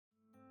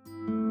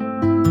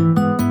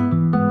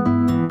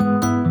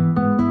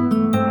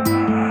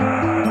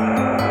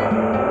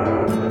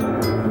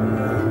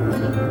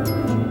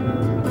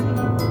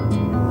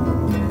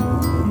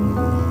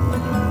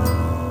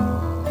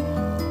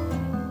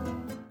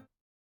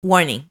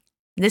Warning.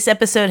 This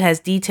episode has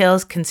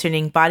details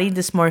concerning body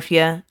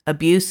dysmorphia,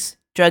 abuse,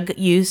 drug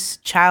use,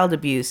 child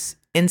abuse,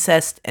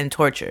 incest, and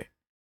torture.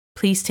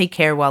 Please take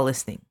care while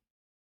listening.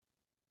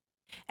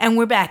 And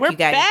we're back, you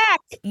guys. We're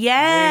back!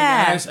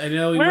 Yeah! Hey guys, I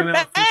know we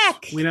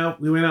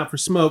went out for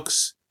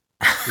smokes.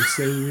 We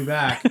said we'd be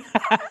back.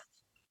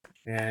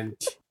 And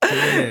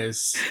here it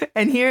is.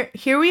 And here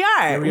we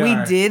are.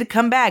 We did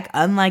come back,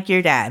 unlike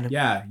your dad.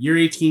 Yeah, you're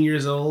 18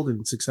 years old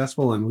and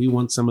successful, and we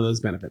want some of those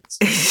benefits.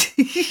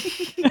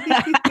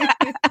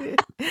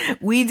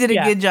 We did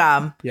a good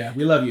job. Yeah,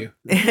 we love you.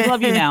 We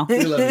love you now.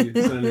 We love you,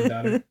 son and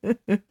daughter.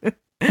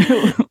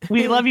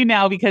 We love you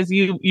now because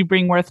you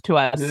bring worth to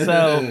us.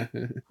 So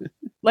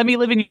let me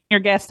live in your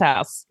guest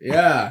house.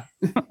 Yeah.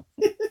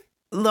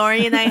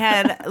 Lori,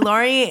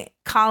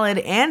 Colin,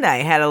 and I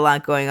had a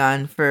lot going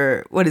on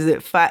for,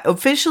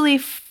 officially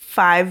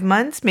 5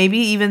 months, maybe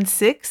even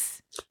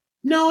 6?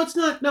 No, it's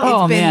not.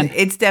 No,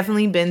 It's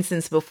definitely been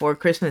since before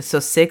Christmas, so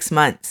 6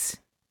 months.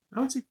 I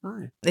would say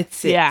 5. It's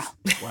 6. Yeah.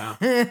 Wow.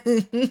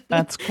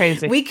 That's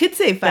crazy. We could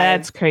say 5.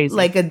 That's crazy.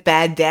 Like a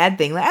bad dad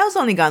thing. Like, I was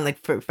only gone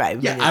for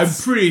 5 minutes. Yeah, I'm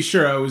pretty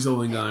sure I was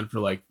only gone for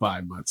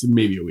 5 months,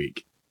 maybe a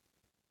week.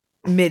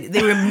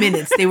 They were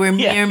minutes. They were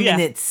mere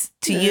minutes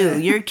to you.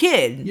 You're a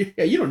kid.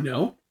 Yeah, you don't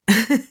know.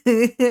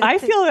 I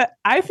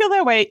feel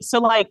that way.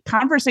 So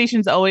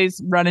conversations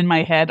always run in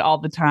my head all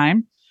the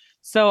time.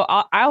 So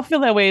I'll feel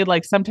that way.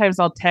 Like sometimes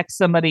I'll text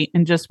somebody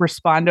and just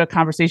respond to a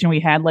conversation we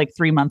had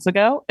 3 months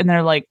ago. And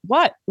they're like,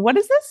 what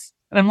is this?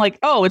 And I'm like,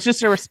 oh, it's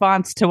just a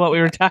response to what we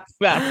were talking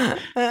about.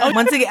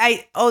 Once again,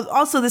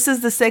 also, this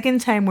is the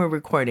second time we're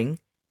recording.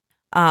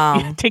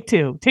 Take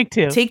two.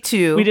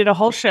 We did a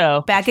whole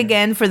show. Back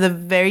again for the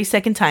very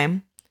second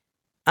time.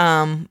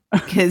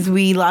 Because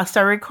we lost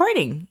our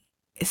recording.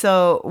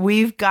 So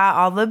we've got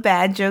all the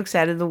bad jokes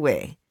out of the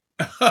way.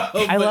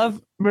 I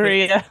love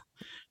Maria.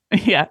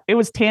 Yeah, it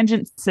was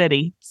Tangent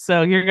City.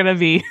 So you're gonna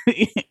be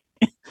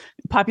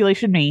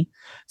population me.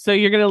 So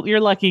you're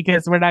lucky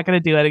because we're not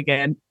gonna do it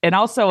again. And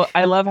also,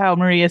 I love how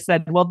Maria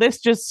said, "Well, this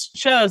just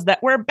shows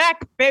that we're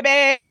back,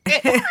 baby."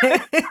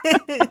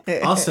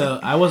 Also,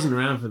 I wasn't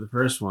around for the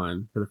first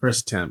one, for the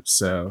first attempt,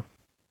 so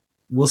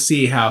we'll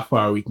see how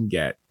far we can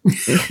get. Without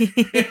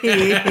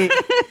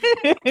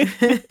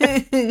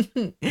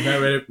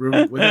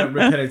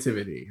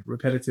repetitivity.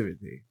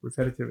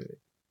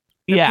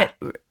 Yeah,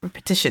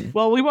 repetition.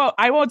 Well,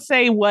 I won't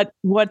say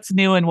what's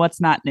new and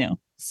what's not new.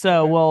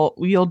 So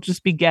you'll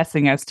just be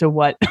guessing as to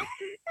what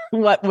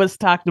was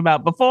talked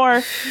about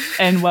before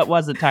and what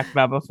wasn't talked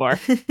about before.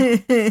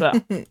 So.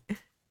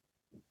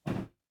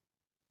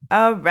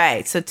 All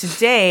right. So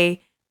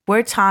today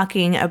we're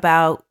talking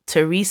about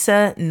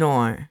Theresa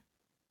Knorr.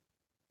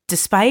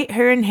 Despite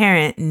her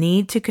inherent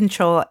need to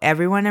control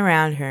everyone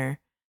around her,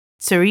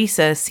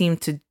 Theresa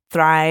seemed to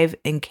thrive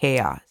in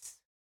chaos.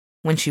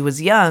 When she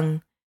was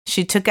young,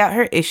 she took out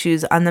her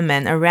issues on the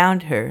men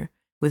around her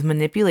with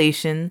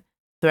manipulation,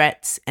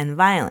 threats, and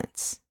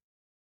violence.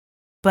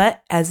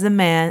 But as the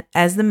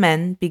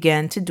men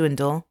began to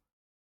dwindle,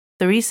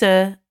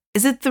 Theresa,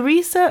 is it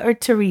Theresa or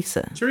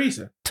Teresa?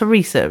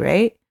 Theresa,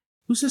 right?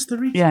 Who says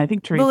Theresa? Yeah, I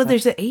think Teresa. Well,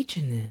 there's an H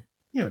in it.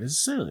 Yeah, but it's a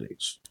silent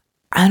H.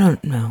 I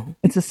don't know.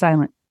 It's a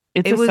silent.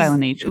 It's a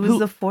silent H. It was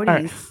the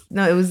 40s.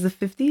 No, it was the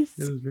 50s.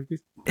 It was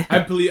 50s.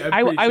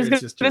 I was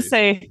going to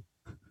say.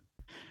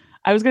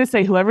 I was going to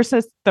say, whoever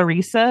says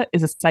Theresa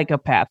is a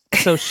psychopath.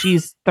 So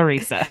she's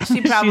Theresa. She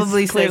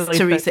probably says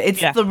Theresa.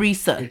 It's yeah.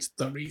 Theresa. It's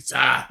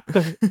Theresa.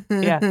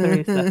 Yeah,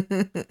 Theresa.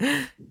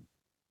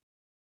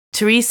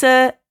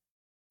 Theresa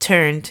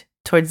turned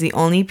towards the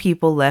only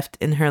people left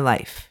in her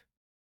life,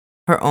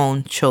 her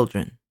own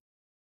children.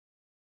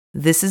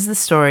 This is the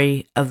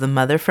story of the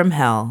mother from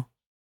hell,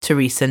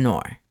 Theresa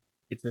Knorr.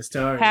 It's a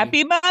story.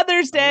 Happy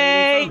Mother's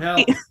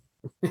Day!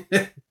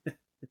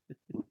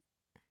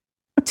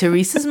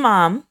 Theresa's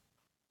mom,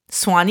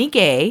 Swanee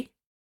Gay.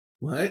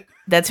 What?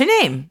 That's her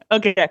name.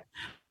 Okay.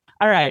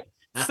 All right.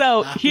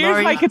 So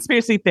here's my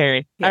conspiracy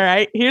theory. Yeah. All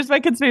right. Here's my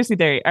conspiracy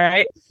theory. All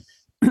right.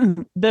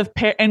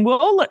 And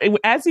we'll,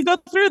 as you go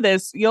through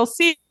this, you'll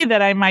see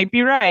that I might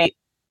be right.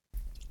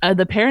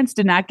 The parents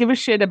did not give a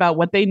shit about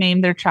what they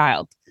named their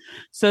child.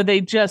 So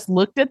they just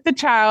looked at the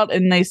child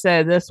and they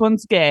said, this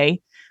one's gay.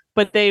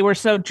 But they were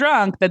so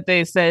drunk that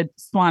they said,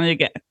 Swanee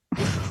again.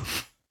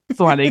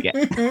 Swanee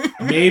again.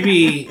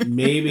 Maybe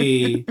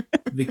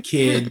the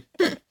kid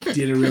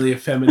did a really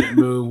effeminate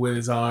move with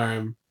his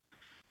arm.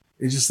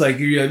 It's just like,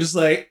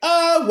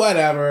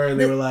 whatever. And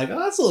they were like, oh,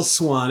 that's a little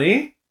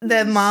Swanee.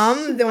 The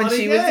mom, when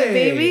she was a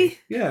baby?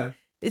 Yeah.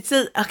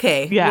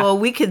 Okay. Yeah. Well,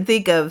 we can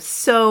think of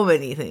so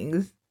many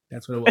things.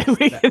 That's what it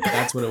was.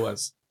 That's what it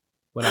was.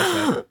 What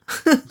I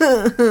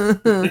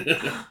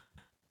said.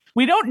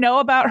 We don't know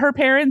about her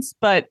parents,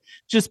 but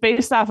just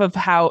based off of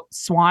how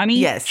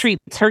Swanee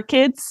treats her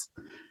kids,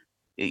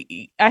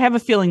 I have a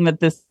feeling that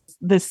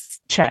this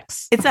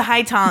checks. It's a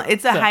high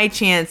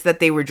chance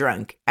that they were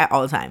drunk at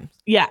all times.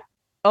 Yeah.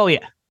 Oh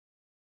yeah.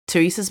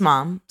 Theresa's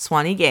mom,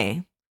 Swanee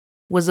Gay,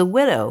 was a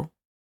widow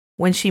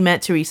when she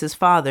met Theresa's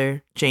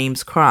father,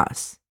 James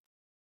Cross.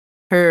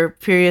 Her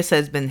previous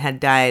husband had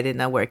died in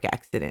a work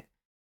accident.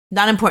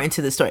 Not important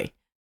to the story.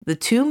 The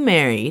two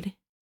married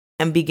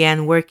and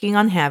began working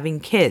on having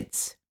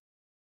kids.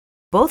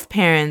 Both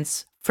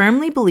parents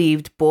firmly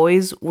believed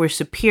boys were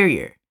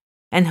superior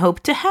and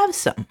hoped to have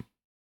some.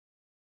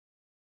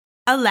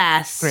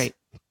 Alas, Great.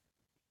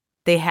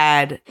 they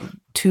had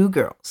 2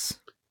 girls.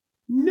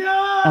 No!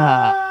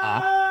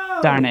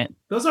 Darn it.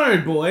 Those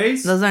aren't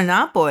boys. Those are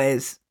not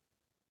boys.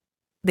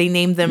 They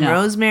named them No.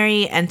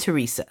 Rosemary and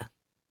Theresa.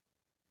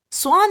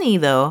 Swanee,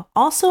 though,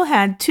 also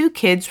had 2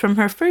 kids from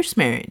her first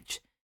marriage,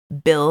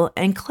 Bill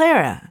and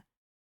Clara.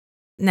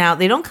 Now,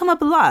 they don't come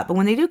up a lot, but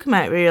when they do come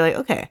out, you're like,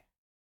 okay.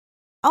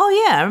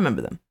 Oh, yeah, I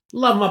remember them.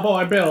 Love my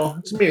boy Bill.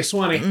 It's me,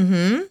 Swanee.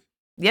 Mm-hmm.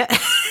 Yeah.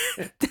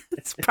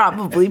 That's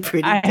probably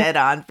pretty dead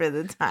on for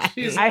the time.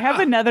 I have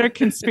another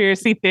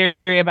conspiracy theory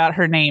about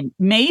her name.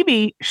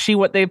 Maybe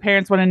their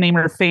parents want to name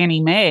her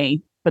Fannie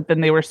Mae, but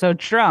then they were so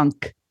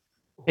drunk,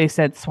 they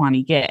said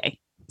Swanee Gay.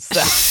 So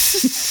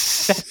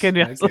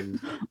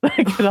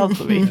that could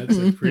also be. That's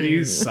a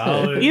pretty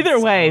solid. Either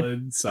way,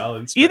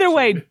 solid either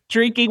way,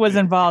 drinking was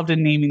involved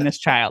in naming this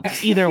child.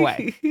 Either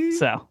way,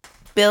 so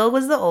Bill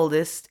was the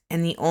oldest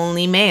and the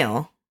only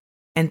male,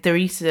 and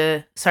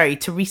Theresa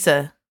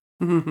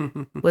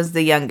was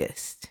the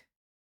youngest.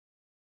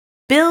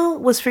 Bill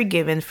was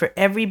forgiven for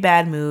every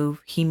bad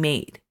move he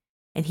made,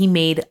 and he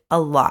made a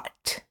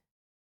lot.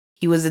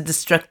 He was a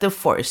destructive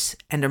force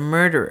and a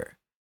murderer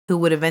who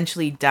would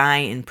eventually die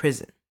in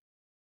prison.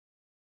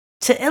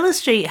 To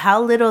illustrate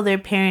how little their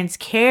parents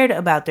cared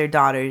about their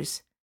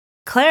daughters,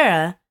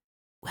 Clara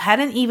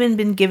hadn't even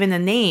been given a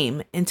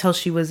name until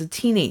she was a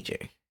teenager.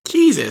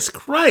 Jesus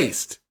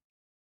Christ.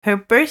 Her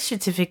birth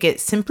certificate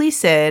simply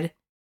said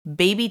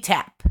Baby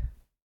Tap.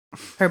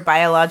 Her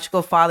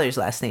biological father's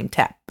last name,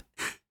 Tap.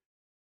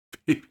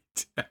 Baby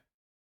Tap.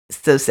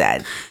 So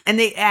sad. And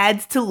it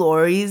adds to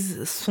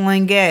Lori's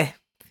swinge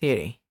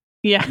theory.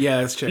 yeah,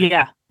 Yeah, that's true.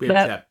 yeah. Baby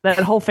Tap. That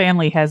whole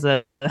family has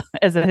a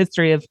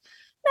history of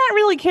not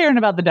really caring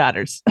about the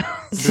daughters.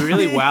 It'd be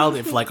really wild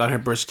if, like, on her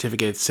birth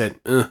certificate it said,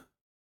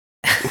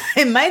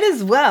 It might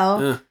as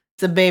well. uh,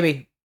 It's a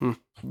baby. Hmm.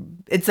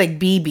 It's like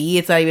BB.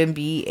 It's not even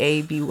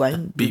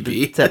BAB1.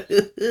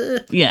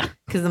 BB. Yeah.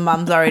 Because the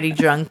mom's already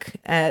drunk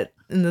in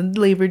the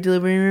labor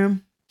delivery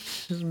room.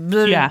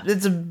 Yeah.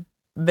 It's a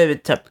baby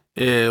tap.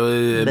 Yeah,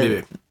 well,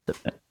 baby.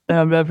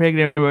 I'm not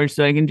pregnant anymore,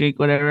 so I can drink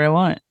whatever I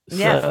want.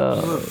 Yeah.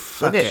 So,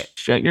 Fuck Okay. it.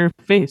 shut your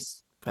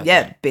face. Fuck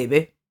Yeah,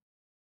 baby.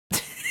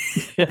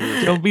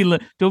 Don't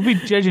be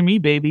judging me,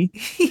 baby.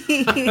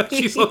 it.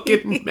 She's all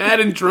getting mad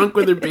and drunk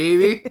with her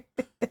baby.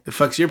 The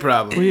fuck's your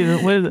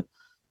problem?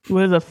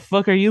 What the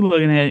fuck are you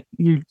looking at?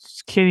 You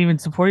just can't even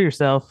support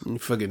yourself. You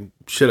fucking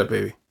shut up,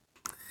 baby.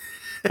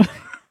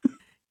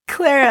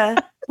 Clara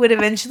would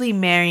eventually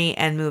marry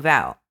and move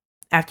out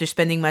after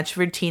spending much of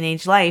her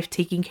teenage life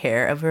taking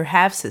care of her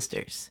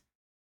half-sisters.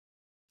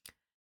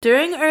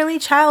 During early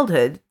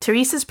childhood,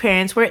 Theresa's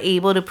parents were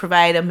able to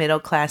provide a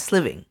middle-class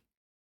living.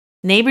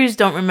 Neighbors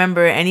don't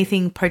remember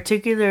anything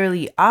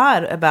particularly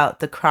odd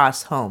about the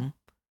Cross home.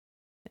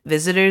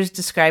 Visitors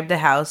described the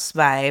house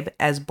vibe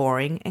as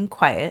boring and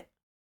quiet,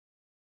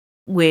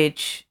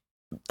 which,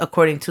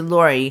 according to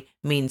Lori,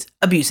 means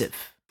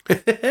abusive.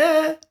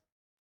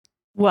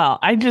 Well,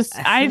 I just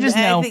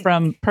know think-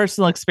 from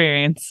personal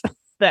experience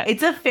that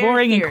It's a fair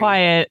boring and theory.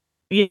 quiet,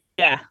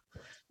 yeah,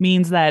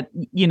 means that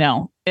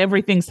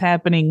everything's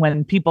happening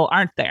when people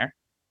aren't there.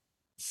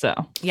 So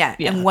Yeah,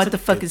 Yeah, and what that's the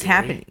a fuck good is theory.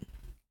 happening?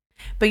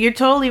 But you're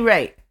totally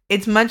right.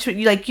 It's much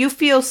like you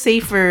feel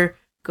safer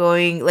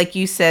going, like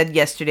you said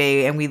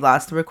yesterday, and we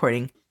lost the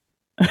recording.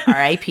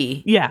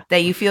 R.I.P. yeah,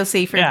 That you feel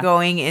safer Yeah.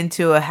 going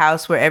into a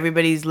house where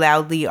everybody's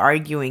loudly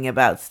arguing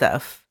about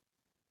stuff.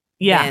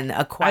 yeah. Than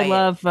a quiet.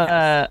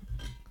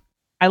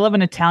 I love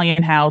an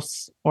Italian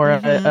house or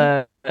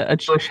Mhm. a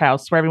Jewish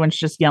house where everyone's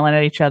just yelling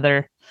at each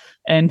other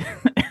and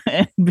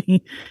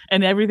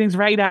and everything's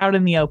right out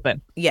in the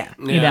open. Yeah.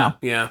 Yeah,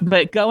 yeah.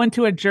 But go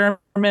into a German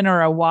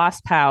or a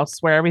WASP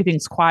house where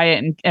everything's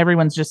quiet and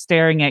everyone's just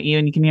staring at you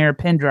and you can hear a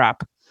pin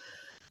drop.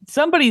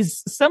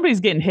 Somebody's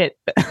getting hit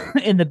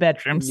in the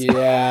bedrooms.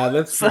 Yeah,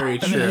 that's very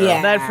true.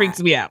 Yeah. That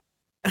freaks me out.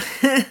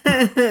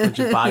 Bunch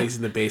of bodies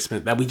in the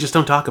basement that we just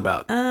don't talk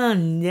about. Oh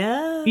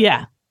no.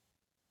 Yeah.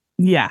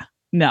 Yeah.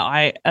 No,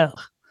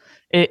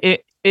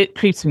 it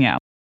creeps me out.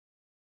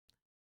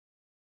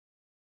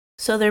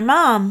 So their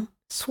mom,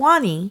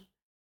 Swanee,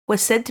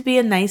 was said to be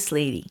a nice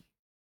lady.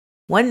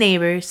 One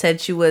neighbor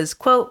said she was,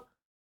 quote,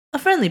 a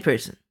friendly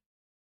person,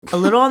 a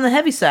little on the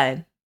heavy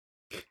side,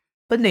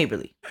 but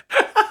neighborly.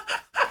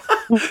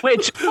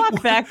 Which,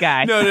 fuck that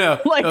guy. No.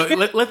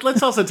 Like-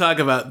 Let's also talk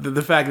about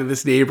the fact that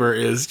this neighbor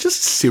is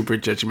just super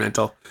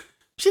judgmental.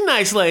 She's a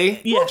nice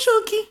lady. Yes.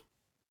 Little chunky.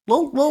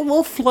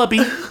 Little flubby.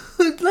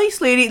 Nice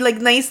lady, like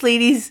nice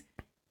ladies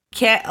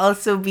can't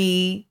also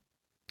be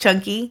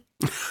chunky.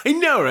 I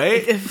know,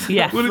 right?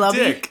 Yeah. What a Flubby.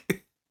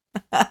 dick.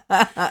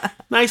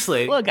 Nice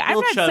lady. Look, I'm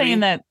Little not chubby. saying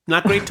that.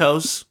 Not great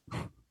toes.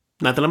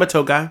 Not that I'm a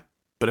toe guy,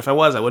 but if I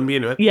was, I wouldn't be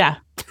into it. Yeah.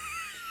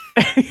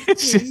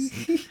 It's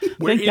just,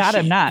 Thank God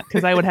I'm not,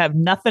 because I would have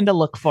nothing to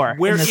look for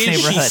Where in this is she,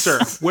 neighborhood. sir?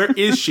 Where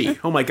is she?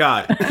 Oh my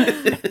God.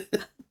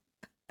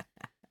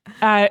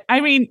 I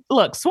mean,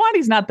 look,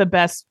 Swanee's not the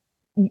best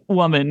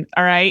woman,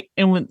 all right?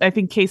 And I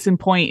think case in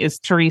point is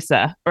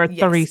Theresa.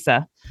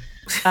 Theresa.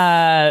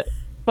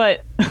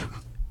 But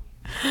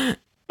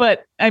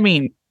I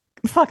mean,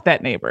 fuck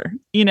that neighbor,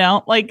 you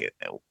know? Like,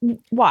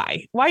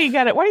 why you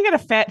gotta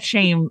fat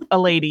shame a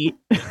lady?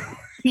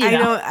 I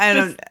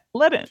don't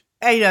let it.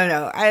 I don't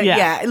know.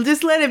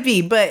 Just let it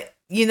be. But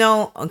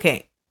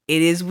okay,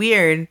 it is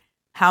weird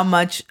how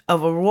much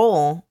of a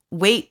role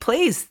weight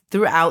plays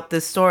throughout the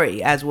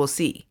story, as we'll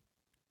see.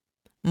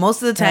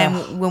 Most of the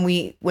time,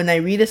 when I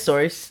read a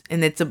source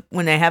and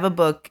when I have a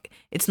book,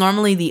 it's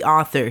normally the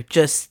author.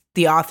 Just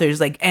the author's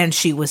like, and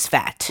she was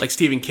fat, like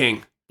Stephen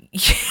King.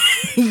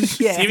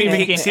 Yeah.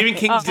 Stephen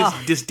King's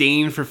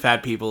disdain for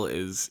fat people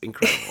is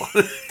incredible.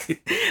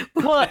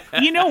 Well,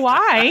 you know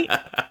why?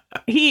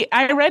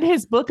 I read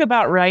his book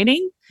about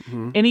writing,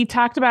 and he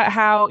talked about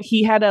how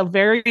he had a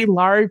very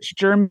large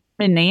German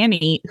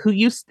nanny who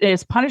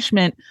as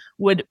punishment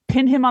would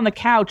pin him on the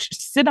couch,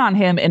 sit on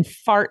him, and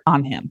fart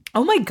on him.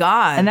 Oh my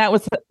God. And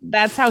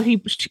that's how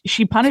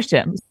she punished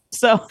him.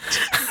 So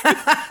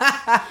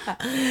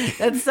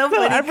that's so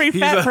funny. Every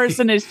fat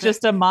person is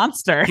just a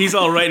monster. He's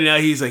all right now.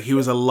 He's like, he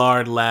was a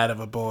lard lad of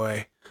a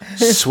boy,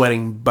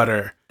 sweating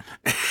butter.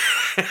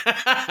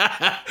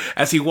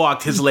 As he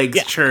walked, his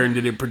legs churned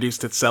and it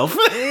produced itself.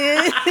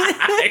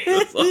 I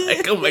was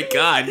like, oh my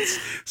God.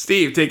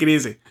 Steve, take it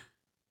easy.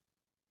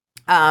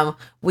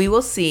 We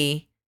will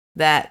see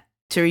that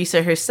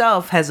Theresa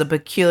herself has a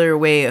peculiar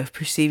way of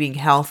perceiving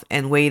health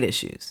and weight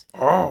issues.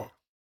 Oh.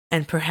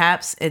 And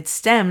perhaps it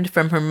stemmed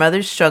from her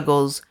mother's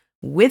struggles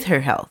with her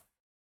health,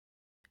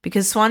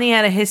 because Swanee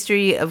had a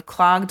history of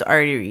clogged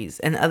arteries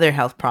and other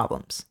health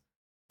problems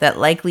that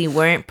likely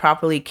weren't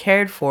properly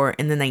cared for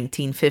in the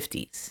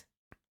 1950s.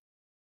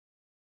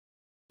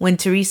 When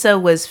Theresa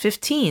was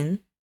 15,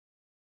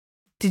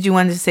 did you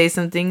want to say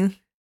something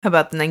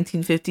about the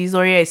 1950s,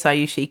 Lori? I saw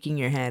you shaking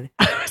your head.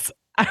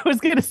 I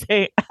was gonna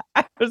say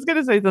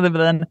something, but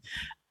then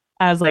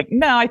I was like,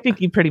 no, I think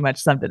you pretty much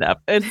summed it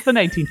up. It's the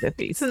 1950s.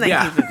 It's the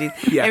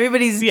 1950s. Yeah.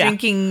 Everybody's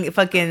drinking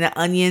fucking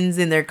onions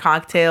in their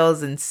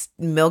cocktails and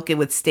milk it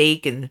with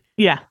steak and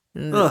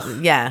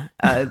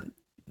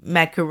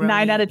macaroni.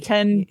 9 out of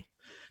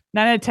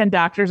 10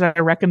 doctors are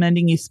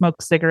recommending you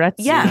smoke cigarettes.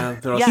 Yeah,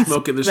 they're all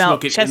smoking. They're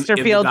smoking in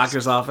the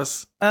doctor's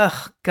office.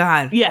 Oh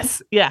God.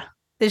 Yes. Yeah.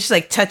 They're just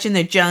like touching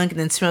their junk and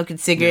then smoking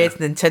cigarettes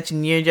and then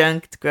touching your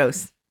junk. It's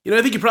gross. You know,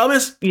 I think your problem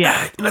is you're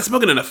not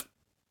smoking enough.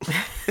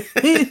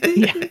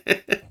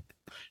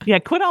 Yeah,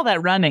 quit all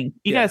that running.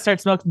 You gotta start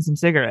smoking some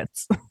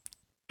cigarettes.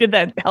 Get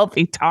that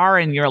healthy tar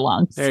in your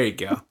lungs. There you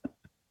go.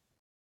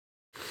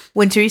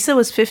 When Theresa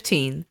was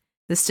 15,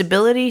 the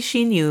stability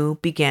she knew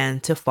began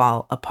to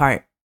fall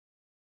apart.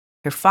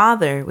 Her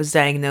father was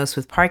diagnosed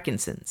with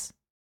Parkinson's,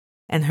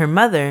 and her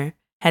mother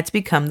had to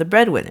become the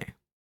breadwinner.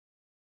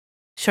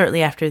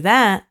 Shortly after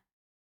that,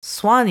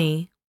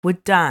 Swanee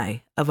would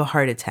die of a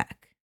heart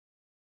attack.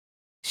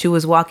 She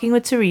was walking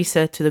with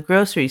Theresa to the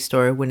grocery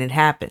store when it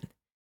happened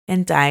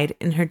and died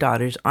in her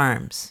daughter's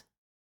arms.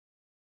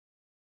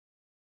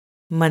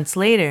 Months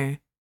later,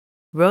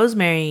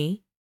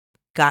 Rosemary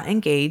got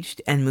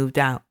engaged and moved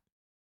out.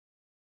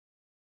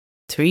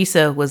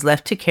 Theresa was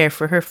left to care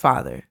for her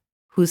father,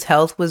 whose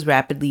health was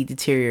rapidly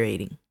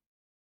deteriorating.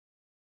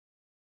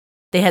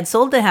 They had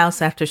sold the house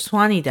after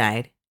Swanee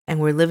died and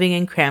were living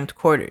in cramped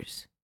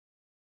quarters.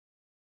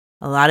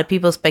 A lot of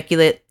people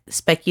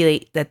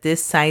speculate that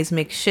this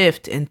seismic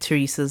shift in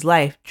Theresa's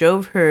life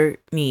drove her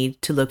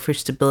need to look for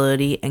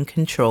stability and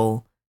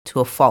control to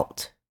a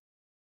fault.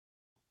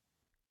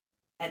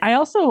 I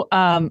also,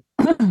 I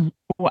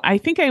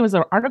think it was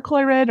an article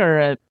I read or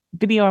a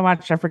video I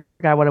watched. I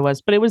forgot what it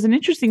was, but it was an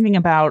interesting thing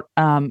about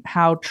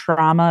how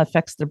trauma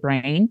affects the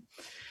brain.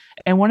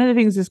 And one of the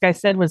things this guy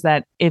said was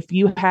that if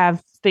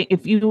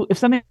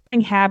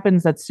something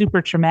happens that's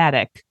super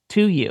traumatic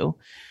to you,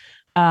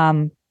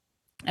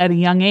 at a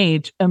young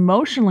age,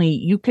 emotionally,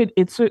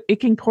 it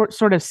can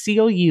sort of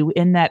seal you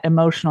in that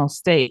emotional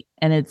state,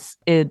 and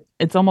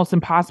it's almost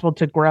impossible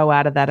to grow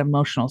out of that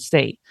emotional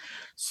state.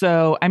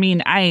 So, I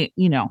mean, I'm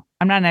not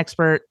an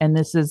expert, and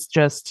this is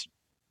just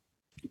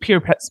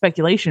pure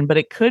speculation, but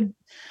it could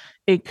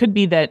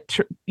be that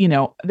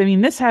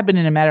this happened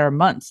in a matter of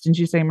months. Didn't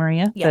you say,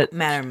 Maria? Yeah,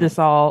 that this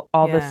all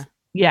this,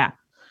 yeah.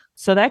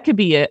 So that could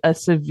be a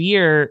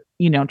severe,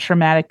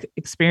 traumatic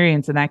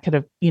experience. And that could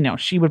have,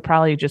 she would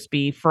probably just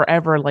be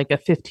forever like a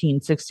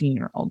 15,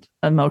 16-year-old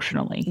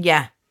emotionally.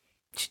 Yeah,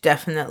 she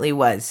definitely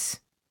was.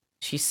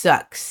 She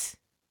sucks.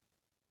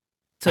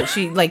 So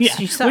she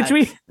sucks.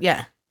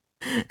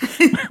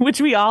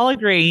 Which we all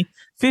agree,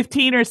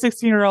 15 or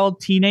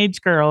 16-year-old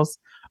teenage girls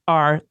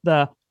are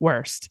the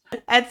worst.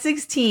 At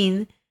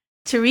 16,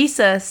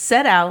 Theresa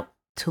set out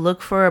to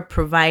look for a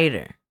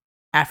provider.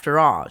 After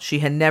all, she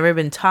had never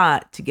been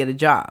taught to get a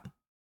job.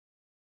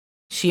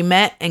 She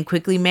met and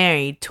quickly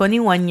married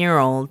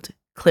 21-year-old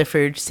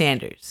Clifford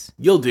Sanders.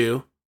 You'll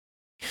do.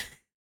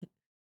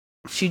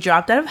 She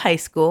dropped out of high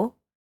school,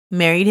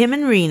 married him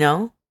in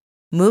Reno,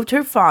 moved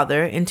her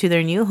father into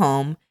their new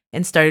home,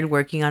 and started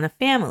working on a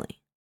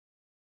family.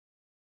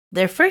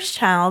 Their first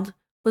child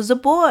was a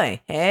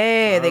boy.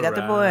 Hey, they got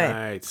the boy.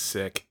 Right,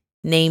 sick.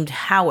 Named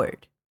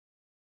Howard.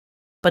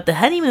 But the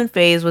honeymoon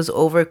phase was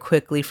over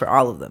quickly for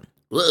all of them.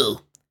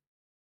 Whoa.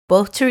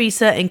 Both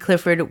Theresa and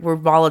Clifford were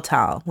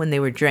volatile when they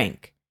would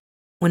drink.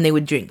 And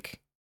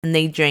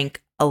they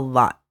drank a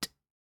lot.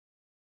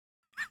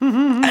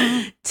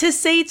 To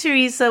say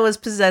Theresa was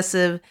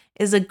possessive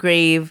is a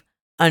grave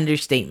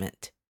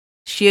understatement.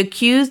 She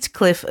accused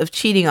Cliff of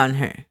cheating on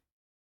her.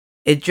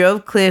 It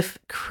drove Cliff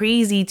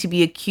crazy to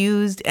be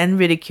accused and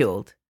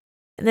ridiculed.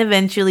 And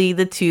eventually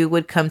the two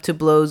would come to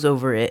blows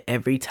over it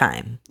every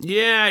time.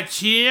 Yeah,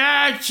 cheating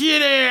at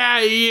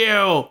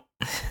you.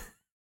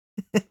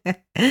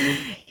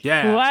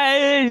 Yeah.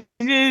 Why did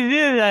you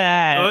do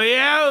that? Oh,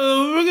 yeah.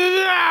 Look at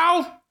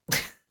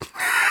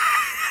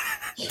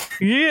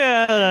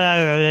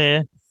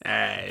Yeah.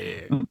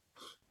 now.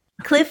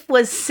 Cliff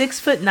was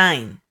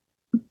 6'9"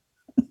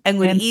 and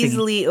would Fancy.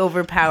 easily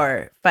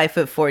overpower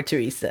 5'4"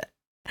 Theresa.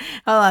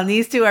 Hold on,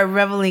 these two are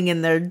reveling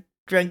in their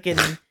drunken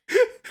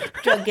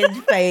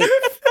fight.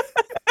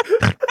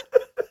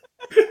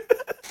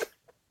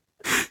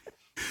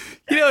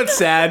 You know what's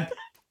sad?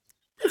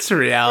 It's a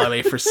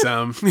reality for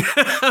some.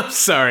 I'm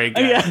sorry,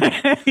 guys.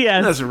 Yeah.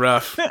 Yeah. That's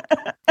rough.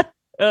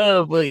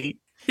 Oh boy.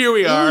 Here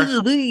we are.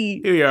 Oh, boy.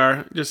 Here we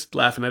are. Just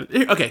laughing at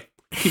it. Okay.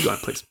 Keep going,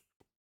 please.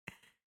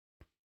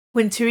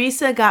 When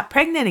Theresa got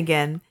pregnant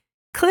again,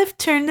 Cliff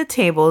turned the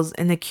tables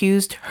and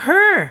accused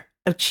her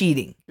of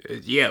cheating.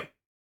 You.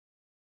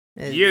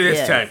 You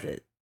this time.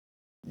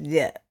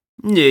 Yeah.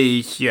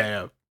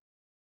 Yeah.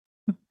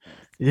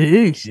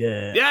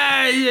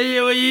 Yeah.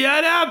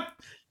 Shut up.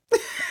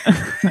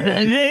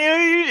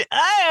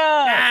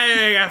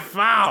 I got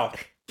foul.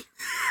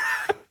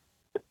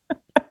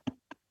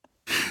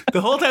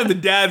 The whole time the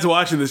dad's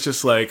watching this,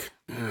 just like,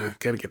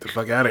 gotta get the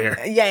fuck out of here.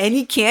 Yeah, and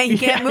he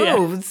can't Yeah,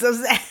 move. It's so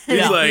sad.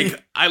 He's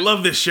like, I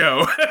love this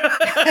show.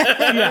 I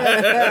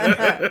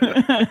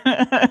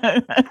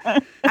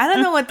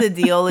don't know what the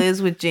deal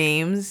is with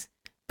James,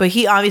 but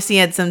he obviously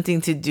had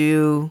something to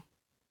do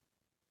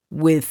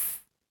with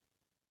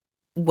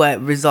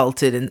what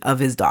resulted in of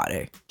his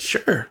daughter,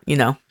 Sure. you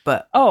know.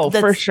 But Oh,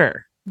 that's- for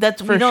sure.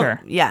 That's For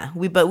sure. Yeah,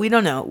 we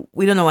don't know.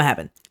 We don't know what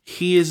happened.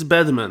 He is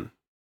Bedman.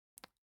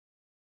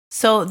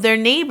 So their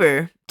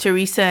neighbor,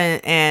 Theresa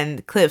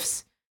and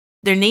Cliff's,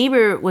 their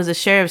neighbor was a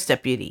sheriff's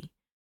deputy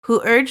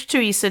who urged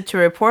Theresa to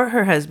report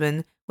her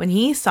husband when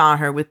he saw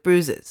her with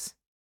bruises.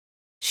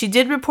 She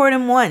did report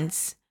him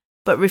once,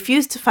 but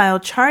refused to file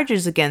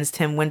charges against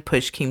him when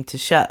push came to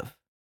shove.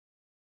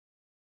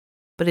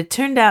 But it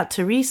turned out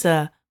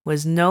Theresa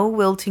was no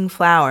wilting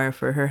flower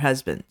for her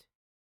husband.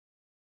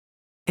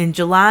 In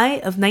July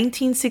of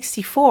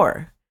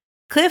 1964,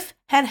 Cliff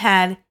had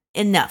had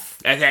enough.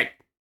 That's it.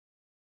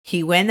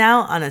 He went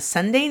out on a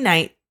Sunday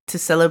night to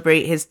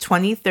celebrate his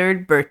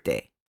 23rd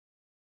birthday.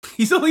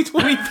 He's only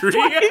 23.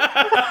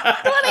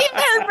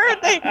 23rd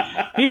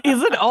birthday.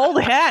 He's an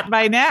old hat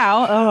by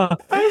now. Oh,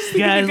 I was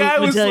thinking guys, the guy let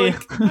me was tell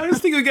like, I was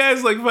thinking the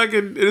guy's like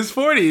fucking in his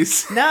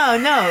 40s.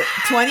 No,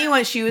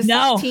 21. She was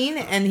No. 16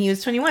 and he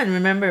was 21.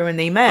 Remember when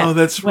they met? Oh,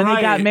 that's when right.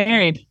 they got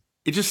married.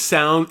 It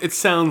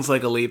sounds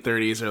like a late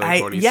 30s or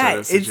late 40s. Yeah, sort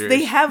of they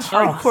situation. have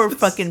hardcore Oh.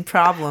 fucking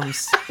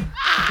problems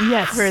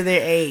Yes. for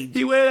their age.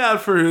 He went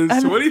out for his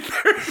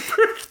 23rd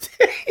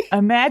birthday.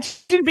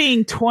 Imagine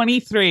being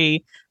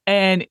 23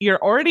 and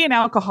you're already an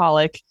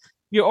alcoholic,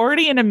 you're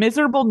already in a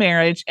miserable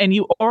marriage, and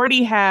you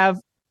already have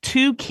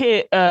two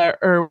kid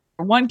or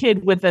one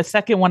kid with a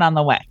second one on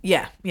the way.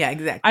 Yeah,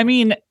 exactly. I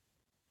mean,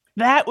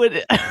 that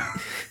would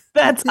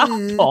that's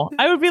awful.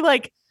 I would be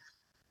like,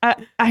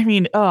 I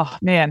mean, oh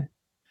man.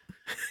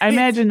 I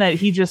imagine that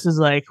he just is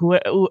like,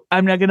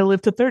 I'm not going to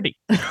live to 30.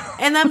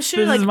 And I'm sure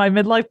This like is my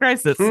midlife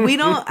crisis.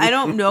 I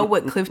don't know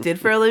what Cliff did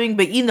for a living,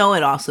 but you know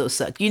it also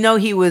sucked. You know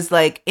he was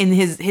like in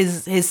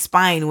his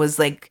spine was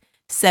like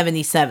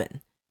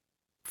 77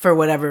 for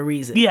whatever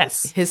reason.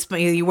 Yes.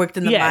 He worked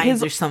in the Yeah,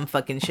 mines or some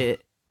fucking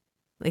shit.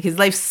 Like his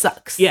life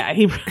sucks. Yeah,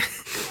 he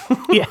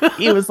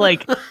was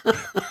like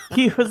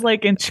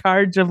in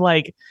charge of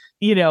like,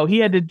 you know, he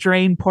had to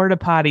drain porta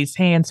potties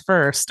hands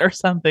first or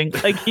something.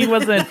 Like he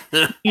wasn't,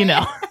 you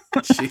know.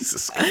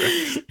 Jesus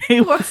Christ.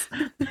 He was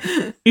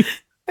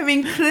I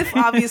mean, Cliff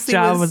obviously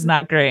his job was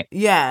not great.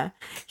 Yeah,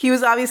 he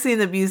was obviously an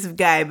abusive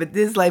guy, but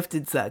his life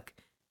did suck.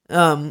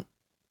 So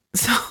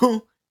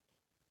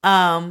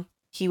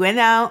he went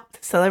out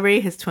to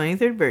celebrate his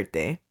 23rd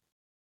birthday.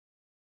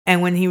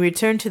 And when he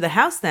returned to the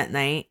house that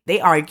night, they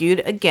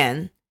argued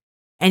again.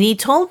 And he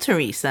told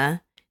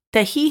Theresa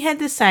that he had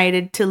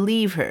decided to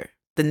leave her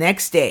the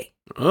next day.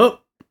 Oh.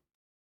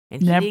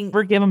 And he didn't,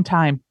 Never give him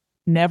time.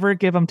 Never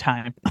give them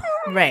time.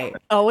 right.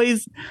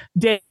 Always,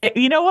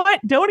 you know what?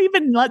 Don't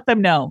even let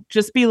them know.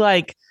 Just be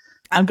like,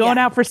 I'm going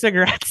out for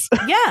cigarettes.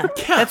 Yeah,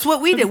 that's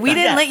what we did. We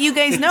didn't let you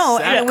guys know,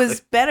 and it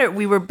was better.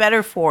 We were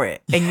better for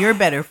it, and you're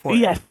better for it.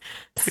 Yes.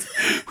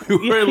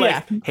 We were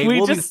like, Yeah. hey,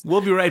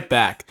 we'll be right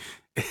back.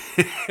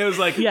 It was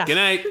like, Yeah. good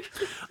night.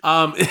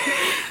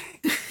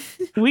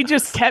 We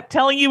just kept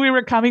telling you we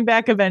were coming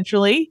back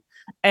eventually.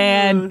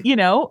 And,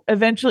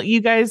 eventually you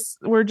guys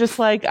were just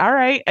like, all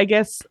right, I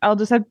guess I'll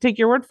just have to take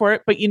your word for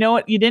it. But you know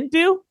what you didn't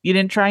do? You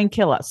didn't try and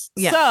kill us.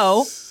 Yeah.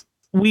 So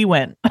we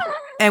went.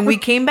 And we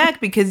came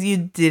back because you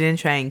didn't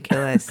try and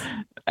kill us.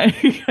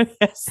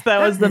 Yes, that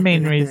was the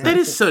main reason. That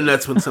is so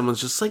nuts when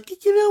someone's just like,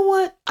 you know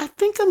what? I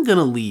think I'm going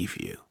to leave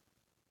you.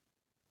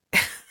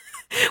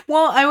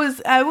 Well, I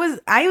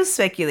was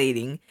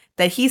speculating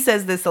that he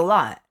says this a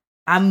lot.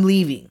 I'm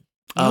leaving.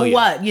 Oh, yeah.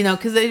 What?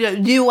 Because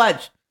you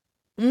watch.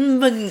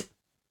 But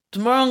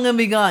tomorrow I'm gonna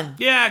be gone.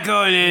 Yeah,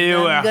 going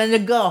anywhere. I'm gonna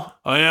go.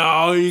 Oh,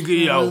 yeah, oh, you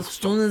can As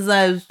soon as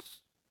I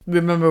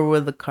remember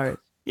where the car is.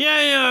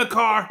 Yeah,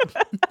 car.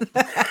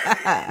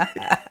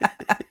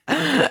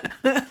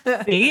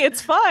 See,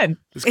 it's fun.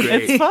 It's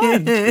great. It's fun.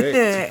 It's great.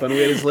 It's a fun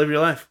way to live your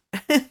life.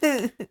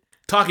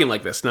 Talking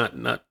like this, not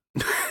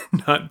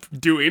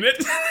doing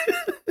it.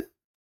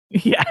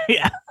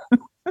 Yeah.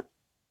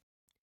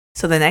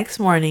 So the next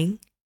morning,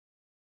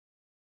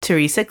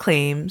 Theresa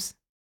claims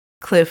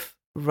Cliff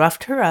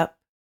roughed her up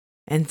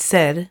and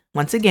said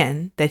once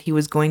again that he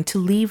was going to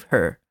leave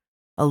her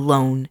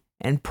alone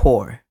and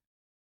poor.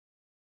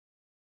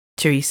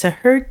 Theresa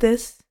heard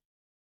this,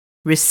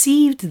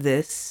 received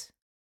this,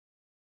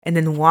 and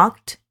then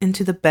walked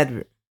into the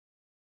bedroom,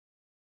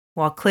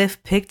 while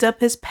Cliff picked up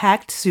his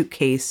packed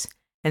suitcase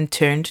and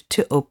turned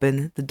to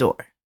open the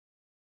door.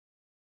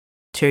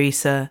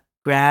 Theresa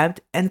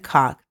grabbed and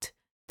cocked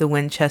the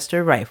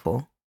Winchester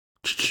rifle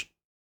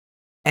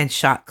and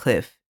shot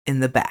Cliff in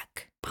the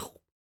back.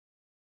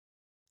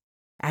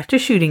 After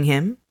shooting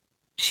him,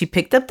 she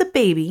picked up the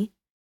baby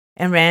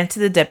and ran to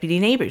the deputy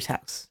neighbor's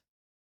house.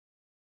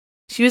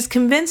 She was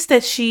convinced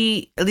that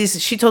at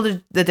least she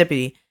told the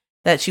deputy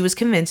that she was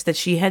convinced that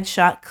she had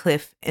shot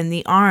Cliff in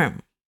the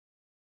arm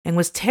and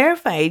was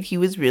terrified he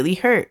was really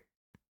hurt.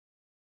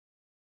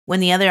 When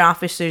the other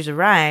officers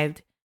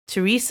arrived,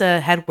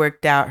 Theresa had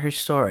worked out her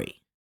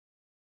story.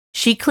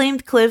 She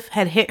claimed Cliff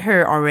had hit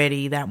her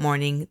already that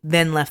morning,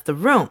 then left the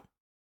room.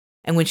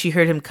 And when she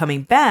heard him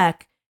coming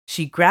back,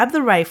 she grabbed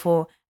the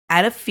rifle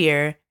out of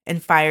fear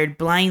and fired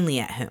blindly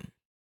at him.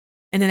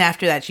 And then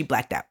after that, she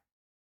blacked out.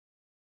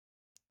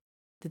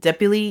 The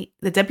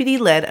deputy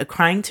led a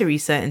crying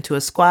Theresa into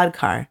a squad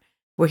car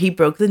where he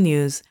broke the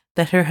news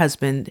that her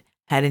husband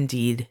had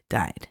indeed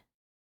died.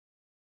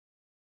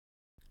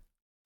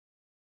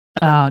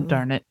 Oh,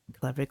 darn it.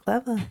 Clever.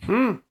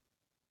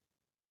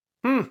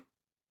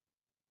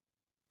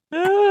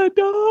 Oh,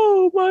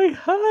 no, my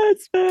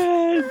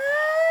husband.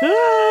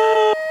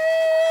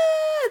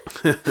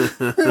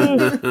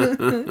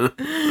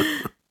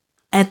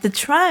 At the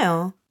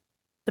trial,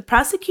 the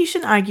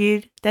prosecution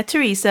argued that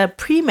Theresa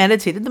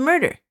premeditated the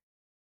murder.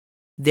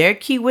 Their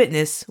key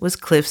witness was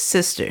Cliff's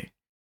sister,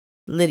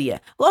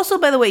 Lydia. Well, also,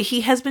 by the way,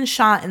 he has been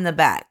shot in the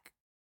back.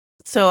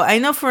 So I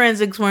know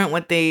forensics weren't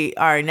what they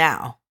are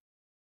now,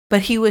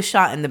 but he was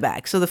shot in the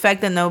back. So the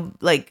fact that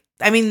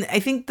I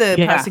think the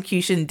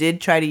prosecution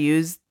did try to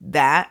use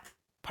that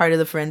part of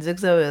the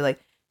forensics of it,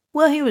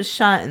 he was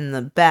shot in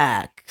the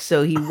back,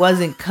 so he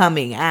wasn't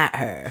coming at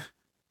her.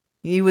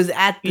 He was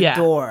at the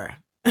door.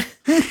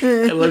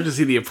 I'd love to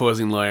see the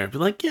opposing lawyer be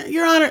like, yeah,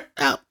 Your Honor,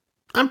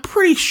 I'm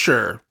pretty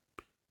sure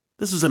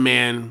this is a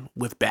man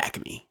with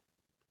back knee.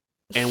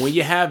 And when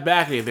you have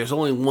back knee, there's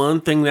only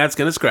one thing that's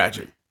going to scratch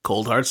it.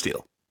 Cold hard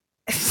steel.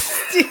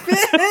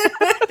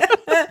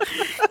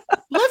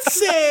 Let's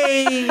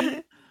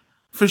say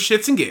for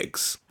shits and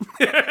gigs.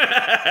 The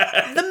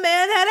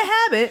man had a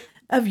habit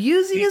of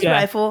using his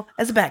rifle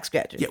as a back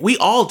scratcher. Yeah, we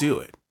all do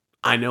it.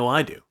 I know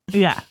I do.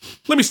 Yeah.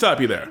 Let me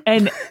stop you there.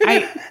 And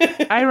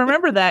I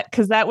remember that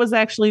because that was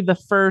actually the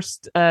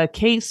first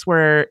case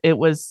where it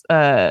was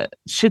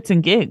shits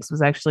and gigs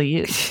was actually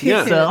used.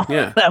 Yeah. So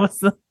that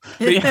was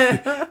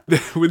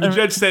when the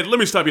judge said, let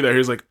me stop you there, he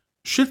was like,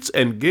 shits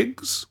and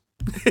gigs?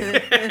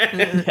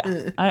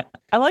 I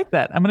like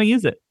that. I'm going to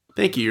use it.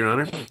 Thank you, Your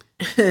Honor.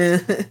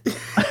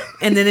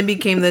 And then it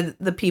became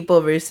the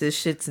people versus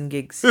shits and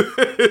gigs.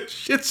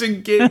 Shits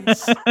and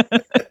gigs.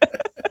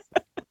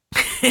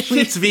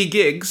 Shits v.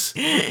 gigs.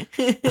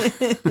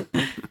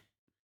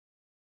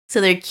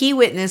 So their key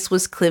witness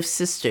was Cliff's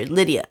sister,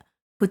 Lydia,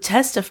 who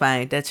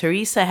testified that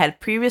Theresa had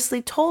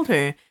previously told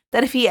her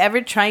that if he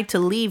ever tried to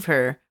leave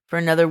her for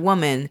another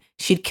woman,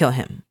 she'd kill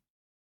him.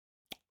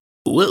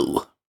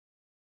 Whoa.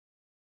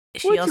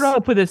 What's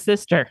wrong with his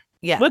sister?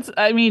 Yeah.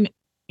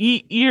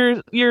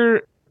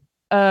 Your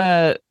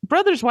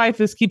brother's wife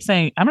just keeps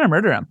saying, I'm going to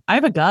murder him. I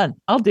have a gun.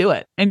 I'll do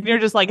it. And you're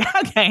just like,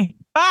 okay,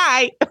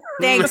 bye.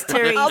 Thanks,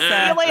 Theresa. I'll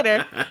see you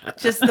later.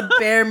 Just the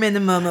bare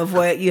minimum of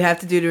what you have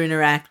to do to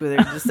interact with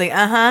her. Just like,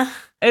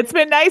 It's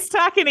been nice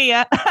talking to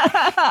you.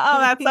 Oh,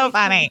 that's so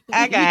funny.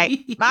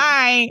 Okay,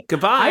 bye.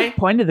 Goodbye. I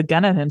pointed the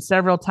gun at him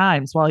several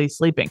times while he's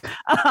sleeping.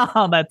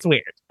 Oh, that's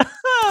weird.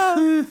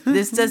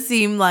 This does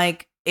seem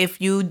like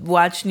if you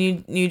watch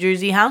New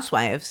Jersey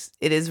Housewives,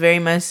 it is very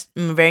much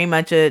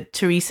a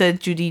Theresa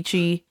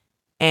Giudice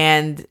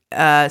and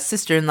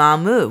sister-in-law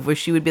move where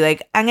she would be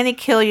like, I'm gonna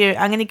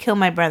kill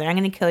my brother, I'm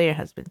gonna kill your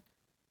husband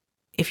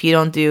if you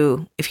don't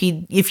do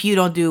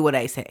what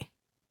I say.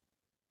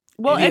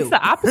 Well, it's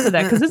the opposite of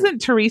that, because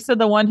isn't Theresa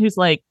the one who's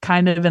like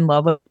kind of in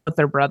love with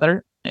their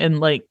brother, and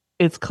like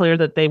it's clear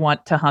that they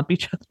want to hump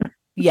each other?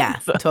 Yeah,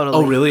 totally.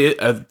 Oh, really?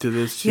 To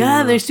this?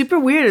 Yeah, they're super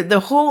weird. The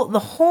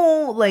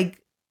whole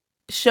like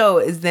show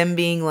is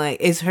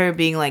her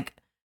being like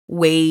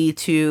way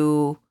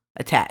too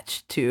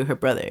attached to her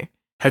brother.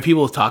 Have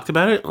people talked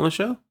about it on the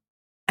show?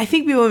 I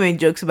think people made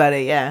jokes about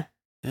it. Yeah.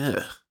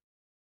 Yeah.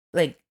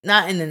 Like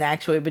not in an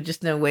actual way, but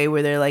just in a way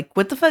where they're like,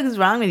 "What the fuck is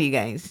wrong with you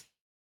guys?"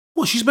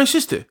 Well, she's my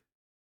sister.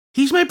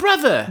 He's my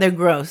brother. They're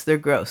gross. They're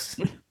gross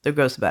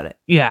about it.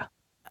 Yeah.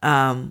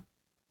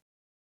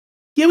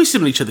 Yeah, we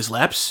sit on each other's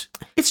laps.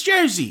 It's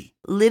Jersey.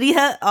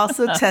 Lydia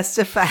also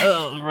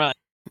testified right.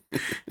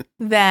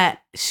 that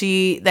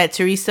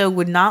Theresa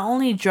would not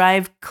only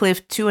drive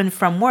Cliff to and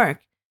from work,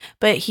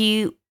 but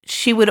she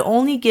would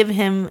only give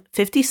him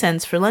 50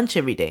 cents for lunch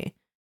every day,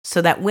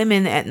 so that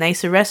women at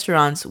nicer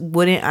restaurants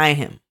wouldn't eye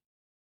him.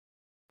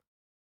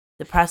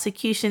 The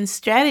prosecution's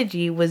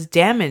strategy was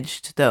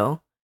damaged,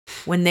 though,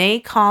 when they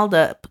called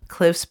up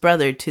Cliff's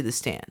brother to the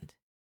stand,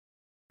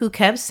 who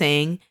kept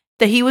saying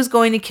that he was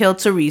going to kill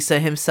Theresa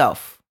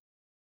himself.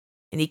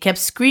 And he kept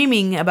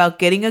screaming about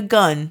getting a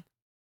gun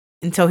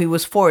until he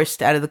was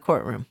forced out of the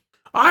courtroom.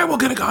 I will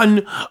get a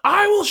gun.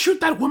 I will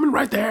shoot that woman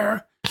right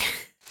there.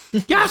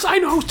 Yes, I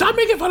know. Stop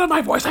making fun of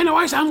my voice. I know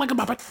I sound like a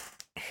muppet.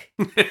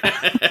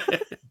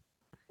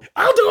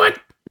 I'll do it.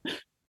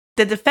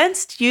 The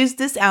defense used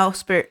this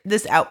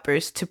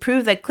outburst to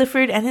prove that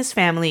Clifford and his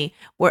family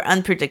were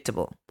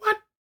unpredictable. What?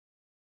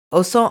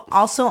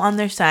 Also on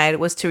their side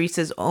was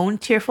Theresa's own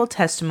tearful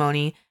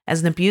testimony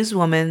as an abused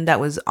woman that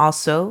was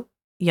also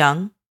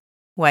young,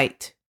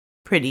 white,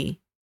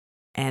 pretty,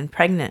 and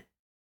pregnant.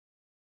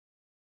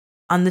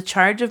 On the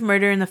charge of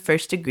murder in the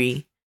first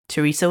degree,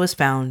 Theresa was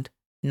found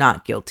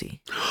not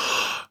guilty.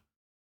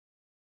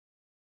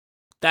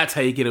 That's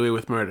how you get away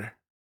with murder.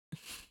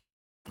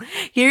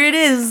 Here it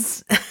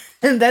is.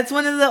 That's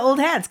one of the old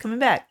hats coming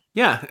back.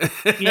 Yeah.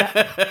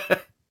 Yeah.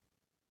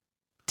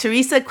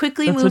 Theresa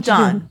quickly moved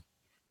on.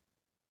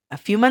 A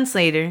few months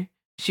later,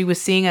 she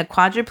was seeing a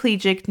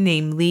quadriplegic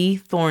named Lee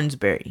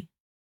Thornsberry.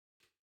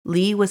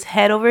 Lee was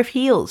head over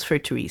heels for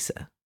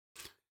Theresa.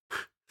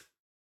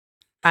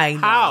 I know.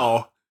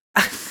 How?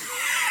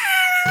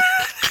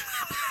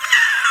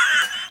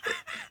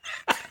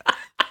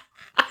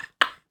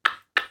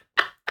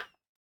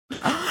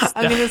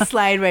 I'm going to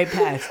slide right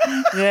past.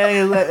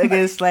 I'm going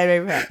to slide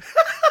right past.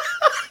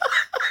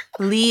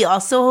 Lee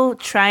also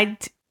tried,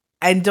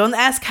 and don't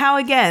ask how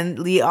again,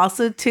 Lee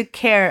also took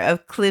care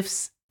of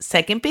Cliff's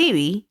second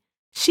baby,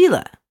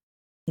 Sheila,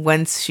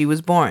 once she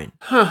was born.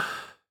 Huh.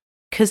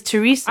 Because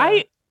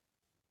Theresa...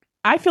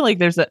 I feel like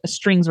there's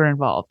strings were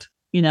involved.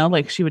 You know,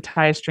 like she would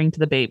tie a string to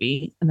the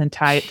baby and then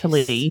tie it to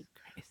Lee.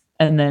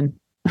 And then...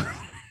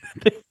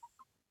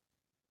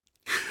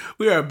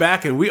 We are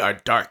back and we are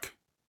dark.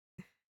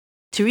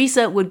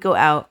 Theresa would go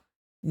out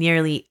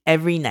nearly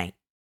every night,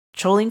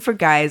 trolling for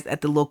guys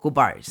at the local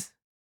bars.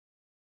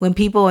 When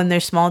people in their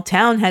small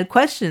town had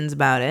questions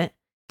about it,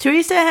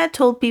 Theresa had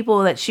told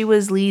people that she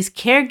was Lee's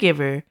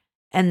caregiver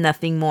and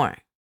nothing more.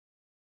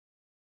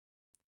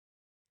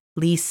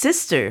 Lee's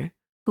sister,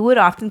 who would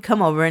often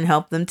come over and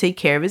help them take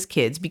care of his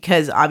kids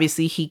because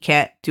obviously he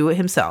can't do it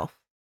himself.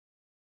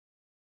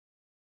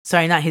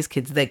 Sorry, not his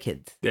kids, the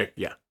kids.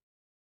 Yeah.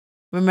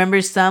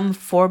 Remembers some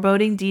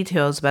foreboding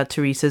details about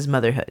Theresa's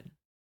motherhood.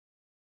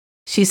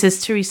 She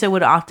says Theresa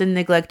would often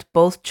neglect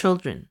both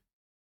children,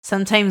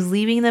 sometimes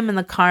leaving them in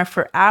the car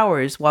for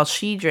hours while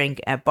she drank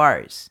at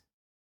bars.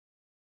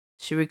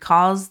 She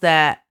recalls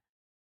that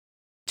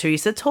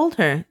Theresa told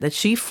her that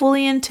she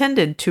fully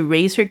intended to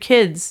raise her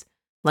kids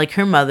like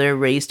her mother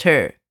raised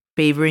her,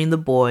 favoring the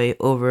boy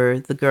over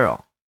the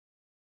girl.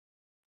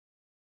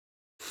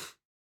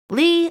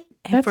 Lee...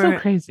 That's so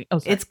crazy. Oh,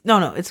 sorry.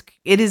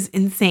 It is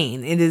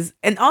insane. It is,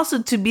 and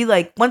also to be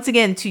like, once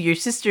again, to your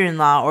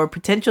sister-in-law or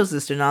potential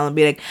sister-in-law and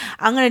be like,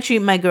 I'm gonna treat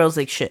my girls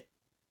like shit.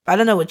 I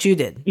don't know what you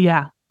did.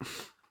 Yeah.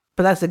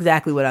 But that's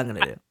exactly what I'm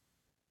gonna do.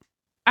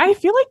 I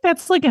feel like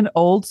that's like an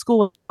old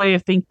school way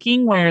of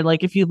thinking where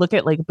like if you look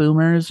at like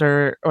boomers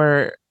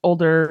or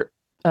older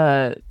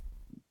I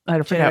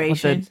forgot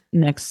what the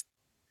next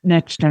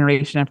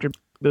generation after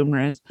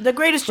boomer is. The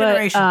greatest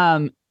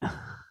generation.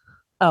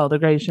 The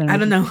greatest generation. I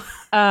don't know.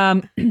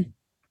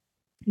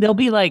 They'll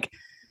be like,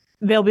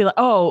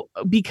 oh,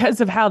 because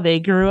of how they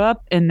grew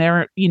up and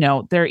their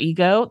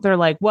ego, they're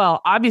like,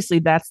 well, obviously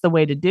that's the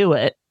way to do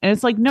it. And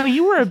it's like, no,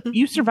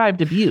 you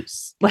survived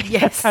abuse. Like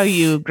that's how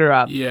you grew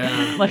up.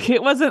 Yeah. Like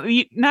it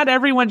wasn't, not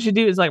everyone should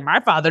do. It's like my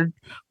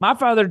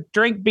father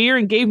drank beer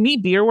and gave me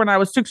beer when I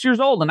was 6 years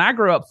old and I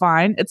grew up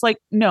fine. It's like,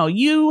 no,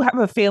 you have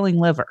a failing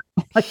liver.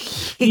 Like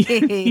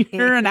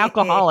you're an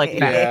alcoholic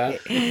now.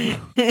 Yeah.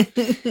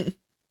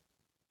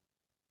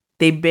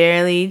 They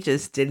barely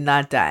just did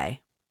not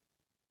die.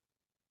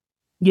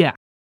 Yeah.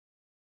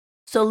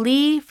 So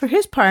Lee, for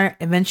his part,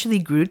 eventually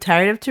grew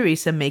tired of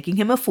Theresa making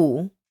him a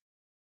fool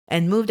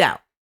and moved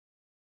out.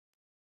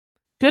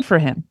 Good for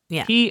him.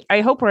 Yeah.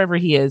 I hope wherever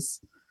he is,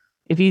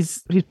 if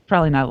he's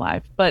probably not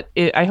alive, but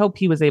I hope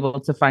he was able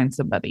to find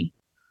somebody.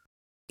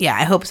 Yeah,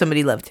 I hope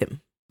somebody loved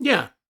him.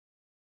 Yeah.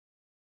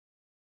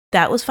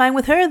 That was fine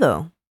with her,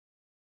 though.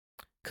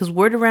 Because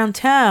word around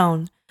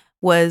town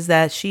was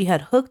that she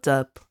had hooked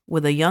up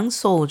with a young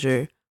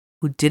soldier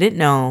who didn't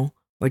know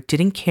or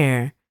didn't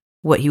care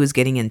what he was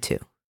getting into.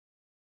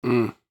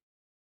 Mm.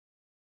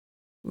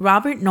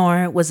 Robert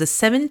Knorr was a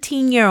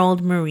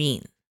 17-year-old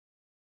Marine.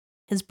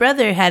 His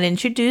brother had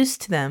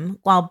introduced to them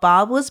while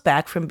Bob was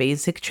back from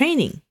basic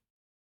training,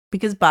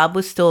 because Bob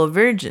was still a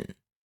virgin,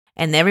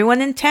 and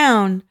everyone in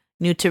town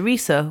knew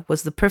Theresa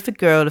was the perfect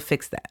girl to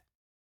fix that.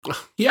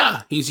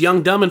 Yeah, he's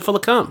young, dumb, and full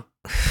of cum.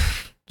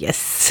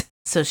 Yes.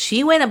 So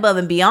she went above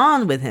and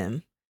beyond with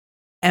him,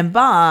 and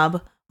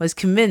Bob was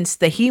convinced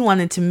that he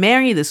wanted to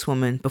marry this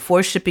woman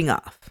before shipping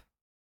off.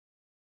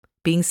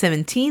 Being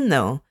 17,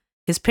 though,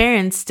 his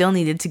parents still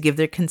needed to give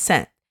their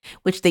consent,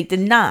 which they did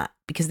not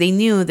because they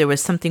knew there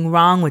was something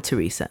wrong with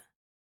Theresa,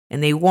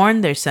 and they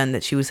warned their son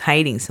that she was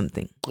hiding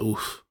something.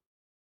 Oof.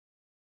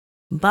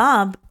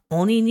 Bob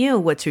only knew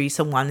what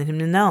Theresa wanted him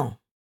to know.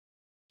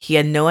 He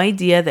had no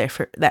idea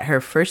that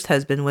her first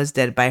husband was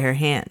dead by her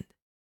hand.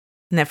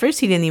 And at first,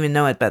 he didn't even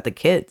know about the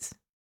kids.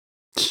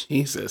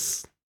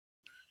 Jesus.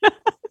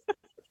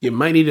 You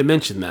might need to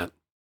mention that.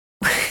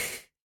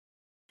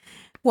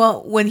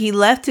 Well, when he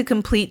left to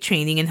complete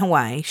training in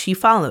Hawaii, she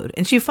followed.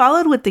 And she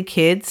followed with the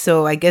kids,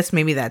 so I guess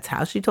maybe that's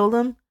how she told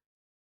him.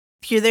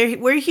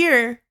 We're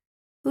here.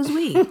 Who's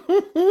we?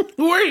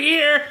 We're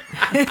here.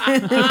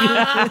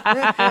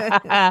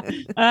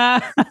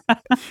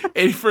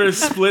 And for a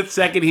split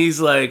second, he's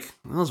like,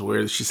 that was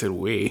weird. She said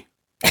we.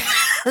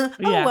 Oh,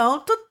 Yeah.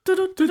 well.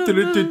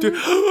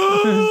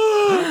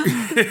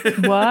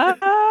 What?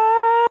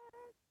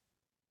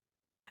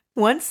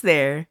 Once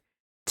there,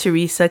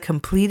 Theresa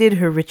completed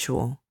her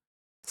ritual,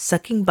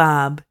 sucking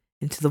Bob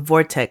into the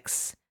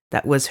vortex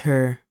that was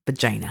her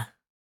vagina.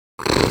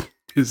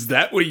 Is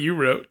that what you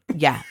wrote?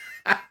 Yeah.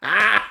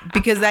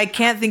 Because I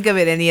can't think of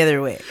it any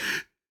other way.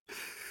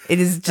 It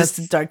is just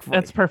a dark void.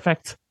 That's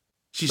perfect.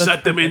 She That's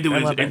sucked them perfect. I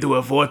love it. into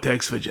a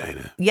vortex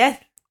vagina. Yeah.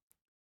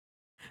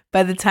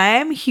 By the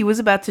time he was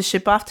about to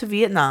ship off to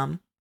Vietnam,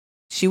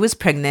 she was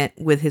pregnant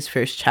with his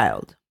first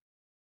child.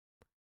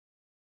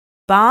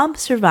 Bob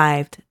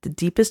survived the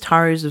deepest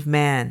horrors of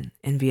man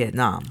in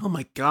Vietnam, Oh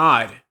my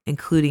God.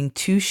 including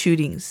 2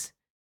 shootings,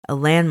 a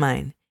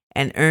landmine,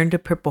 and earned a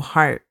Purple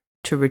Heart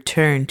to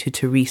return to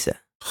Theresa.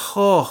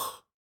 Oh.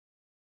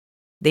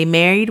 They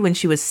married when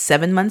she was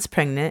 7 months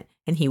pregnant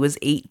and he was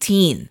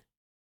 18.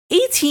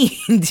 18!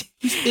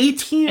 He's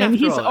 18 And after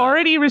he's all that.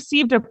 already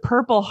received a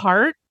Purple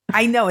Heart.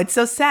 I know, it's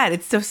so sad.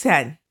 It's so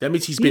sad. That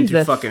means he's been through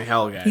Jesus. fucking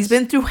hell, guys. He's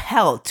been through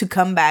hell to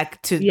come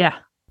back to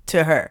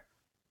her.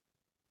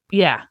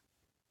 Yeah.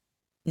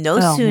 No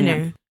Oh, sooner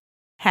man.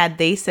 had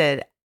they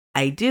said,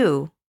 I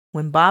do,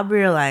 when Bob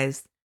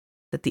realized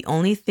that the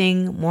only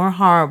thing more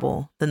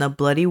horrible than a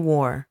bloody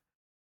war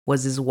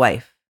was his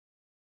wife.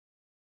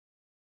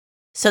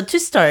 So to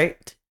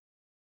start,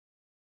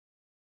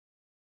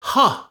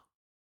 Huh.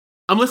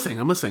 I'm listening.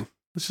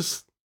 Let's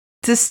just...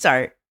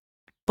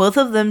 both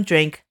of them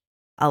drank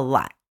a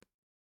lot.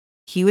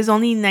 He was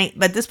only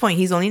at this point,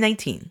 he's only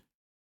 19.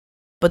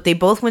 But they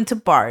both went to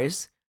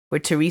bars where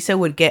Theresa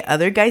would get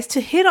other guys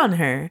to hit on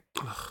her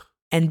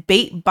and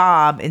bait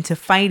Bob into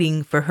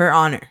fighting for her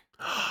honor.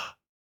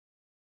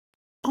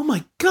 Oh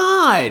my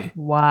God.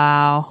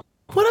 Wow.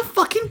 What a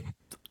fucking...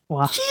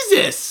 Wow.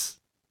 Jesus.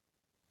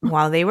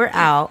 While they were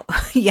out,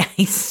 yeah,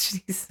 he's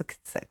looking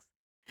sexy.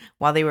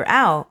 While they were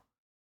out,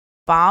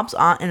 Bob's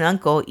aunt and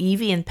uncle,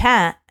 Evie and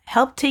Pat,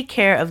 helped take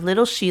care of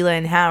little Sheila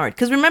and Howard.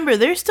 Because remember,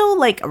 they're still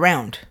like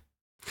around.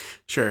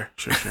 Sure.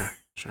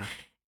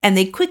 And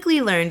they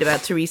quickly learned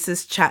about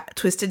Theresa's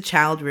twisted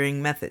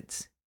child-rearing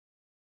methods.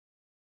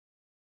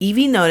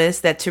 Evie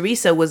noticed that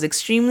Theresa was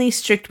extremely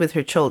strict with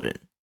her children.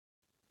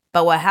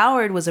 But while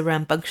Howard was a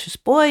rambunctious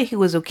boy who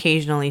was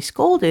occasionally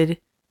scolded,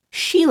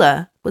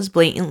 Sheila was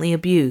blatantly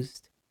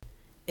abused.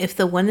 If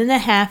the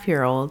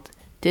 1.5-year-old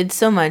did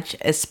so much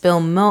as spill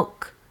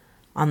milk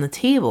on the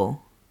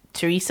table,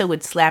 Theresa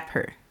would slap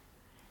her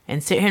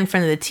and sit her in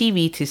front of the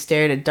TV to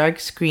stare at a dark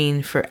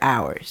screen for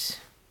hours.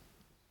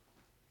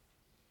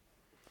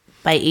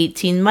 By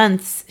 18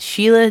 months,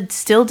 Sheila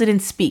still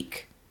didn't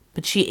speak,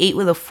 but she ate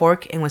with a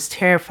fork and was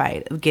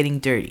terrified of getting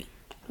dirty.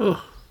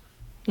 Oh,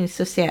 It's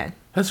so sad.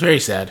 that's very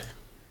sad.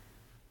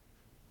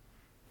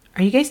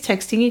 Are you guys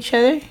texting each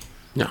other?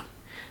 No.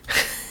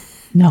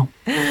 No.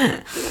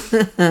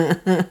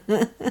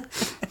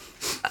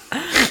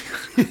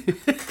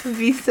 It'd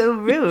be so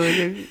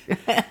rude.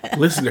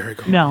 Listen to her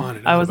go No, on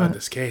and I on wasn't. about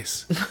this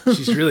case.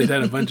 She's really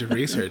done a bunch of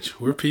research.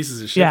 We're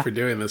pieces of shit Yeah. for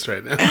doing this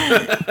right now.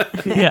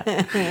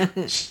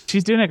 Yeah.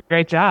 She's doing a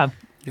great job.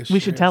 Yes, We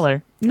she should is. tell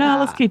her. No,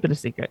 let's keep it a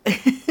secret.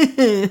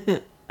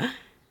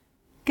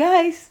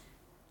 Guys,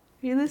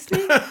 are you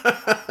listening?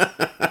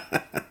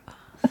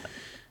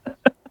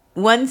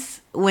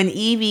 Once, when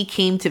Evie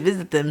came to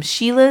visit them,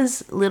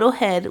 Sheila's little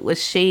head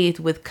was shaved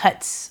with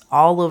cuts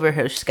all over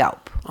her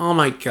scalp. Oh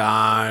my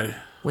God.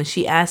 When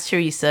she asked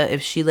Theresa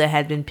if Sheila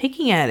had been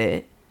picking at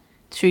it,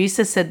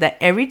 Theresa said that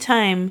every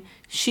time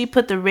she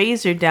put the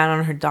razor down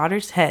on her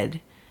daughter's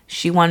head,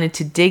 she wanted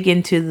to dig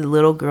into the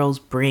little girl's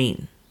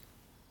brain,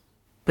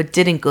 but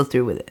didn't go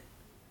through with it,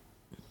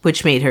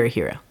 which made her a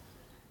hero.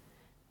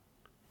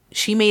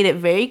 She made it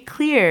very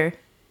clear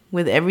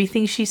with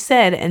everything she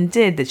said and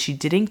did that she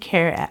didn't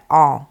care at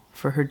all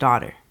for her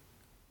daughter.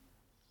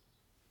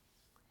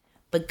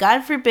 But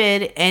God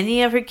forbid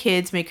any of her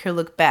kids make her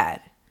look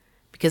bad,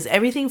 because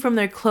everything from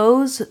their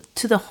clothes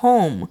to the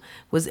home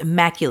was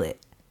immaculate.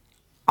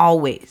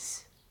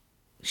 Always.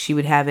 She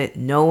would have it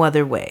no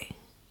other way.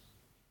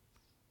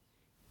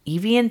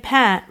 Evie and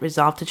Pat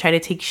resolved to try to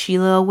take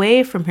Sheila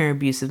away from her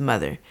abusive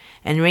mother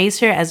and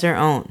raise her as their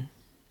own.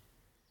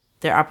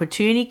 Their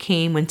opportunity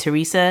came when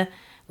Theresa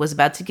was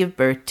about to give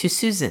birth to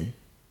Susan,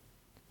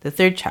 the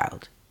third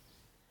child.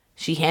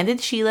 She handed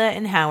Sheila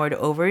and Howard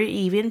over to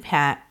Evie and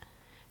Pat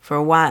for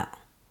a while.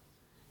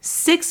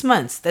 6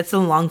 months, that's a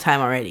long time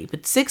already,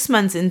 but 6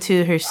 months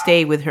into her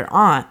stay with her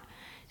aunt,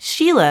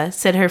 Sheila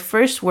said her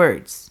first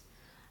words,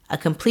 a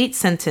complete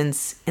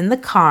sentence in the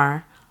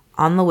car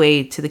on the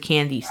way to the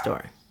candy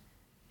store.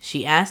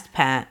 She asked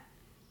Pat,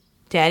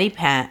 "Daddy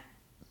Pat,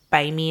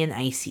 buy me an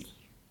icy."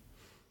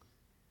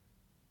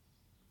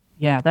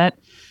 Yeah, that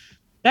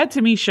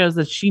to me shows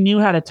that she knew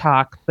how to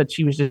talk, but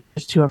she was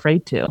just too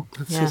afraid to.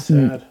 That's Yeah.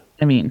 so sad.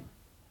 I mean,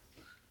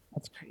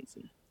 that's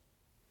crazy.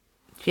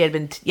 She had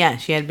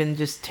been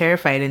just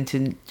terrified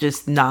into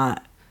just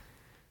not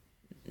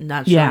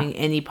Yeah. showing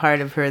any part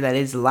of her that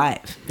is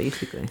alive,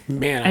 basically.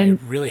 Man, And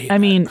I really hate I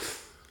that. mean,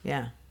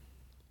 Yeah.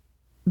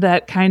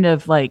 that kind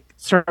of like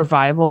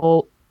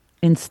survival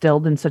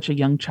instilled in such a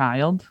young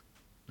child.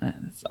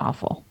 It's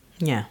awful.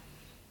 Yeah.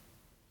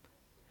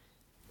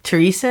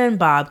 Theresa and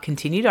Bob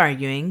continued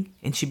arguing,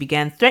 and she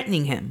began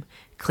threatening him,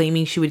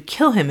 claiming she would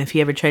kill him if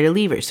he ever tried to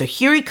leave her. So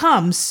here he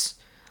comes.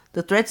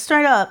 The threats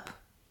start up.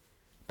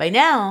 By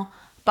now,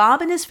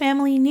 Bob and his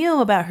family knew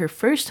about her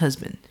first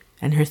husband,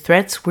 and her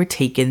threats were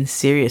taken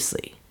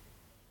seriously.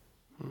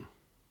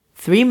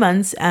 3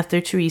 months after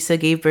Theresa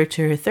gave birth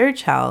to her third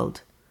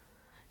child,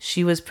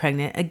 she was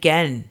pregnant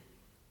again.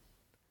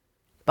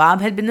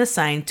 Bob had been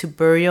assigned to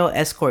burial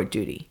escort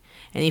duty,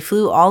 and he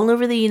flew all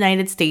over the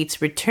United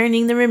States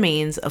returning the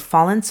remains of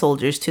fallen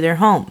soldiers to their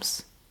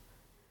homes.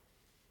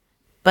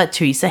 But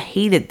Theresa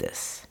hated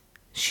this.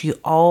 She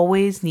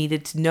always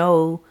needed to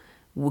know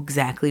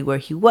exactly where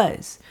he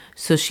was.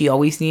 So she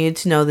always needed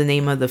to know the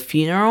name of the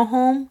funeral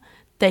home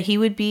that he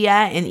would be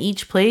at in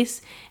each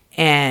place,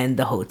 and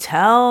the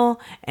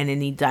hotel, and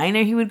any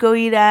diner he would go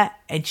eat at.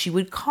 And she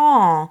would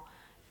call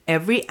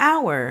every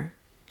hour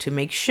to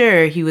make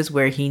sure he was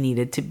where he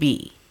needed to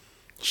be.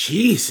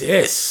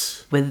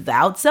 Jesus.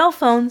 Without cell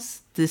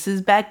phones. This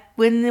is back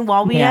when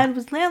all we Yeah. had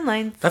was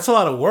landlines. That's a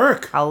lot of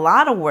work. A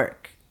lot of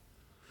work.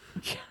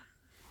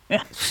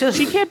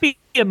 She can't be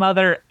a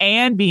mother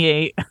and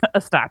be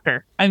a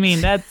stalker. I mean,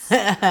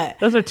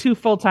 those are 2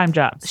 full-time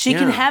jobs. She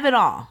can Yeah. have it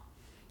all.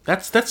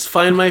 That's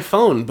Find My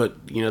Phone,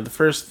 but the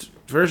first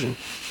version.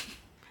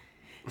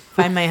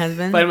 Find my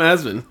husband. Find My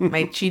Husband.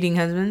 My cheating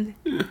husband.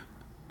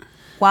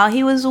 While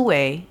he was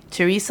away,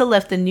 Theresa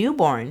left a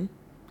newborn.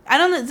 I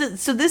don't know.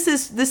 So this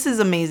is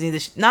amazing.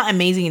 Not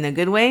amazing in a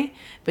good way,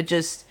 but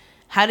just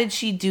how did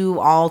she do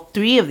all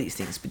 3 of these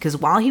things? Because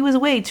while he was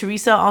away,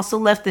 Theresa also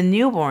left a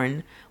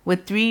newborn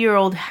with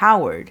 3-year-old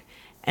Howard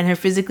and her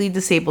physically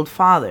disabled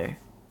father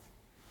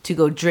to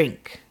go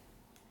drink.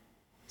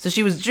 So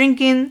she was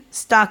drinking,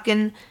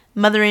 stocking,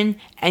 mothering,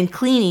 and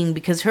cleaning,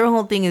 because her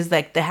whole thing is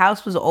like the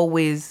house was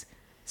always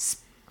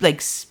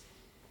like,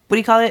 what do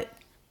you call it?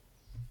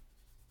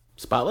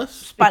 Spotless?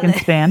 Spick and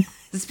span.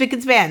 Spick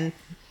and span.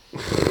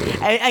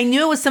 I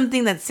knew it was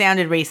something that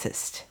sounded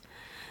racist,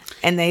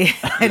 and I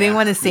didn't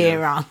want to say it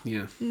wrong.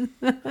 Yeah.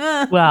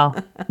 Well,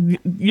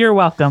 you're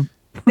welcome.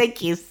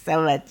 Thank you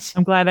so much.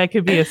 I'm glad I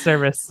could be of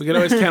service. We can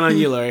always count on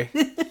you, Lori.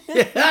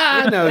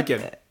 Yeah, no, we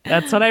can.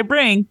 That's what I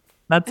bring.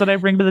 That's what I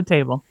bring to the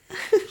table.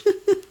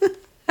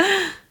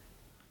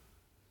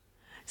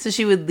 So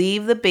she would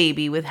leave the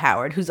baby with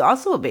Howard, who's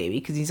also a baby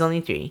because he's only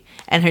 3,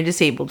 and her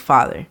disabled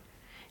father.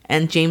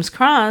 And James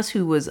Cross,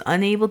 who was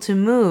unable to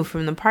move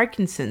from the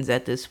Parkinson's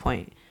at this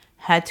point,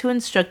 had to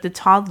instruct the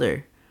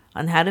toddler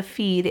on how to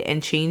feed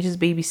and change his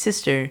baby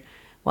sister,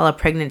 while a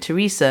pregnant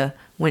Theresa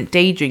went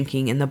day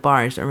drinking in the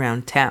bars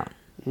around town.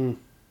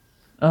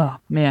 Oh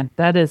man,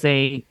 that is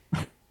a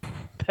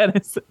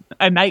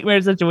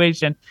nightmare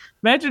situation.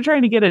 Imagine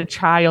trying to get a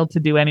child to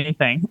do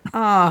anything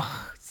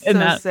Oh, so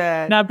and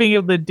sad. not being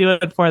able to do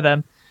it for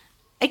them,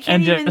 I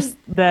can't and even. just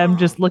them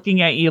just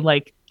looking at you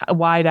like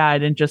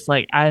wide-eyed and just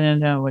like, I don't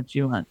know what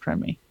you want from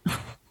me.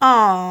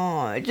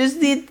 Oh, just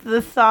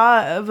the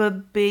thought of a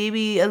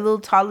baby, a little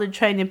toddler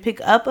trying to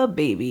pick up a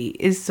baby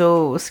is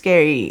so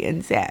scary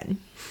and sad.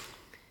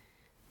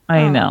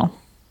 I know.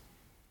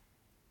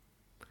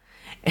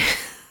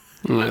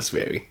 That's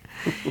baby.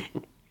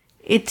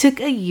 It took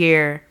a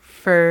year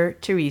for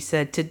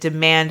Theresa to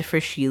demand for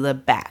Sheila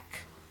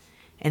back.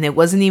 And it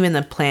wasn't even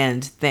a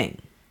planned thing.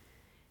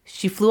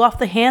 She flew off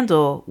the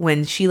handle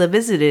when Sheila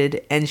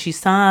visited, and she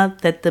saw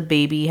that the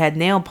baby had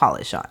nail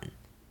polish on.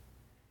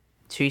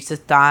 Theresa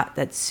thought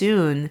that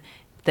soon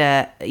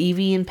that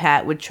Evie and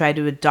Pat would try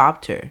to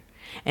adopt her,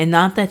 and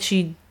not that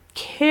she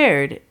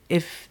cared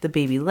if the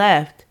baby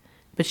left,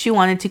 but she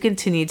wanted to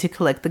continue to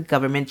collect the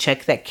government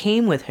check that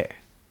came with her.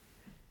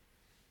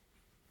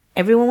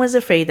 Everyone was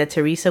afraid that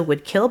Theresa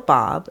would kill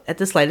Bob at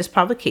the slightest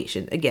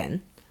provocation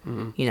again,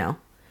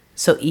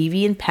 so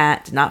Evie and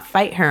Pat did not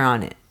fight her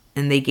on it,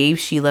 and they gave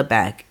Sheila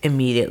back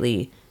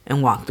immediately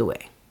and walked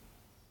away.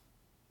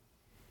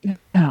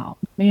 Oh,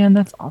 man,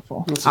 that's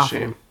awful. That's a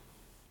shame.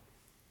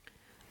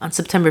 On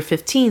September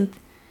 15th,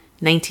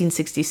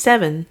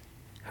 1967,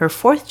 her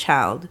fourth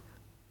child,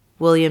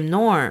 William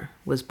Knorr,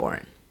 was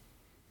born.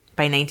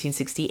 By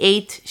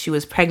 1968, she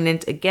was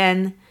pregnant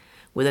again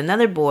with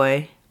another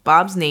boy,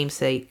 Bob's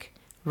namesake,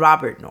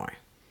 Robert Knorr.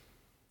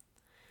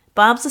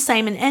 Bob's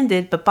assignment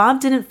ended, but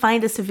Bob didn't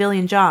find a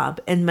civilian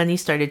job, and money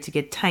started to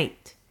get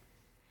tight.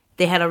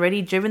 They had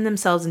already driven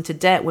themselves into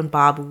debt when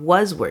Bob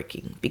was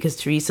working, because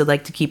Theresa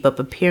liked to keep up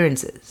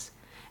appearances,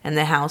 and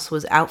the house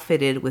was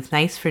outfitted with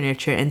nice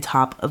furniture and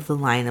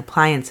top-of-the-line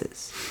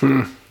appliances.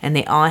 And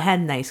they all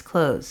had nice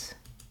clothes.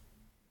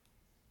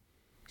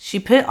 She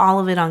put all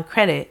of it on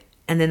credit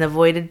and then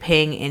avoided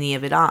paying any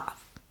of it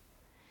off.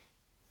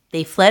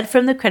 They fled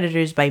from the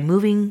creditors by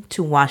moving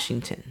to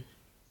Washington.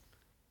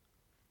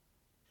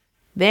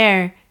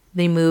 There,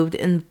 they moved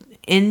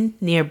in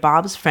near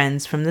Bob's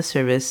friends from the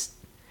service.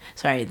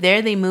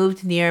 There they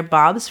moved near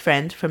Bob's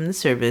friend from the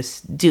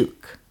service,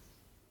 Duke.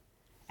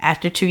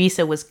 After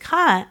Theresa was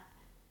caught,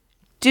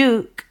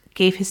 Duke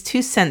gave his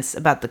 2 cents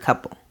about the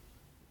couple.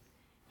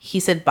 He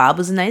said Bob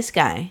was a nice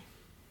guy,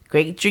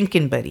 great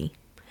drinking buddy,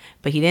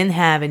 but he didn't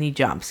have any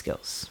job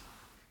skills.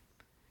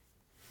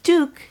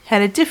 Duke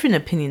had a different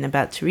opinion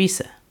about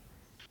Theresa.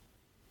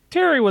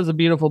 Terry was a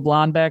beautiful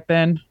blonde back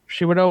then.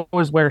 She would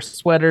always wear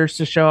sweaters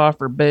to show off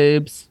her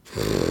boobs.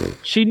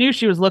 She knew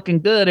she was looking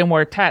good and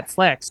wore tight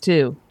slacks,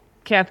 too.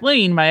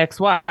 Kathleen, my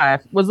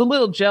ex-wife, was a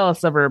little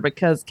jealous of her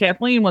because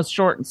Kathleen was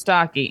short and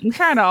stocky and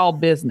kind of all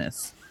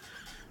business.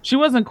 She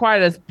wasn't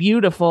quite as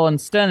beautiful and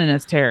stunning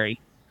as Terry.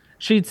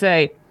 She'd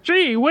say,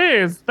 "Gee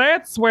whiz,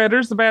 that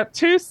sweater's about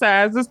 2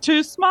 sizes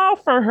too small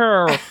for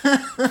her."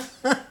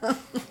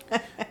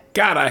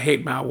 God, I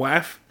hate my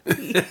wife. Oh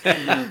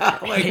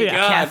my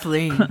God.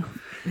 Kathleen.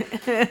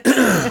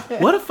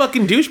 What a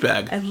fucking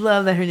douchebag. I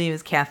love that her name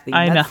is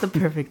Kathleen. That's the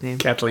perfect name.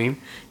 Kathleen.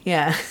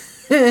 Yeah.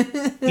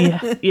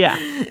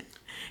 Yeah.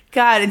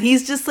 God, and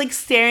he's just like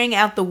staring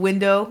out the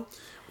window.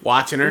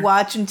 Watching her.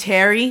 Watching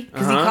Terry.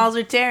 Because he calls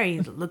her Terry.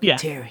 Look at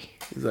Terry.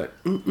 He's like,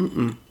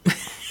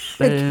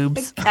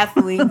 Boobs.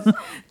 Kathleen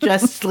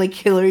dressed like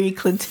Hillary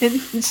Clinton.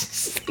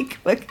 Just like,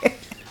 okay.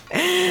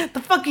 The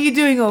fuck are you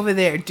doing over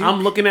there, dude?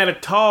 I'm looking at a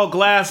tall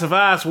glass of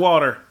ice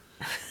water.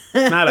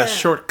 Not a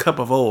short cup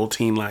of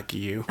Ovaltine like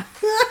you.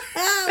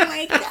 Oh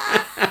my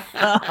God.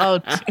 Oh,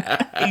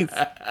 jeez.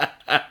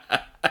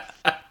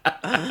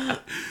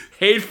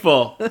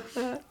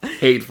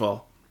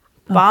 Hateful.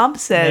 Bob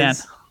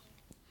says,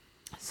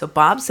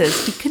 Bob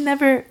says he could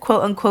never,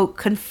 quote unquote,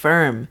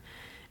 confirm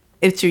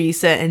if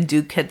Theresa and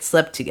Duke had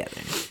slept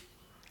together.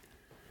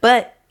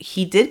 But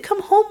he did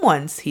come home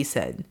once, he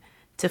said,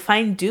 to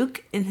find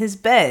Duke in his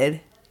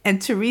bed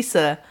and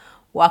Theresa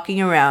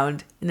walking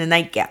around in a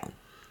nightgown.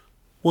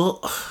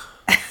 Well,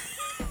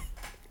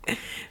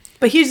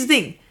 but here's the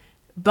thing.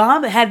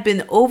 Bob had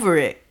been over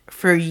it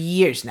for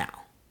years now.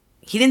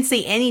 He didn't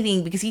say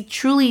anything because he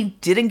truly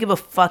didn't give a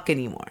fuck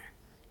anymore.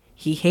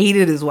 He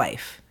hated his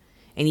wife,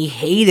 and he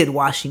hated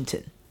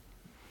Washington,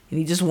 and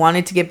he just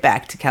wanted to get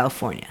back to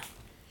California.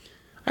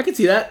 I could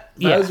see that.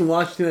 If I was in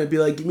Washington, I'd be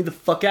like, get me the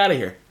fuck out of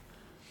here.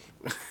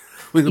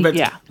 We go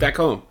back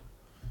home.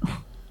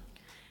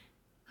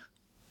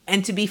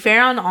 And to be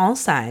fair on all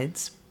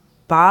sides,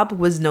 Bob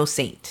was no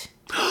saint.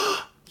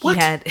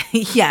 What?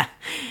 He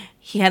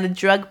had a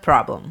drug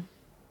problem.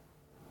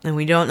 And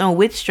we don't know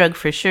which drug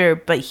for sure,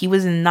 but he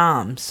was in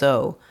Nam,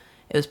 so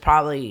it was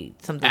probably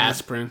something.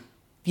 Aspirin.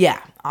 Yeah,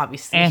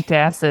 obviously.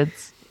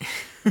 Antacids.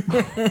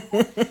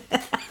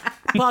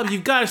 Bob,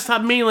 you've got to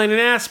stop mainlining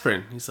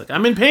aspirin. He's like,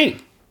 I'm in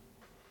pain.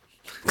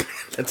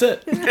 That's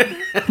it.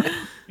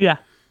 Yeah.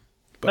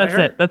 That's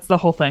it. That's the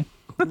whole thing.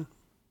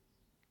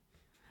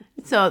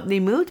 So they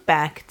moved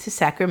back to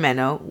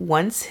Sacramento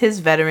once his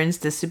veteran's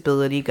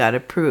disability got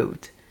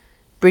approved,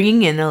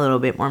 bringing in a little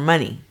bit more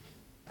money.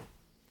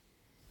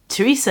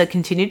 Theresa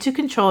continued to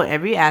control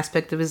every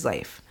aspect of his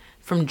life,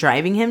 from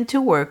driving him to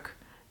work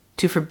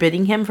to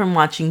forbidding him from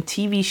watching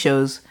TV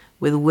shows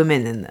with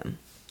women in them.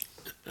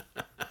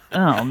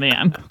 Oh,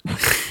 man.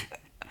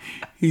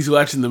 He's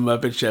watching the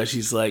Muppet Show.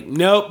 She's like,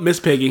 nope, Miss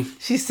Piggy.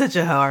 She's such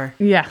a whore.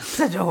 Yeah.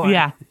 Such a whore.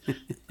 Yeah.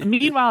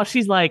 Meanwhile,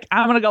 she's like,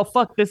 I'm going to go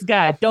fuck this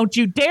guy. Don't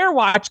you dare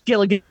watch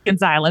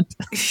Gilligan's Island.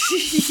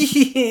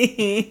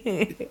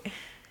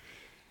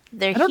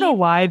 I don't know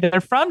why.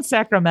 They're from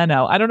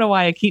Sacramento. I don't know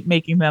why I keep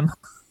making them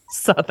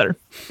Southern.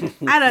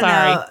 I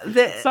don't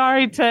know.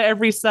 Sorry to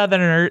every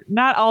Southerner.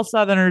 Not all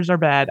Southerners are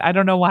bad. I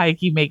don't know why I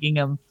keep making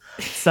them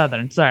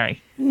Southern.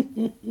 Sorry.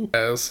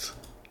 Yes.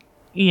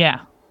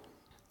 Yeah.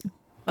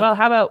 Well,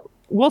 how about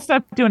we'll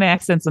stop doing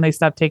accents when they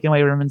stop taking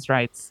away women's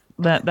rights.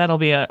 That'll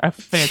be a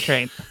fair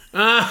trade.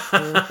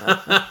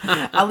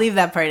 I'll leave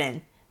that part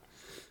in.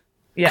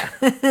 Yeah.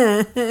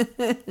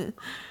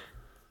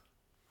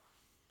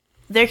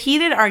 Their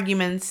heated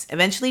arguments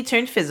eventually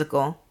turned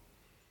physical,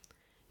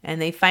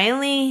 and they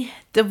finally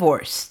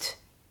divorced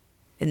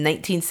in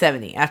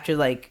 1970 after,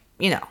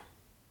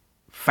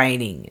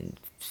 fighting and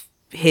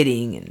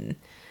hitting and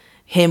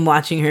him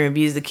watching her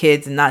abuse the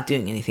kids and not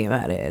doing anything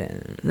about it.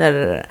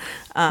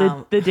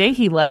 And the day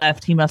he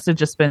left, he must have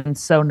just been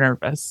so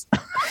nervous.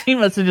 He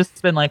must have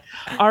just been like,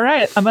 all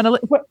right, I'm going to,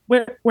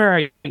 where are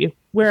you?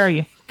 Where are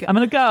you? I'm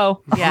going to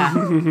go. Yeah.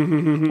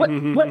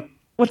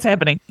 What's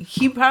happening?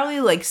 He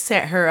probably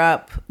set her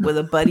up with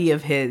a buddy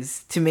of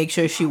his to make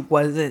sure she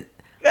wasn't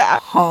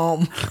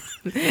home.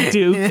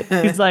 Dude,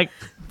 he's like,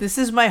 this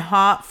is my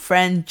hot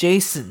friend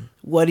Jason.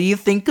 What do you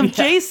think of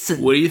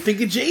Jason? What do you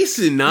think of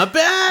Jason? Not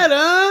bad,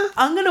 huh?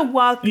 I'm gonna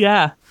walk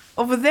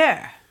over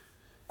there.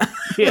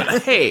 Yeah.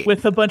 Hey.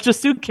 With a bunch of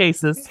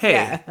suitcases.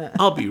 Hey,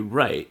 I'll be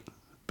right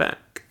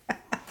back.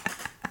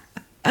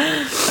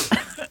 Why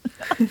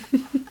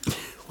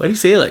do you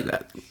say it like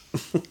that?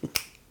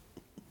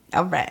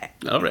 All right.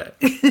 All right.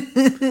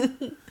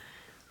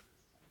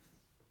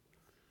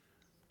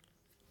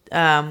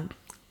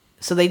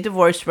 So they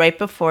divorced right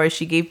before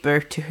she gave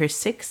birth to her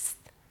sixth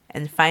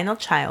and final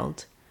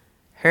child,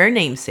 her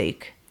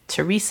namesake,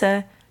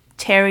 Theresa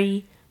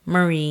Terry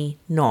Marie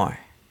Knorr.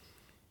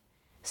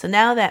 So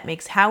now that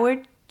makes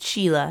Howard,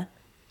 Sheila,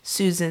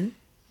 Susan,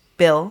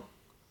 Bill,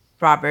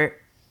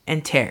 Robert,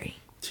 and Terry.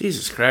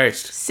 Jesus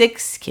Christ.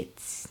 6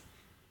 kids.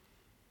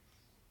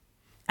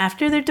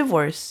 After their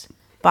divorce,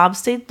 Bob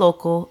stayed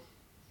local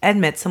and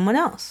met someone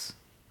else,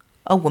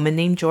 a woman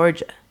named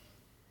Georgia.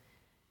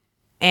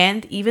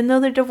 And even though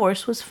their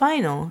divorce was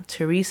final,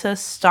 Theresa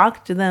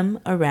stalked them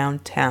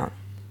around town.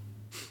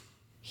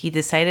 He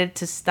decided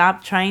to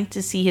stop trying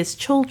to see his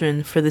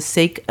children for the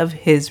sake of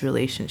his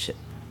relationship.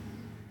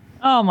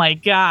 Oh my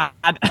God.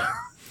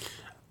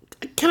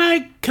 Can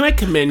I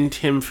commend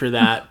him for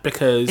that?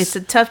 Because It's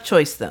a tough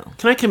choice, though.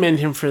 Can I commend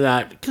him for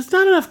that? Because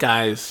not enough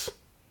guys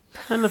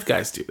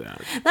do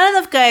that. Not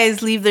enough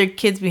guys leave their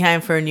kids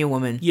behind for a new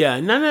woman. Yeah,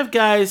 not enough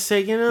guys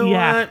say, you know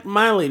what?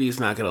 My lady's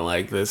not going to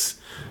like this.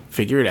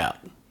 Figure it out.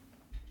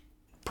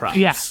 Props.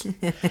 Yeah.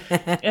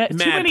 Too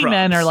many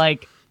men are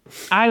like,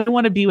 I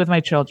want to be with my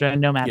children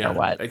no matter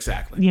what.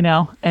 Exactly. You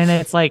know? And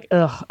it's like,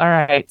 ugh, all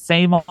right,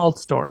 same old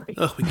story.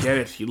 Oh, we get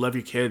it. You love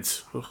your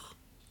kids. Ugh.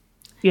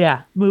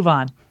 Yeah, move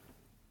on.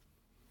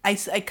 I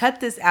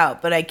cut this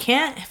out, but I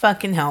can't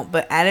fucking help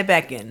but add it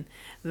back in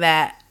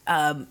that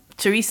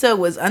Theresa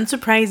was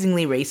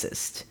unsurprisingly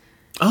racist.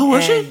 Oh,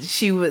 was she?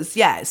 She was,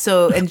 yeah.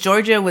 So, and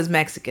Georgia was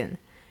Mexican.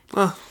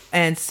 Oh.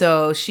 And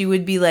so she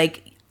would be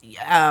like,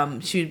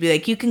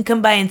 you can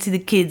come by and see the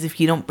kids if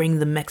you don't bring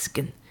them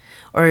Mexican.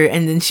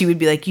 And then she would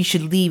be like, you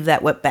should leave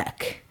that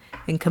wetback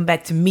and come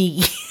back to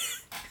me.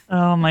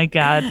 Oh my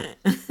God.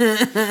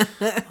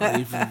 Well,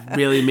 you've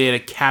really made a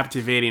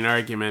captivating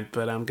argument,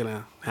 but I'm going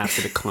to have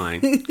to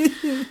decline.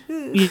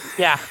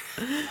 Yeah.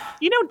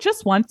 You know,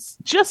 just once,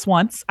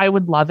 I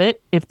would love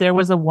it if there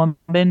was a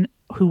woman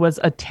who was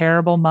a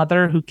terrible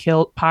mother who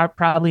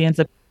probably ends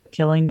up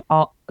killing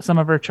some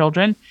of her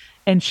children,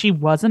 and she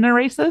wasn't a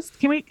racist.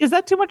 Is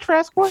that too much for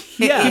ask for?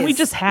 Yeah. Can we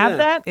just have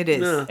that? It is.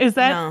 No. Is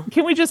that, No.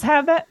 Can we just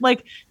have that?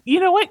 Like, you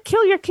know what?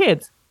 Kill your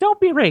kids. Don't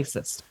be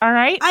racist. All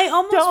right?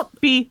 Don't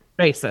be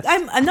racist.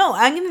 I'm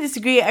going to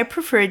disagree. I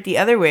prefer it the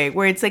other way,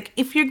 where it's like,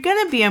 if you're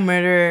going to be a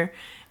murderer,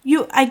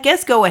 I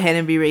guess go ahead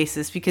and be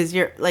racist, because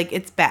you're like,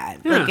 it's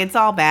bad. Yeah. Like, it's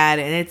all bad,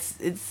 and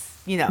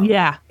it's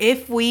Yeah.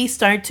 If we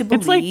start to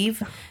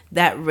believe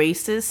that all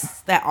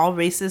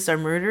racists are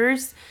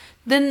murderers,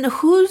 then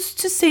who's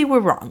to say we're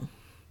wrong?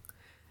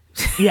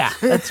 Yeah,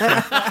 that's true.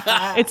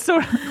 It's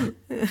sort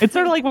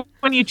of like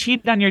when you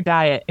cheat on your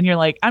diet and you're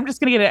like, I'm just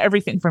gonna get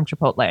everything from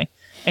Chipotle,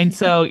 and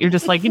so you're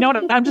just like, you know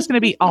what? I'm just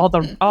gonna be all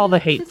the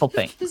hateful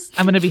things.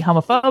 I'm gonna be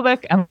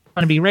homophobic. I'm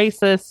gonna be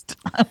racist.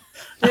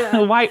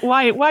 Yeah.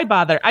 Why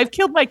bother? I've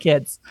killed my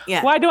kids.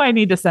 Yeah. Why do I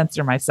need to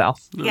censor myself?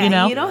 Yeah, you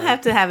know, you don't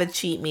have to have a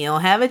cheat meal.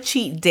 Have a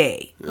cheat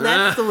day.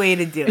 That's the way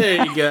to do it.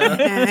 There you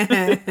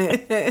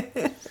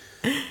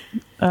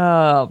go.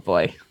 Oh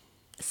boy.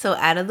 So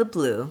out of the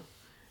blue,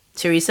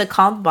 Theresa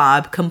called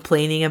Bob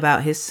complaining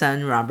about his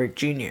son, Robert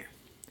Jr.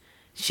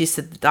 She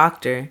said the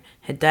doctor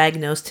had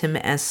diagnosed him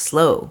as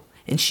slow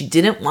and she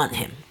didn't want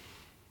him.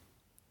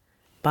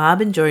 Bob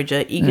and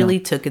Georgia eagerly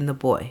took in the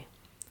boy.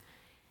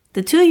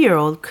 The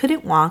 2-year-old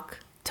couldn't walk,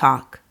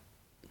 talk,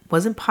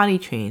 wasn't potty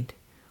trained,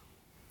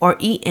 or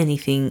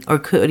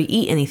could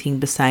eat anything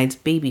besides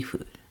baby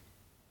food.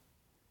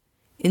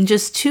 In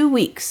just 2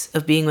 weeks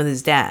of being with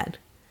his dad,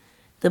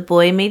 the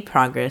boy made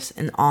progress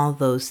in all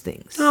those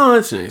things. Oh,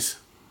 that's nice.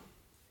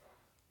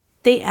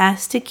 They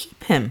asked to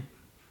keep him.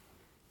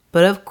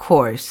 But of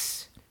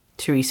course,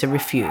 Theresa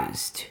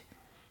refused.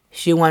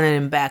 She wanted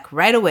him back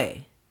right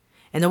away,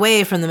 and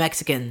away from the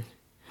Mexican.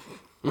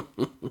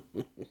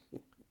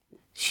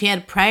 She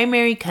had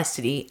primary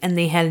custody, and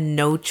they had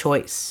no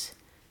choice.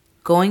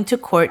 Going to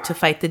court to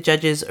fight the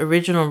judge's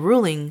original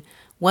ruling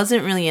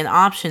wasn't really an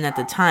option at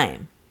the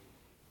time.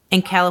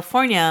 And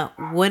California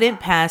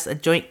wouldn't pass a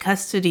joint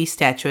custody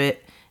statute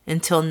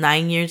until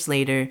 9 years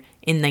later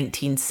in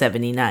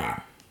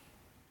 1979.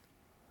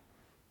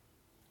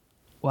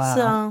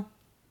 Wow.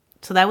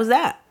 So that was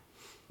that.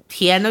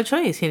 He had no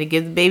choice. He had to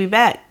give the baby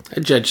back. A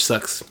judge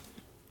sucks.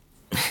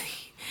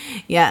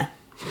 Yeah.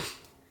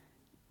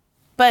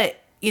 But,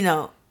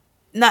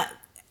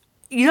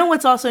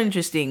 what's also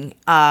interesting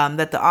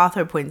that the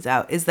author points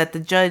out is that the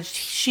judge,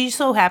 she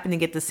so happened to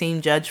get the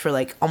same judge for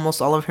like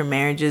almost all of her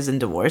marriages and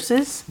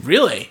divorces.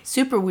 Really?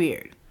 Super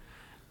weird.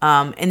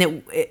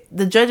 And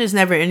the judge is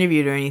never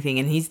interviewed or anything,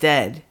 and he's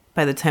dead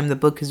by the time the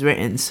book is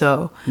written.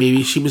 So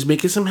maybe she was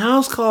making some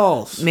house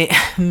calls.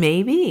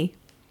 Maybe.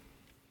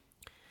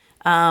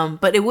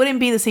 But it wouldn't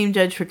be the same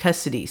judge for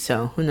custody,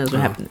 so who knows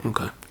what happened there.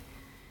 Okay.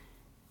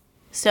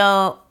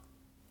 So,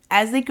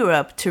 as they grew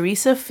up,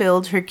 Theresa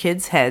filled her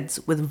kids'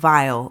 heads with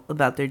vile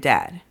about their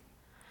dad.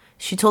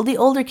 She told the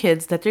older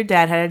kids that their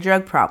dad had a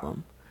drug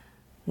problem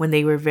when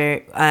they were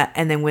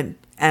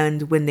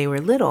when they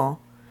were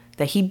little,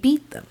 that he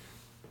beat them.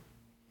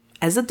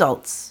 As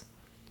adults,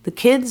 the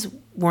kids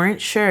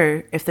weren't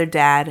sure if their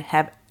dad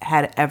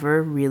had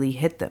ever really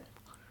hit them,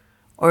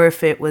 or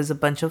if it was a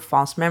bunch of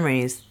false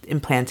memories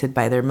implanted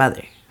by their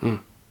mother.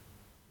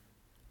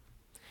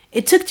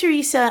 It took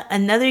Theresa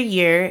another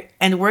year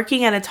and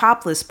working at a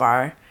topless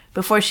bar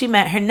before she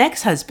met her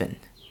next husband,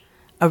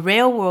 a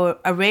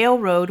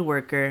railroad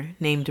worker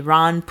named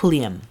Ron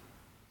Pulliam.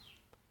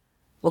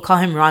 We'll call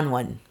him Ron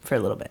 1 for a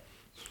little bit.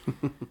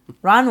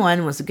 Ron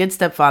 1 was a good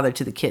stepfather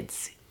to the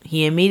kids.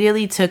 He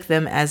immediately took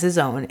them as his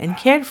own and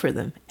cared for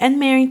them and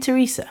married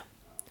Theresa.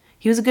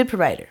 He was a good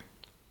provider.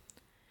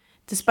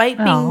 Despite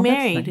being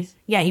married, nice.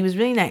 Yeah, he was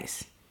really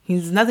nice.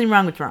 There's nothing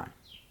wrong with Ron.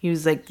 He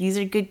was like, these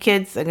are good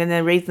kids. I'm going to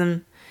raise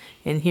them.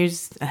 And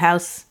here's a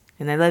house.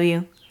 And I love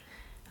you.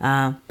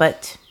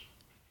 But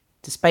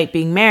despite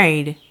being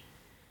married,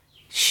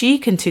 she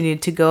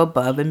continued to go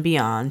above and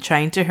beyond,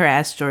 trying to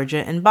harass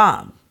Georgia and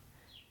Bob.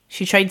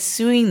 She tried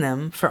suing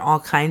them for all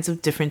kinds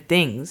of different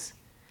things.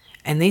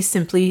 And they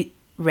simply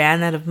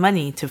ran out of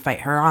money to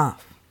fight her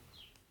off.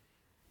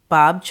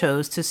 Bob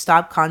chose to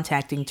stop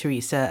contacting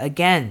Theresa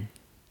again.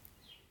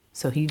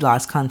 So he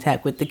lost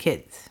contact with the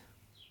kids.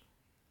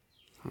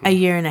 A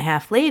year and a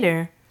half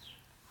later,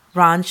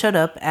 Ron showed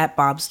up at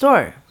Bob's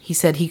door. He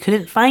said he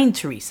couldn't find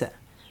Theresa.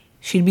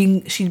 She'd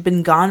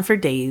been gone for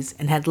days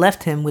and had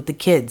left him with the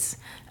kids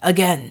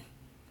again.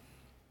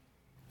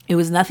 It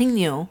was nothing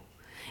new.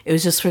 It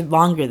was just for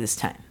longer this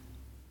time.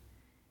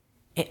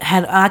 It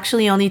had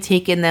actually only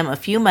taken them a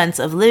few months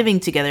of living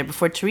together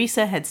before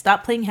Theresa had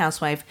stopped playing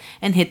housewife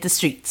and hit the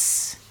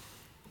streets,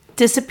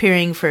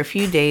 disappearing for a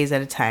few days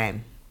at a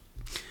time.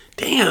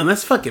 Damn,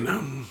 that's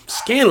fucking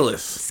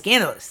scandalous.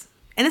 Scandalous.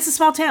 And it's a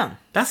small town.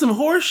 That's some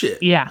horse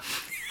shit. Yeah,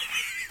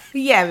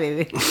 Yeah,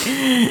 baby.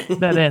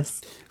 that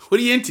is. What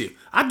are you into?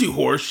 I do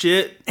horse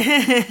shit.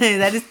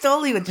 That is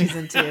totally what she's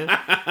into.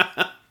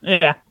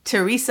 Yeah.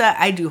 Theresa,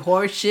 I do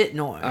horse shit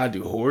nor. I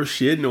do horse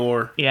shit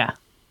nor. Yeah.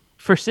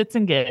 For shits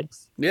and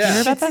gigs. Yeah. You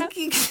heard about that?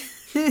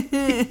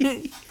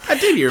 I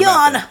did hear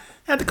about that.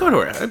 At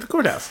the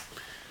courthouse.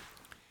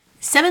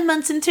 7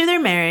 months into their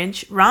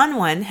marriage, Ron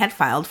 1 had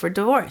filed for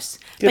divorce,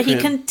 but he for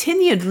him.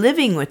 continued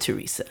living with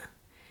Theresa.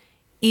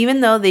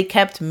 Even though they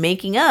kept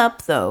making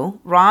up, though,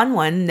 Ron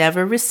 1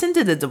 never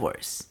rescinded the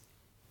divorce,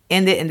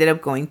 and it ended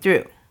up going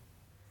through.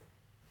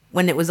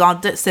 When it was all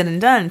said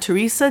and done,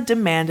 Theresa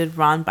demanded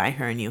Ron buy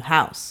her a new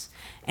house,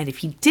 and if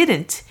he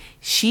didn't,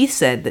 she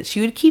said that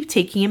she would keep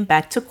taking him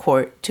back to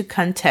court to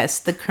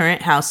contest the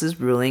current house's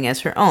ruling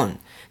as her own.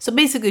 So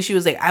basically, she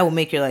was like, I will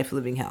make your life a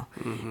living hell.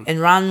 Mm-hmm. And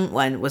Ron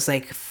 1 was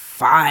like,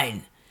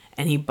 fine.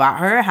 And he bought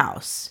her a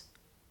house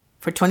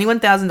for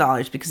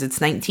 $21,000 because it's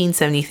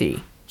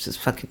 1973, which is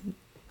fucking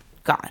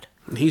God.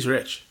 And he's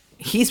rich.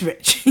 He's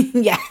rich.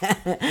 Yeah.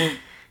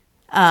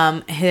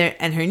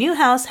 Her new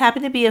house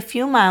happened to be a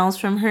few miles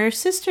from her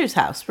sister's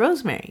house,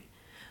 Rosemary,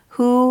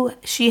 who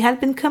she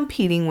had been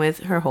competing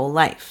with her whole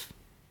life.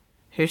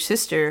 Her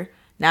sister,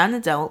 now an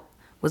adult,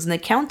 was an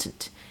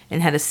accountant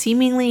and had a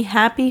seemingly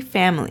happy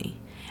family,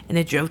 and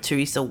it drove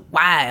Theresa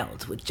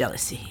wild with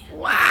jealousy.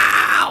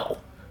 Wow.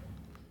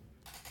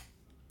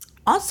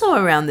 Also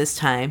around this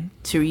time,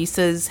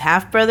 Theresa's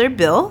half-brother,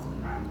 Bill,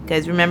 you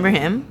guys remember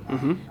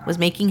him, was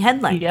making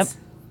headlines. Yep.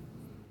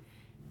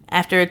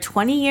 After a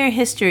 20-year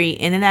history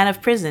in and out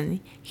of prison,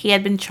 he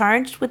had been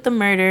charged with the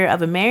murder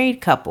of a married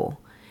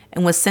couple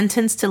and was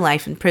sentenced to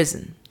life in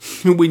prison.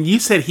 When you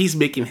said he's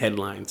making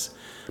headlines,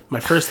 my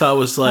first thought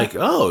was like,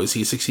 oh, is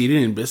he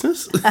succeeding in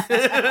business? did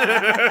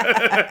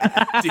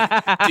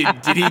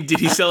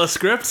he sell a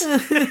script?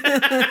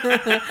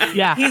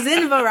 Yeah. He's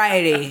in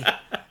Variety.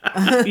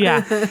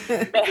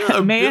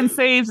 Yeah. Man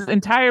saves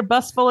entire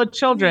bus full of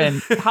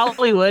children.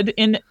 Hollywood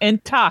in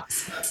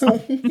talks.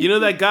 You know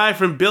that guy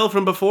from Bill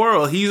from before?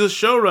 Well, he's a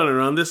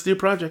showrunner on this new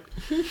project.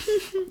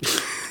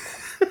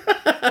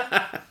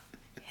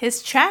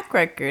 His track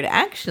record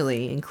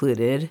actually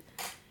included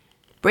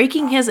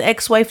breaking his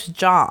ex-wife's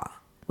jaw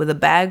with a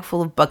bag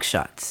full of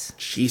buckshots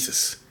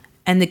Jesus.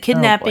 and the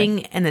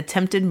kidnapping and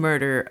attempted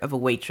murder of a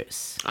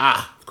waitress.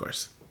 Ah, of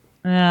course.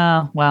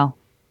 Oh, well.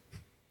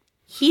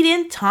 He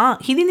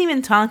didn't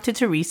even talk to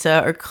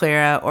Theresa or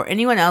Clara or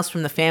anyone else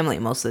from the family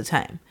most of the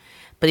time.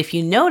 But if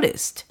you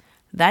noticed,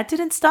 that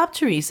didn't stop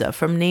Theresa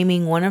from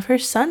naming one of her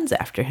sons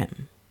after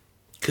him.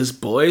 Because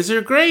boys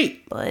are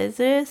great. Boys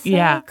are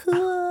so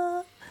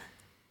cool.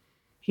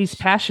 He's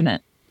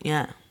passionate.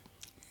 Yeah.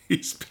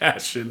 He's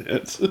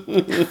passionate.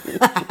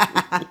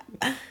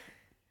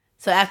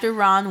 So after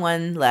Ron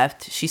 1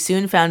 left, she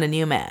soon found a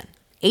new man.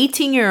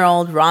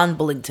 18-year-old Ron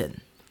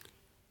Bullington.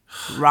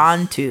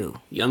 Ron 2.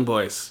 Young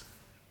boys.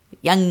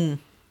 Young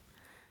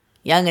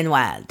and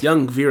wild.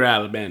 Young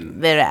virile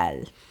men.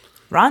 Viral.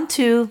 Ron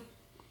 2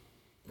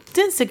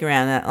 didn't stick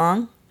around that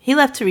long. He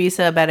left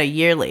Theresa about a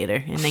year later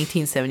in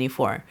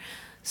 1974.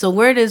 So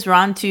word is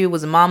Ron 2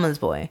 was a mama's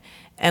boy.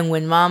 And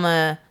when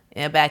Mama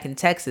back in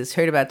Texas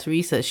heard about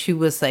Theresa, she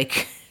was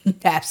like,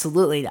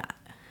 absolutely not.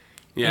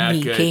 Yeah, and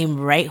he good. came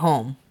right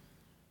home.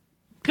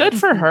 Good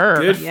for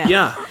her. Good. Yeah.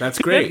 Yeah, that's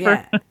great.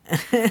 Yeah.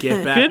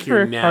 Get back Good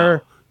here for now.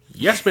 her.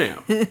 Yes,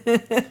 ma'am.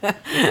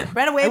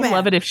 Right away, I would man.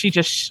 love it if she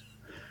just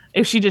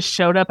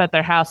showed up at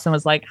their house and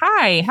was like,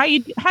 "Hi,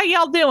 how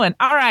y'all doing?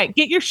 All right,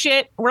 get your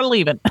shit. We're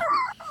leaving."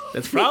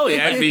 That's probably,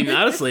 I mean,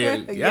 honestly,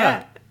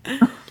 yeah.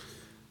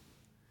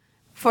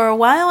 For a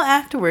while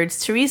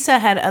afterwards, Theresa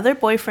had other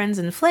boyfriends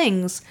and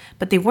flings,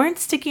 but they weren't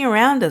sticking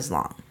around as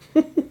long.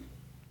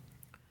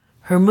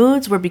 Her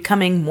moods were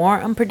becoming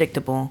more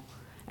unpredictable,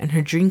 and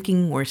her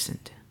drinking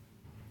worsened.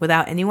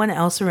 Without anyone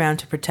else around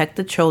to protect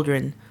the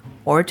children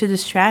or to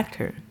distract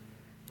her,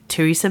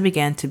 Theresa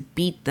began to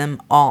beat them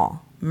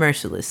all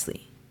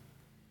mercilessly.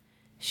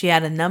 She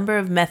had a number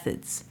of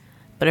methods,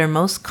 but her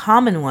most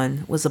common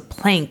one was a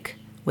plank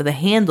with a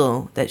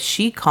handle that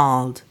she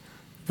called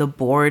the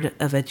Board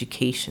of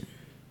Education.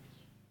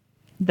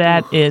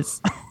 That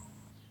is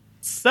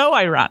so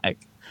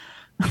ironic.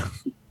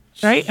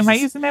 Right? Am I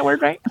using that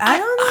word right? I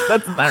don't know.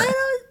 That's not right.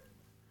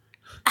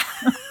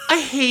 I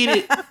hate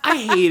it. I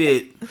hate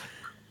it.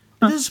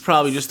 This is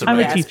probably just the I'm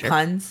a writer. teacher.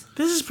 Puns.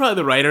 This is probably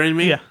the writer in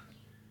me. Yeah.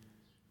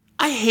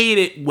 I hate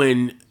it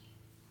when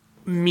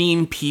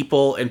mean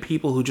people and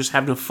people who just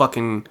have no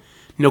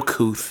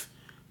couth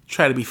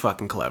try to be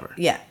fucking clever.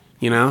 Yeah.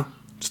 You know?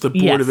 It's the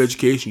Board of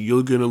Education.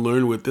 You're going to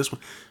learn with this one.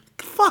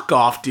 Fuck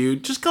off,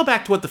 dude. Just go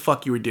back to what the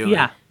fuck you were doing.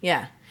 Yeah.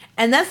 Yeah.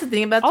 And that's the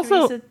thing about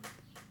Also- Theresa.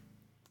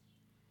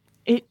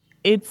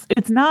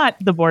 It's not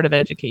the Board of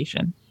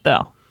Education,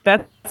 though.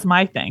 That's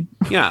my thing.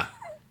 Yeah.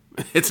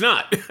 It's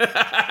not.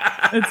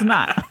 It's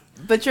not.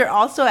 But you're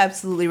also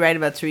absolutely right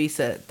about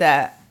Theresa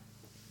that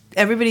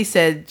everybody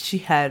said she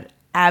had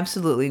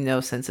absolutely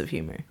no sense of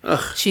humor.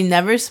 Ugh. She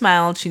never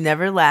smiled. She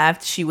never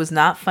laughed. She was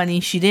not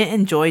funny. She didn't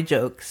enjoy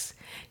jokes.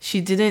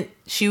 She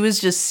was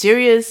just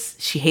serious.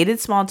 She hated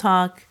small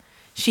talk.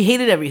 She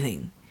hated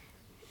everything.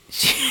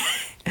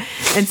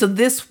 And so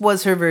this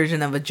was her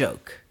version of a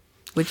joke,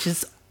 which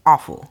is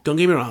awful. Don't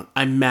get me wrong.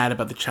 I'm mad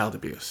about the child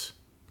abuse.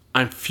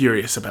 I'm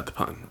furious about the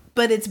pun.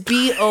 But it's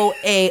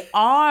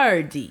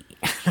BOARD.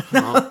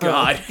 Oh,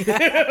 God.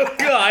 Oh,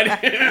 God.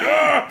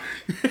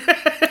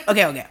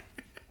 Okay.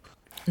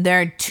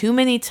 There are too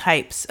many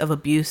types of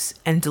abuse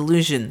and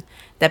delusion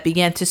that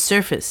began to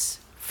surface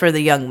for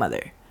the young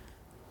mother.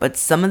 But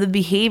some of the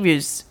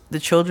behaviors the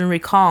children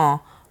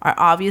recall are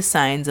obvious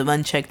signs of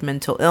unchecked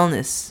mental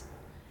illness.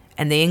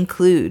 And they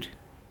include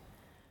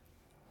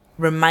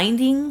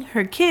reminding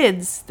her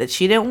kids that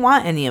she didn't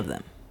want any of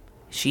them.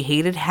 She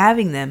hated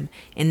having them,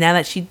 and now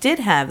that she did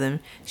have them,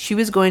 she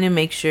was going to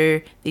make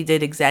sure they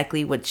did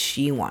exactly what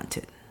she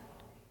wanted.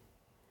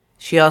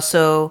 She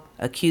also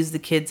accused the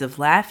kids of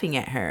laughing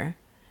at her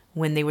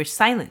when they were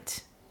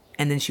silent,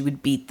 and then she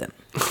would beat them.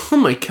 Oh,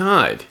 my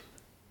God.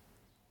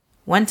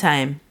 One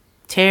time,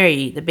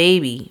 Terry, the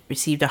baby,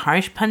 received a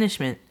harsh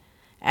punishment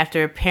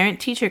after a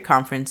parent-teacher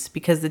conference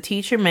because the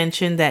teacher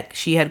mentioned that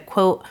she had,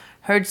 quote,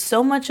 heard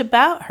so much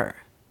about her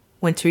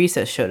when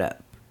Theresa showed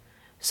up.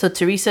 So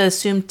Theresa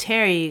assumed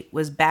Terry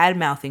was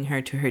bad-mouthing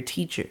her to her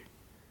teacher.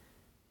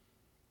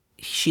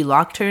 She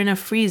locked her in a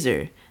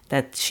freezer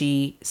that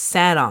she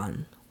sat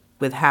on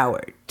with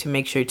Howard to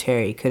make sure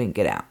Terry couldn't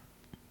get out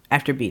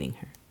after beating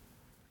her.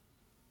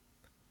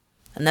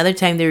 Another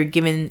time they were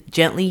given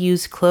gently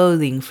used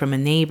clothing from a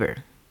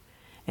neighbor,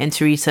 and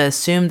Theresa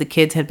assumed the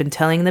kids had been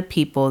telling the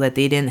people that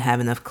they didn't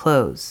have enough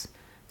clothes.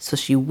 So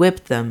she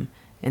whipped Terry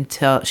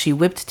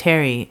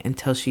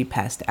until she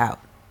passed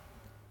out.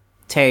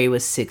 Terry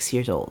was 6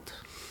 years old.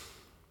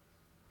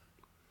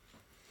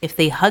 If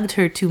they hugged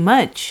her too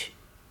much,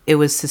 it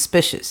was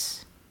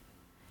suspicious.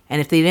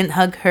 And if they didn't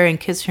hug her and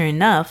kiss her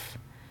enough,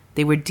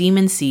 they were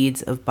demon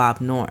seeds of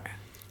Bob Knorr.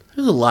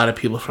 There's a lot of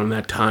people from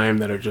that time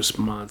that are just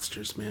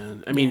monsters,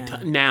 man. I mean,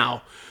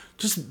 now,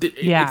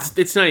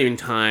 it's not even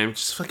time.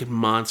 Just fucking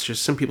monsters.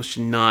 Some people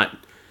should not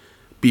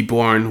be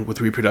born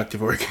with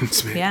reproductive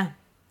organs, man. Yeah.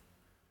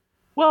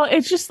 Well,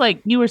 it's just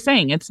like you were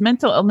saying, it's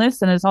mental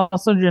illness, and it's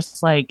also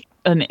just like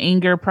an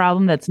anger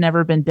problem that's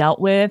never been dealt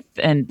with.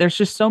 And there's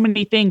just so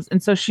many things.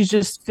 And so she's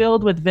just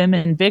filled with vim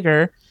and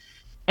vigor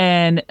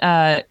and,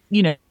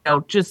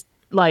 just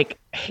like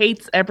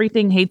hates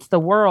everything, hates the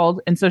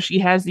world. And so she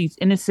has these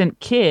innocent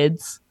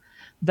kids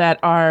that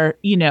are,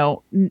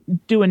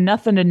 doing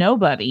nothing to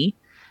nobody.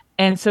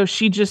 And so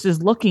she just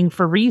is looking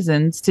for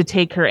reasons to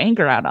take her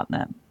anger out on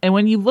them. And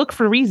when you look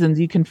for reasons,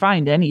 you can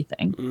find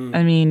anything.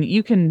 I mean,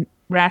 you can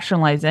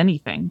rationalize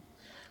anything.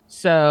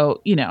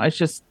 So, it's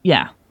just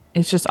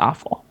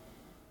awful.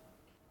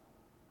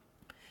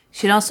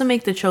 She'd also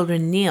make the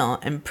children kneel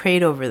and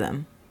prayed over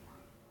them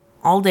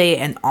all day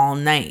and all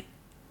night.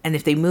 And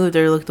if they moved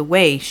or looked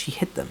away, she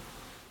hit them.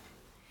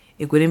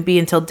 It wouldn't be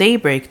until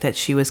daybreak that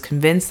she was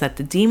convinced that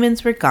the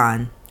demons were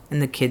gone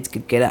and the kids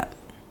could get up.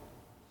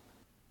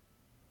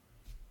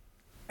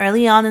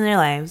 Early on in their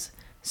lives,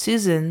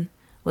 Susan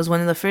was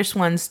one of the first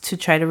ones to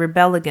try to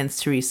rebel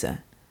against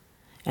Theresa.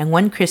 And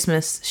one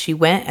Christmas, she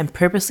went and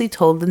purposely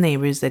told the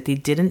neighbors that they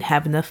didn't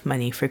have enough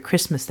money for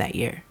Christmas that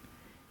year.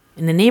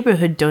 And the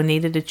neighborhood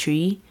donated a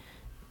tree,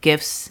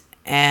 gifts,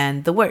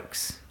 and the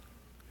works.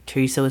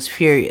 Theresa was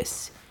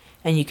furious,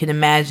 and you can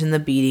imagine the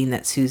beating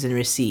that Susan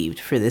received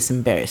for this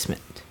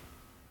embarrassment.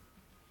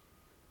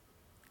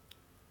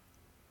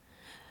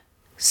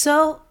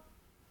 So,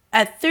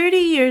 at 30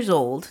 years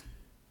old,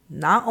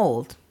 not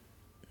old,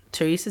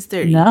 Theresa's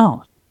 30.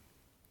 No.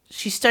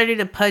 She started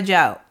to pudge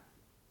out.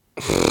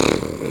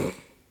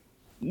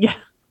 Yeah.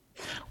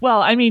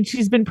 Well, I mean,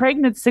 she's been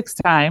pregnant 6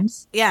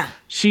 times. Yeah.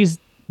 She's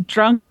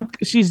drunk.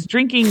 She's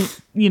drinking,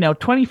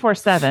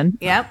 24/7.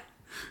 Yep.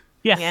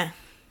 Yeah. Yeah.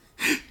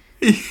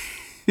 You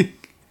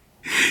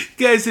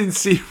guys didn't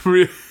see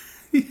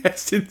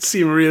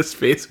Maria's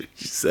face when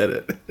she said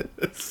it.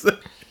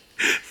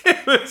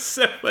 It was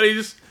so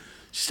funny. She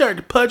started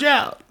to pudge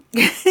out.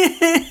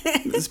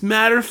 It's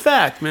matter of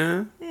fact,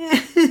 man.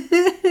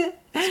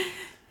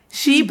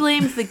 She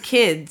blames the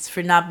kids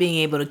for not being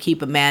able to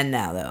keep a man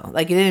now, though.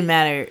 Like, it didn't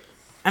matter.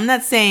 I'm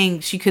not saying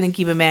she couldn't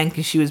keep a man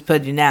because she was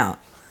pudging out.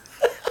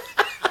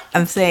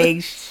 I'm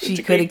saying she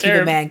couldn't keep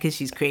a man because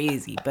she's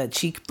crazy, but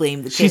she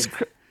blamed the kids.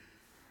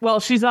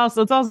 It's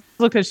also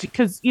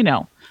because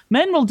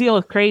men will deal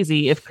with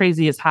crazy if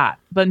crazy is hot,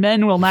 but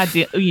men will not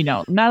deal.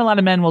 Not a lot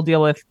of men will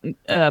deal with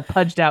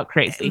pudged out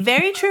crazy.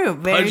 Very true.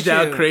 Pudged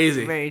out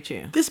crazy. Very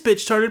true. This bitch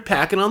started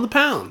packing on the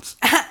pounds.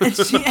 and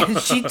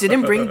she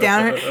didn't bring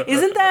down her.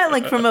 Isn't that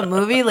like from a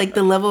movie? Like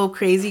the level of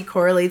crazy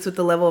correlates with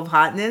the level of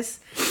hotness,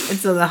 and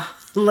so the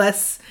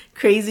less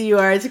crazy you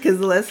are, it's because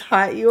the less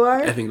hot you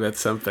are. I think that's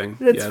something.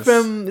 That's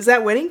from. Is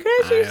that Wedding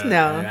Crashers?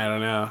 No, I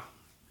don't know.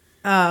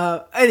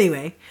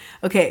 Anyway,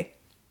 okay.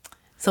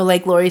 So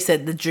like Lori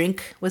said, the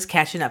drink was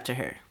catching up to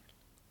her.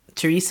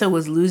 Theresa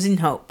was losing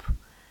hope.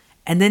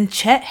 And then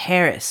Chet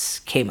Harris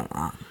came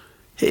along.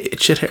 Hey,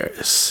 Chet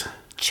Harris.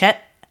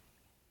 Chet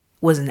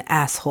was an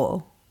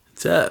asshole.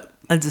 What's up?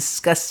 A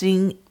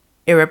disgusting,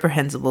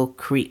 irreprehensible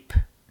creep.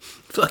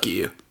 Fuck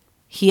you.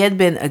 He had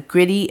been a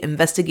gritty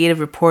investigative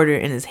reporter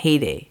in his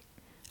heyday,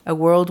 a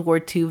World War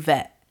II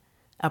vet,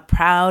 a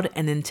proud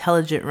and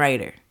intelligent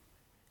writer.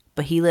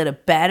 But he let a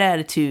bad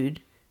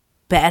attitude,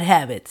 bad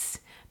habits,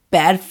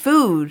 bad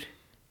food,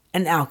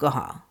 and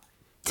alcohol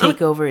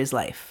take over his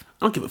life.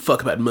 I don't give a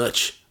fuck about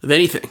much of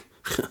anything.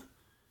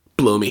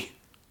 Blow me.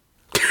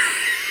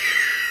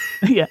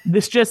 Yeah,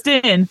 this just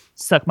in,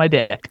 suck my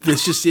dick.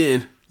 This just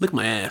in, lick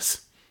my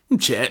ass.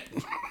 Chet.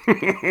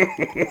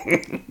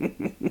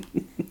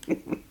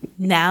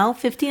 Now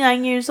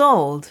 59 years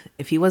old,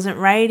 if he wasn't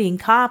writing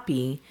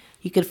copy,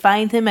 you could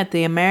find him at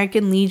the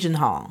American Legion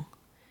Hall,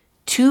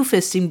 2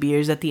 fisting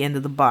beers at the end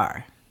of the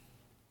bar.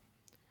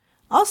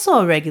 Also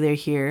a regular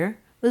here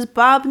was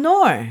Bob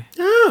Knorr,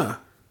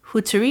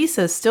 who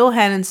Theresa still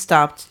hadn't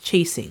stopped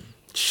chasing.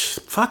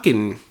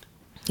 Fucking.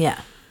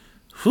 Yeah.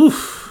 Whew.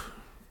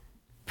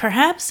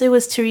 Perhaps it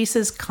was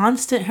Theresa's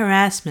constant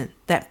harassment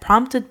that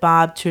prompted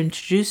Bob to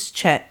introduce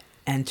Chet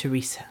and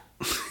Theresa.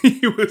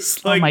 He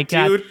was like, oh my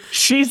dude. God,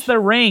 she's the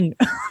ring.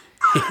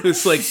 He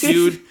was like,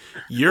 dude,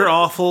 you're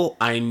awful.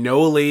 I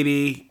know a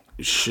lady.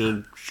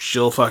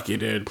 She'll fuck you,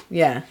 dude.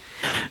 Yeah.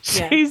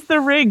 She's the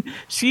ring.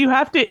 You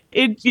have to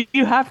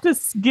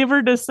give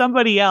her to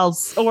somebody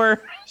else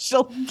or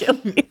she'll kill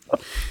you.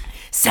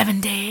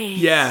 7 days.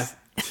 Yeah.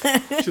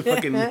 She'll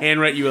fucking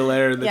handwrite you a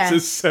letter that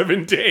says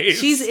 7 days.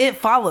 She's It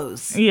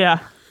Follows. Yeah.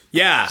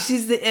 Yeah.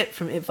 She's the It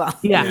from It Follows.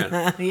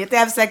 Yeah. You have to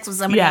have sex with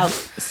somebody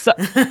else. So,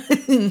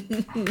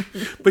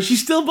 But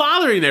she's still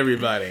bothering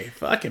everybody.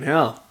 Fucking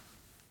hell.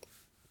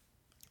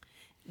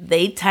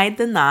 They tied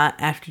the knot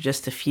after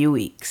just a few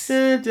weeks.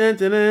 You're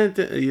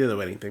the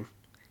wedding thing.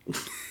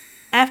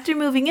 After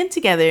moving in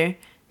together,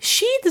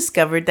 she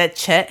discovered that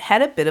Chet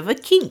had a bit of a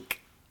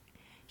kink.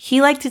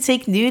 He liked to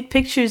take nude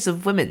pictures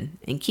of women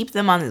and keep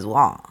them on his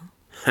wall.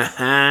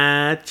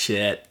 Haha,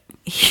 Chet.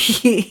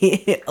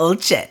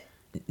 Old Chet.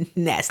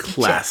 Nasty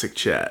Classic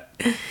Chet.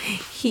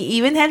 He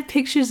even had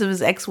pictures of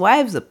his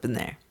ex-wives up in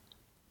there.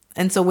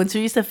 And so when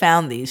Theresa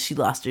found these, she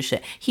lost her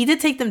shit. He did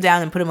take them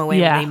down and put them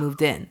away when they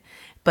moved in.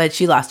 But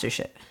she lost her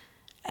shit.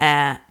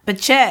 But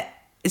Chet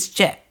is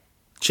Chet.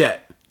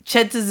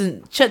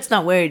 Chet's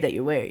not worried that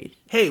you're worried.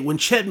 Hey, when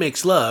Chet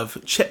makes love,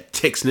 Chet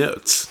takes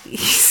notes.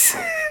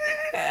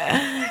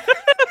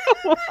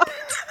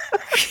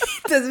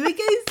 Doesn't make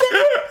any sense.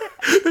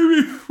 I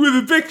mean,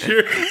 with a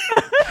picture.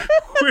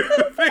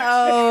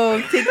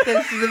 Oh, take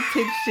that to the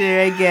picture.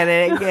 I get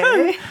it.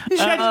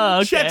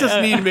 Chet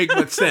doesn't need to make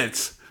much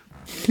sense.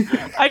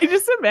 I can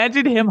just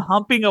imagine him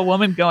humping a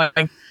woman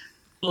going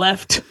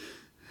left,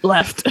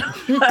 right.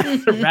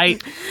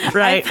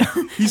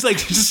 He's like,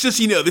 just this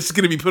is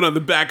going to be put on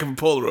the back of a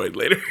Polaroid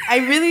later. I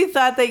really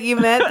thought that you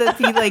meant that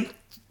he like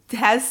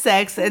has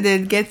sex and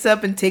then gets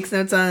up and takes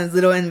notes on his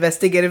little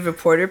investigative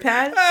reporter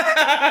pad.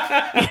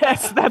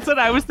 Yes, that's what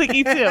I was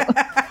thinking too.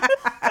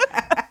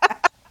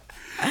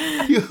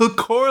 You'll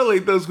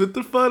correlate those with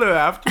the photo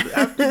after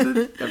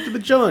the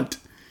jaunt.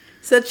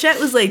 So Chet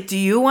was like, "Do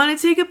you want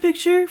to take a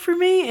picture for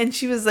me?" And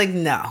she was like,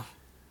 "No,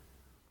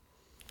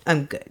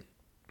 I'm good."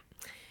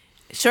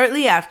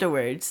 Shortly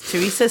afterwards,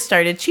 Theresa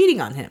started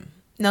cheating on him.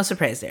 No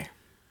surprise there.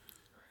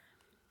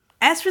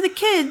 As for the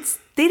kids,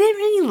 they didn't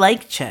really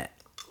like Chet.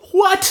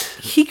 What?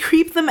 He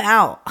creeped them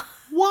out.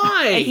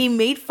 Why? And he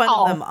made fun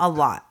of them a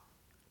lot.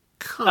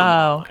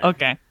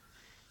 Okay.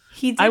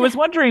 I was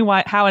wondering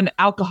how an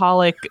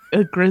alcoholic,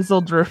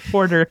 grizzled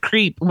reporter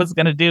creep was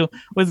going to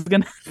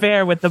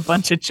fare with a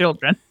bunch of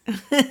children.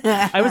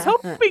 I was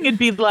hoping it'd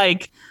be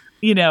like,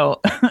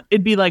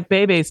 it'd be like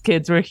Bebe's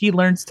Kids where he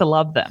learns to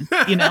love them,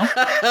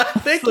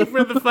 Thank you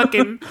for the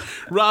fucking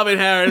Robin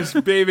Harris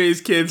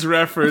Bebe's Kids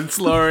reference,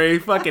 Lori.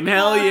 Fucking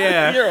hell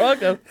yeah. You're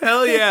welcome.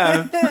 Hell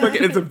yeah.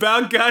 Fucking, it's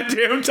about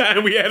goddamn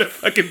time we had a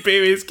fucking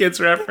Bebe's Kids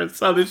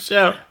reference on this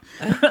show.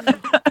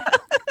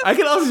 I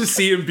can also just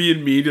see him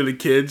being mean to the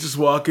kids, just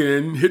walking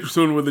in, hit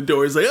someone with the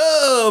door. He's like,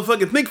 "Oh,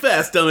 fucking think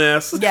fast,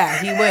 dumbass." Yeah,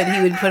 he would.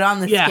 He would put on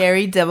the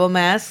scary devil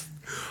mask,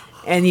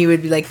 and he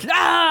would be like,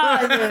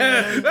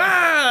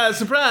 "Ah,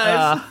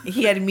 surprise!"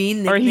 He had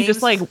mean nicknames. Or he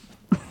just like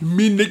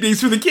mean nicknames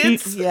for the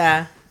kids.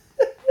 Yeah.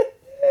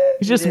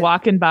 He's just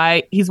walking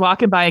by. He's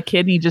walking by a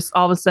kid, and he just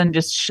all of a sudden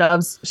just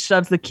shoves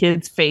the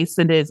kid's face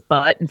into his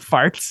butt and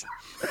farts.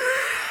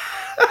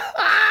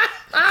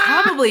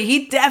 Probably.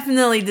 He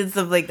definitely did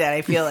stuff like that,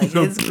 I feel like.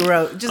 It's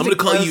gross. Just I'm going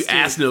to call you dude.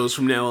 ass nose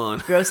from now on.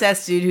 Gross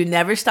ass dude who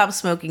never stopped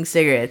smoking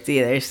cigarettes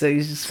either. So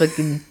he's just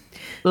fucking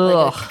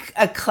like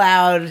a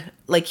cloud.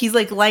 Like he's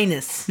like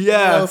Linus.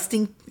 Yeah. Little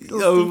stink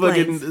fucking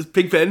lines.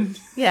 Pigpen.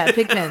 Yeah,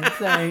 Pigpen.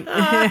 Sorry.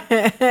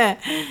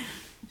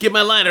 Get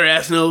my lighter,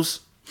 ass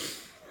nose.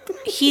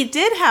 He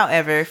did,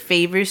 however,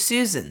 favor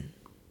Susan.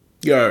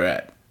 You're all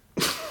right.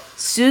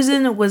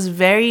 Susan was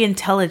very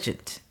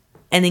intelligent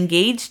and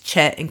engaged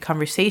Chet in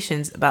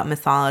conversations about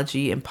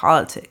mythology and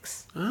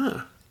politics.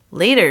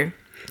 Later,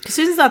 because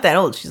Susan's not that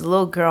old, she's a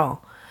little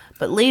girl,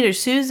 but later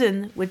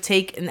Susan would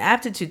take an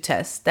aptitude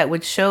test that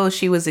would show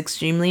she was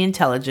extremely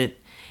intelligent,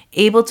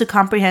 able to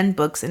comprehend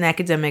books and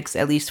academics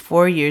at least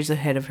 4 years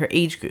ahead of her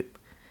age group.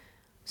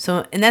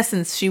 So in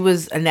essence, she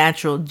was a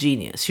natural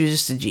genius. She was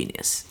just a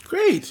genius.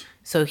 Great.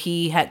 So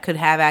he could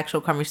have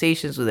actual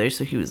conversations with her,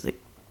 so he was like,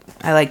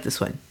 I like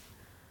this one.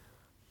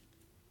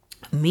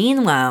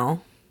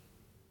 Meanwhile,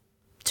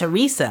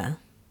 Theresa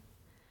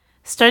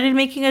started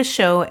making a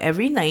show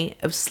every night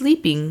of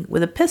sleeping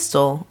with a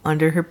pistol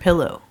under her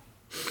pillow.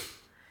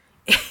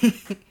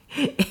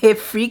 It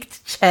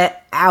freaked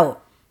Chet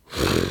out.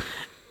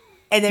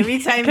 And every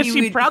time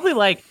she probably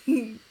like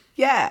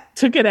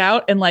took it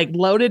out and like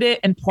loaded it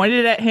and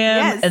pointed it at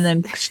him and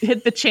then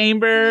hit the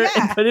chamber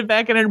and put it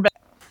back in her bed.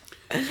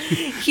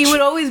 He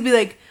would always be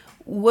like,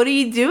 "What are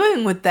you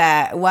doing with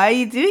that? Why are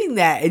you doing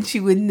that?" And she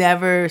would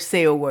never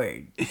say a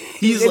word.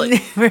 He's like,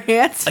 never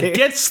answer. I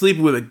get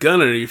sleeping with a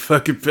gun under your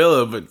fucking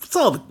pillow, but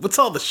what's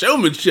all the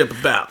showmanship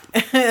about?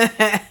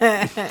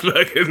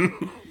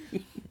 Fucking.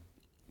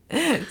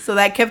 So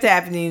that kept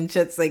happening, and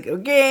Chet's like,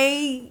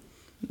 "Okay,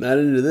 not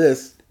into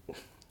this."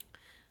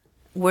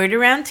 Word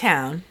around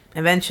town,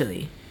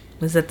 eventually,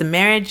 was that the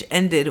marriage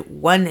ended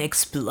one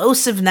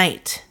explosive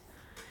night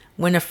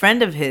when a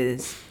friend of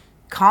his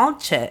called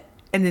Chet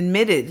and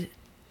admitted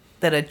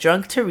that a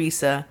drunk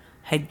Theresa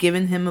had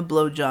given him a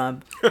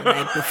blowjob the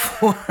night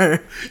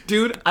before.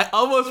 Dude, I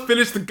almost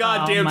finished the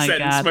goddamn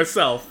sentence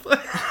myself.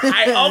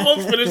 I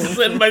almost finished the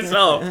sentence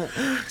myself.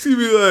 She'd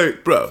be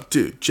like, "Bro,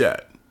 dude,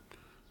 Chet,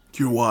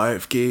 your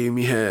wife gave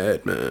me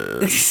head,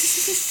 man."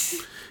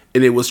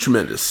 And it was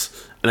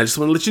tremendous. And I just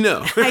want to let you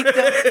know.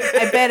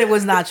 I bet it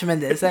was not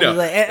tremendous.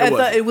 I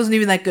thought it wasn't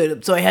even that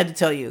good, so I had to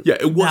tell you. Yeah,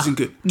 it wasn't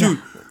good. Dude,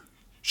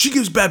 she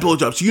gives bad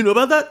blowjobs. Do you know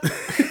about that?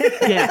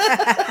 Yeah.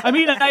 I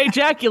mean, I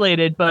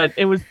ejaculated, but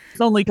it was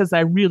only because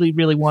I really,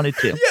 really wanted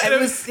to.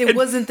 Yeah, it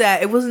wasn't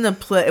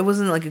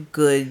like a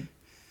good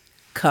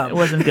cum. It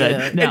wasn't good.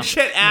 Yeah. No. And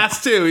Chet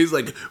asked too. He's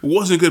like, "It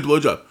wasn't a good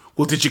blowjob."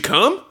 "Well, did you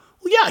come?"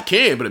 "Well, yeah, I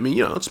can, but I mean,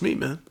 it's me,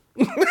 man."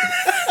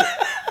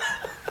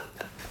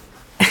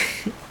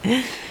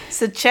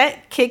 So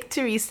Chet kicked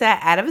Theresa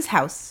out of his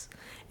house,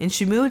 and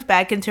she moved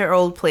back into her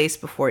old place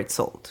before it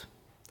sold.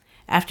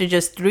 After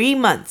just 3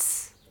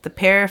 months, the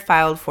pair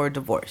filed for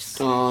divorce.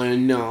 Oh,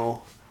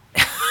 no.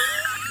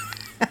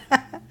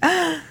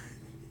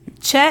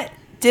 Chet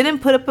didn't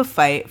put up a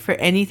fight for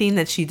anything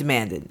that she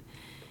demanded.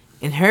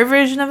 In her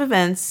version of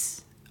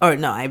events,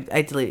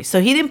 I deleted.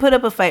 So he didn't put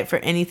up a fight for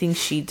anything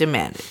she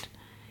demanded.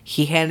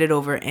 He handed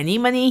over any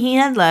money he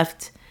had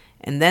left,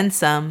 and then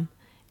some,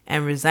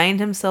 and resigned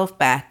himself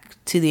back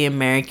to the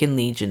American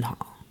Legion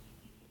Hall.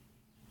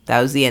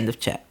 That was the end of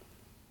Chet.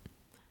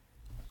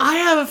 I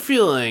have a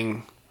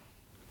feeling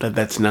that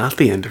that's not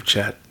the end of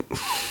Chet.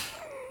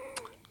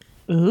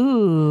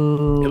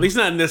 Ooh. At least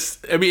not in this.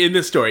 I mean, in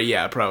this story,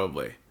 yeah,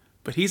 probably.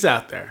 But he's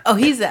out there. Oh,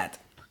 he's that.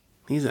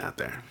 He's out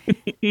there.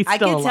 He's I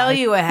still can alive. tell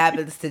you what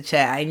happens to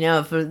Chet. I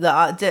know for the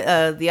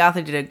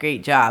author did a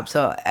great job.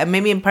 So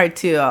maybe in part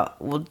 2,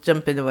 we'll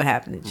jump into what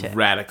happened to Chet.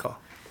 Radical.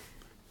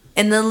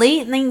 In the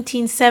late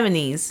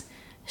 1970s,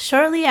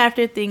 shortly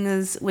after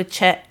things with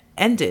Chet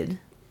ended,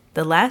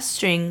 the last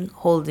string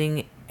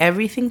holding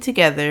everything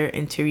together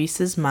in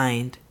Theresa's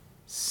mind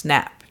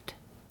snapped.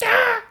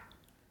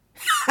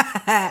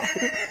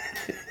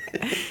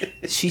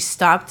 She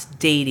stopped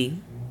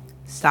dating,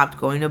 stopped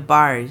going to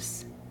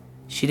bars.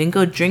 She didn't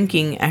go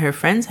drinking at her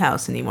friend's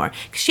house anymore.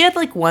 'Cause she had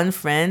like one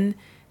friend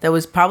that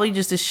was probably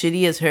just as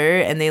shitty as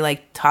her, and they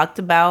like talked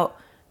about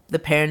the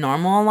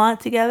paranormal a lot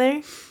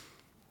together.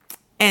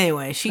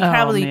 Anyway, she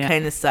probably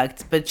kind of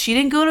sucked, but she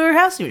didn't go to her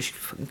house anymore. She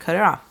fucking cut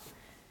her off.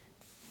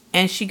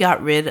 And she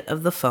got rid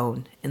of the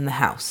phone in the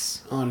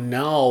house. Oh,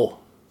 no.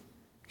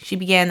 She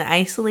began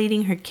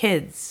isolating her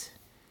kids.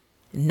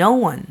 No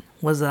one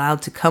was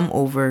allowed to come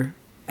over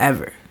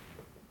ever.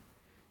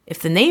 If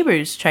the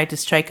neighbors tried to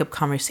strike up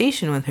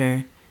conversation with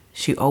her,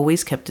 she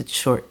always kept it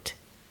short.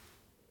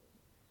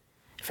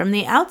 From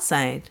the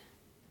outside,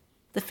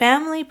 the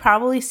family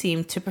probably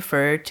seemed to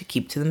prefer to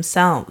keep to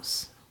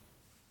themselves.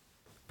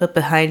 But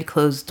behind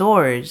closed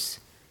doors,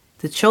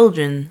 the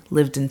children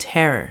lived in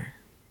terror.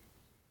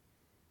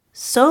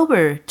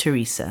 Sober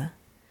Theresa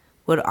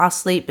would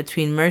oscillate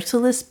between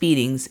merciless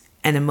beatings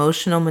and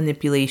emotional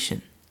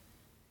manipulation,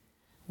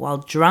 while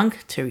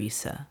drunk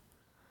Theresa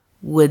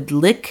would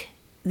lick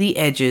the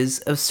edges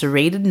of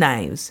serrated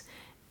knives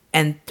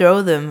and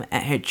throw them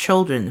at her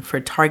children for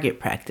target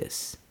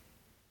practice.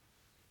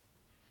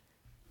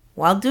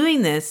 While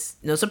doing this,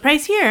 no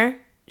surprise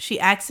here, she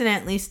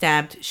accidentally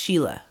stabbed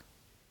Sheila.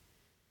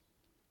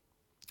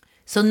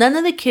 So none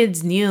of the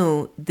kids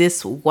knew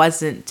this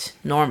wasn't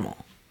normal.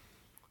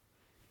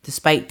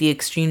 Despite the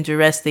extreme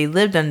duress they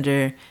lived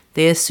under,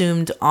 they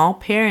assumed all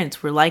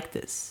parents were like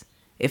this,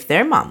 if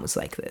their mom was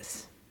like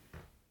this.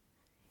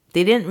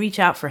 They didn't reach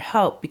out for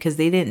help because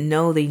they didn't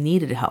know they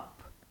needed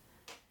help.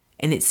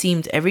 And it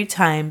seemed every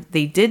time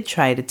they did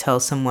try to tell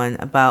someone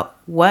about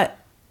what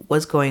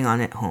was going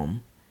on at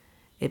home,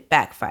 it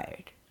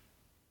backfired.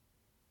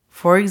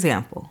 For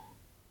example,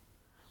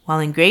 while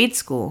in grade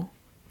school,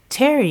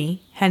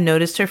 Terry had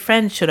noticed her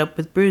friend showed up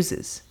with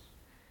bruises,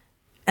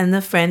 and the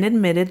friend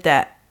admitted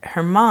that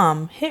her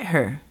mom hit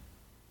her.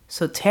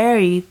 So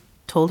Terry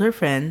told her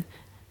friend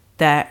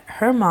that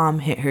her mom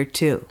hit her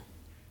too.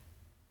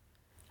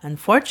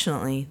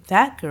 Unfortunately,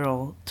 that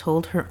girl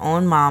told her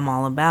own mom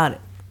all about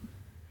it.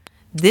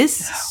 This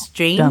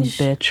strange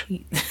dumb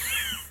bitch.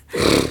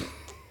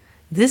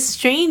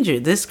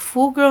 This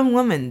full-grown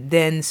woman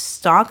then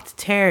stalked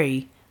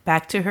Terry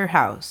back to her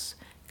house,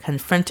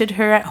 confronted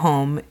her at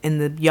home in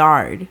the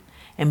yard,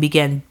 and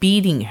began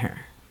beating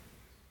her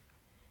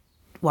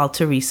while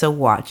Theresa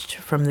watched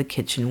from the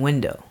kitchen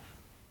window.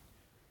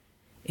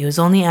 It was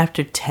only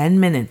after 10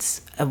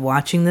 minutes of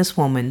watching this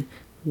woman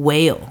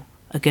wail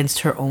against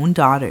her own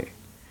daughter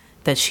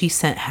that she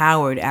sent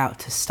Howard out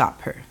to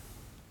stop her.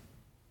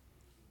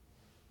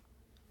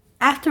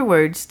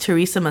 Afterwards,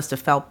 Theresa must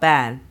have felt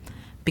bad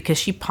because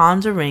she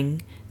pawned a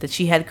ring that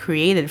she had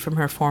created from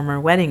her former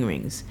wedding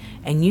rings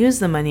and used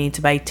the money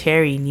to buy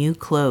Terry new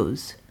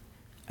clothes,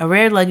 a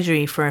rare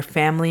luxury for a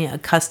family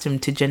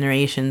accustomed to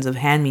generations of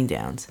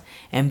hand-me-downs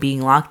and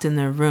being locked in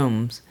their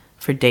rooms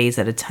for days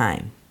at a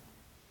time.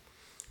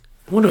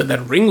 I wonder what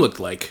that ring looked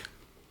like.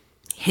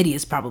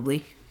 Hideous,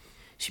 probably.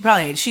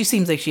 She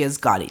seems like she has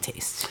gaudy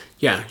taste.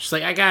 Yeah, she's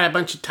like, I got a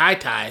bunch of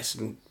tie-ties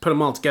and put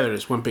them all together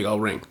as one big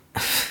old ring.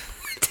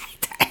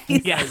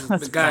 Yeah,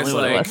 The guy's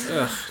like,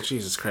 ugh,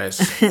 Jesus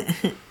Christ.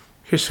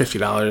 Here's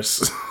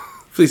 $50.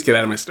 Please get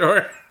out of my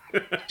store.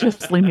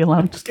 just leave me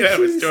alone. Just get out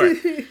of my store.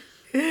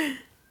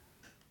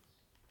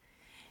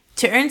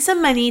 To earn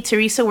some money,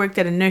 Theresa worked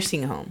at a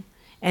nursing home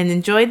and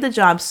enjoyed the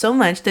job so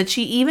much that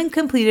she even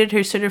completed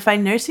her certified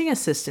nursing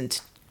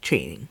assistant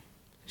training.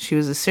 She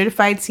was a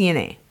certified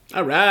CNA.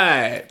 All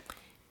right.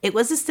 It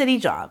was a steady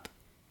job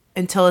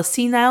until a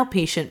senile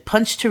patient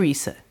punched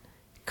Theresa,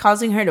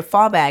 causing her to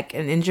fall back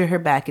and injure her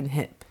back and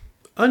hip.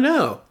 Oh,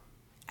 no.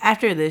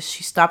 After this,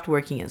 she stopped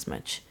working as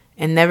much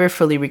and never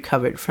fully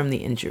recovered from the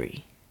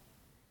injury.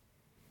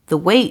 The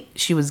weight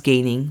she was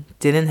gaining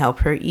didn't help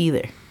her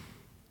either.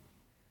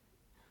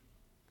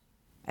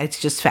 It's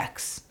just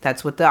facts.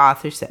 That's what the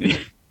author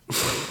said.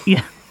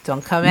 Yeah.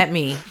 Don't come at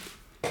me.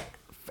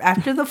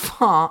 After the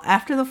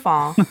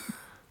fall,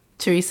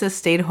 Theresa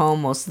stayed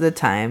home most of the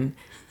time,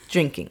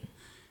 drinking.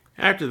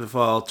 After the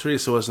fall,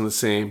 Theresa wasn't the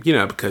same,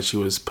 because she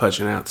was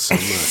pudging out so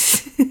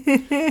much.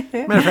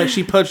 Matter of fact,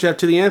 she pudged out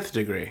to the nth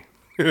degree.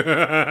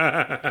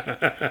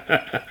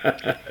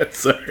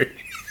 Sorry.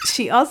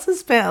 She also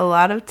spent a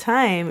lot of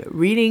time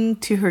reading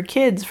to her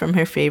kids from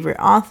her favorite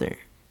author,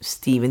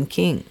 Stephen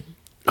King.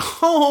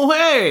 Oh,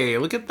 hey,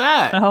 look at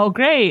that. Oh,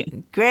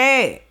 great.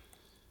 Great.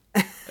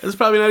 That's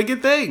probably not a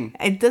good thing.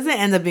 It doesn't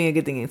end up being a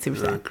good thing. It's super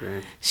sad.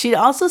 Okay. She'd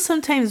also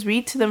sometimes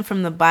read to them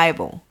from the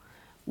Bible,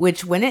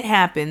 which, when it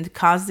happened,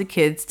 caused the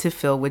kids to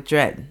fill with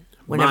dread.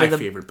 My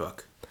favorite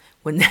book.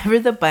 Whenever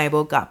the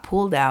Bible got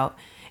pulled out,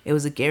 it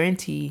was a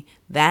guarantee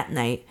that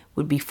night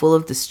would be full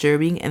of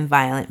disturbing and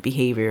violent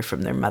behavior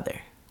from their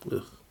mother.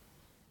 Ugh.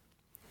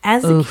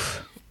 As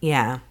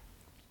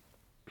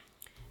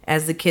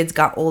the kids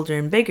got older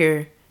and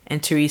bigger,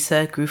 and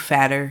Theresa grew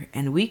fatter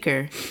and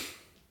weaker,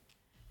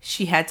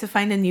 she had to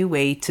find a new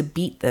way to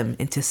beat them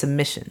into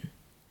submission.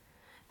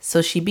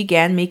 So she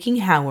began making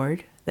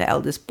Howard, the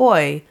eldest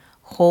boy,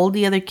 hold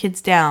the other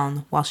kids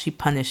down while she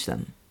punished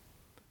them.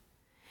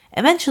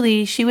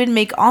 Eventually, she would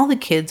make all the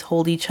kids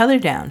hold each other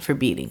down for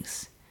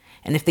beatings,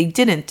 and if they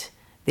didn't,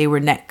 they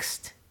were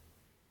next.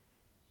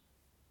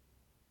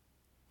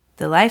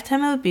 The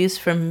lifetime of abuse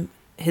from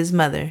his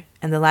mother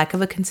and the lack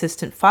of a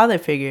consistent father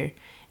figure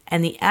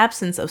and the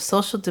absence of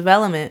social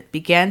development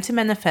began to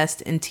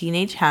manifest in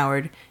teenage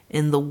Howard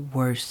in the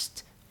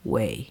worst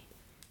way.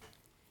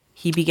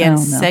 He began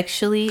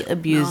sexually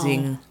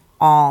abusing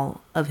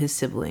all of his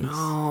siblings.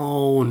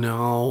 Oh,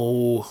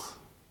 no.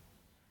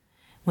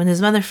 When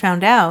his mother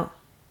found out,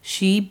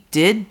 she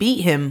did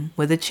beat him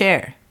with a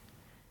chair,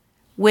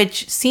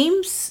 which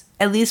seems,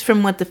 at least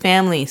from what the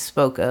family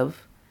spoke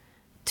of,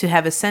 to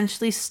have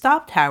essentially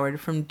stopped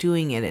Howard from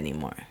doing it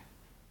anymore.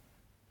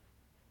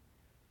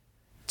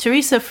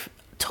 Theresa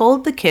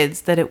told the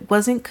kids that it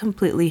wasn't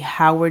completely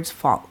Howard's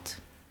fault.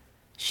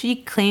 She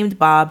claimed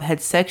Bob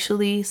had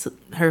sexually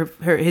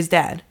his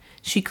dad.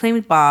 She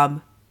claimed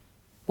Bob,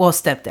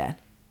 stepdad,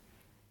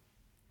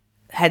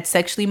 had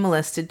sexually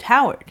molested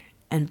Howard,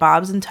 and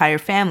Bob's entire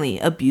family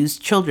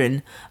abused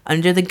children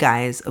under the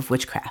guise of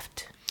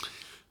witchcraft.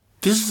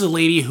 This is a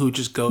lady who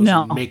just goes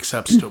and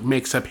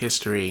makes up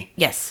history.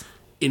 Yes.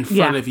 In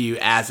front of you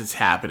as it's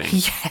happening.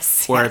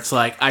 Yes. Where it's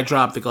like, I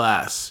dropped the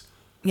glass.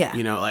 Yeah.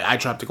 I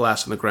dropped the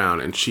glass on the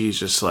ground, and she's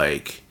just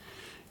like,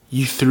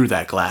 you threw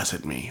that glass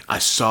at me. I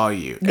saw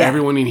you. Yeah.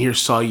 Everyone in here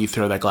saw you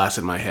throw that glass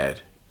at my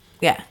head.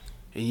 Yeah.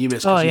 And you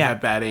missed because you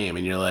had bad aim,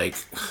 and you're like,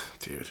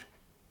 dude.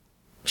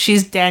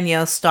 She's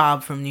Danielle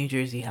Staub from New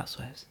Jersey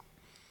Housewives.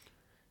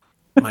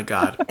 My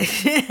God.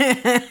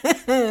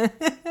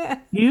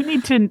 You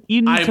need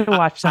to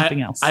watch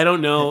something else. I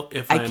don't know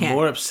if I'm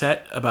more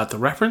upset about the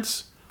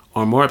reference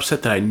or more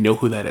upset that I know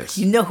who that is.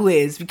 You know who it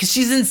is because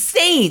she's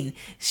insane.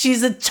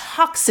 She's a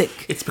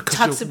toxic. It's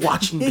because you're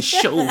watching the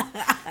show.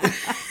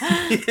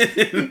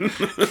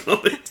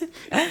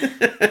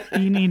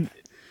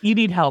 You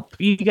need help.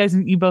 You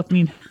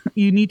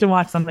need to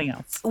watch something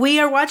else. We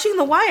are watching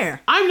The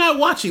Wire. I'm not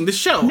watching the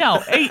show.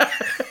 No,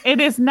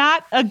 it is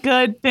not a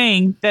good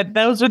thing that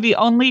those are the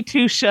only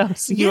two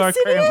shows you are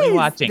currently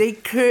watching. They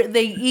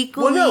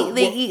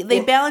equally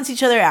they balance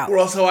each other out. We're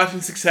also watching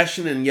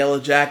Succession and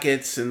Yellow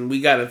Jackets, and we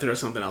got to throw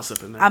something else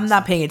up in there. I'm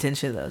not paying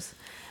attention to those.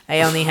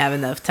 I only have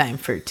enough time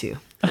for two.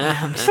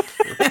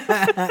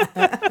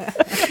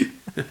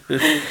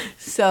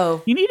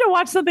 So you need to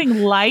watch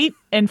something light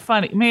and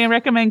funny. May I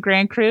recommend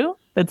Grand Crew?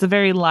 That's a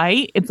very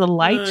light. It's a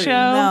light show.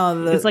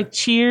 No, it's like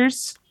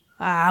Cheers,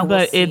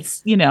 but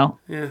it's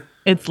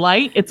it's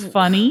light. It's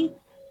funny.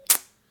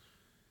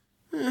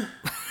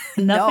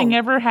 Nothing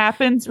ever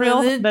happens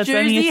real. The that's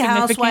Jersey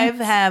Housewives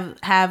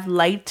have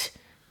light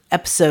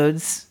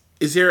episodes.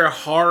 Is there a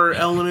horror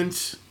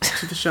element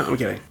to the show? I'm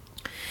kidding.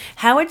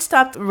 Howard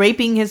stopped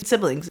raping his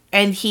siblings,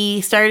 and he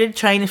started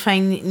trying to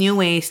find new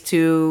ways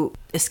to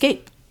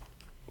escape.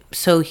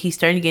 So he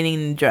started getting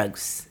into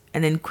drugs,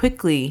 and then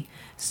quickly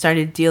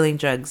started dealing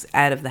drugs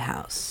out of the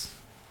house.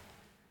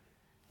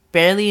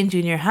 Barely in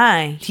junior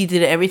high, he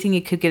did everything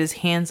he could get his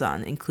hands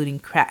on, including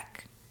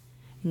crack,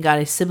 and got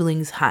his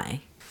siblings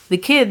high. The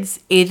kids,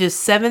 ages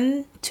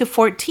 7 to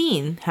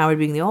 14, Howard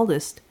being the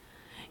oldest,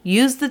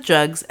 used the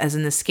drugs as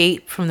an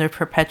escape from their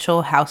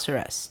perpetual house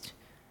arrest.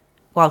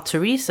 While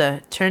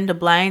Theresa turned a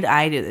blind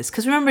eye to this.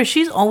 Because remember,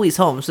 she's always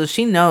home, so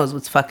she knows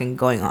what's fucking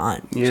going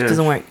on. Yeah. It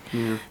doesn't work.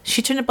 Yeah.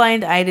 She turned a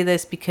blind eye to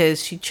this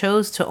because she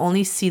chose to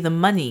only see the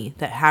money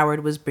that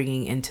Howard was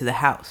bringing into the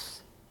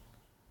house.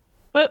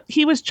 But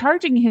he was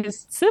charging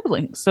his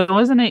siblings, so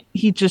wasn't it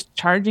he just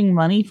charging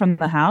money from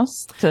the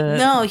house to...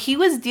 No, he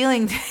was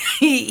dealing...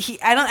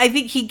 I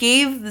think he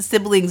gave the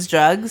siblings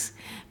drugs,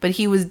 but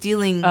he was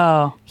dealing...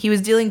 Oh. He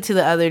was dealing to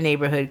the other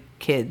neighborhood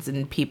kids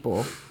and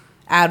people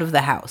out of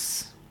the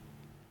house.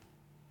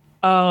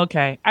 Oh,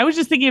 okay. I was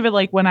just thinking of it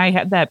like when I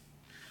had that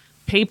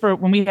paper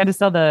when we had to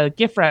sell the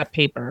gift wrap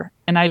paper,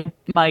 and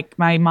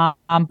my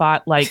mom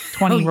bought like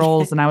 20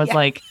 rolls, and I was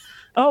like,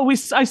 "Oh,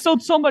 I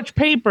sold so much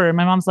paper," and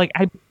my mom's like,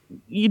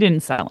 "You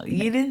didn't sell it.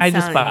 You didn't. I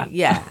just bought. It.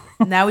 Yeah.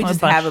 Now we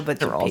just have a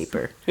bunch of rolls.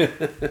 paper."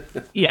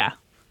 Yeah.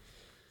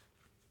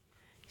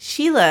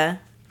 Sheila,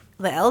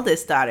 the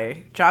eldest daughter,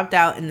 dropped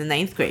out in the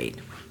 9th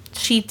grade.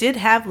 She did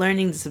have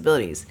learning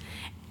disabilities,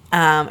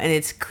 and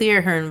it's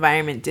clear her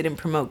environment didn't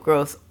promote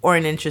growth or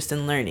an interest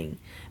in learning.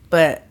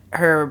 But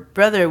her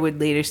brother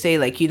would later say,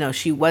 like,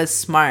 she was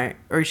smart,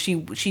 or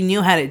she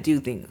knew how to do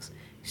things.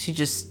 She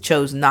just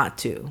chose not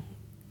to.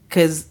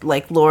 Because,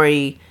 like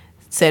Lori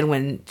said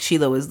when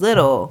Sheila was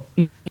little,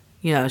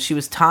 she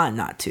was taught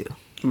not to.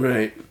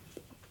 Right.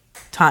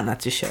 Taught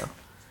not to show.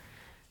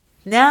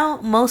 Now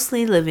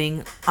mostly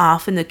living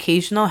off an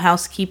occasional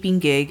housekeeping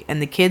gig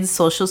and the kids'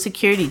 social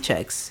security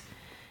checks,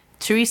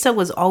 Theresa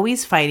was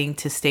always fighting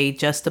to stay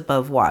just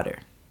above water.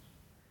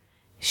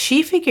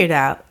 She figured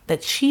out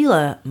that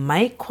Sheila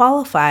might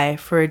qualify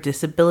for a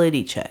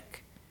disability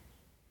check.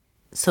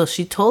 So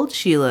she told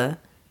Sheila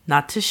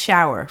not to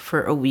shower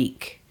for a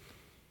week.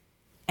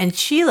 And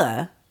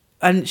Sheila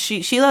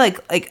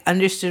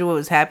understood what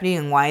was happening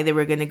and why they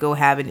were going to go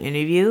have an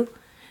interview.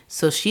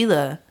 So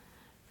Sheila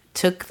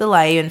took the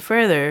lie in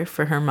further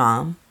for her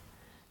mom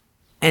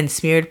and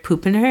smeared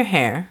poop in her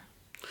hair,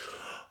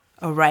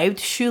 arrived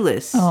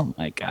shoeless. Oh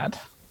my God.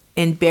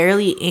 And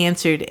barely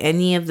answered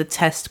any of the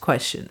test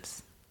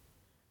questions,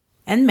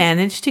 and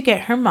managed to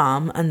get her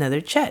mom another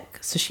check.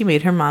 So she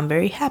made her mom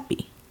very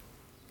happy.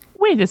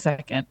 Wait a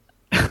second.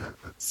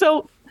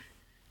 So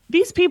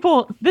these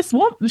people, this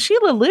woman,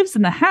 Sheila lives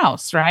in the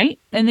house, right?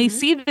 And they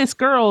see this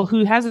girl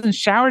who hasn't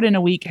showered in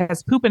a week,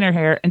 has poop in her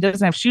hair, and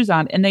doesn't have shoes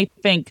on, and they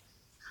think,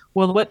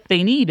 well, what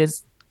they need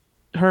is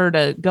her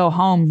to go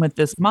home with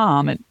this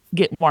mom and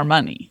get more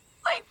money.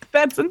 Like,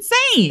 that's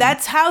insane.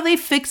 That's how they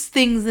fixed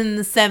things in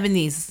the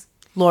 70s,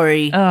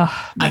 Lori.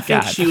 Oh, my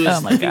God.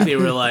 I think they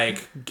were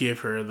like,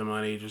 give her the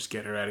money, just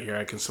get her out of here.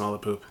 I can smell the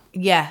poop.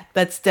 Yeah,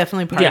 that's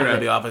definitely part Get of her out it.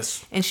 of the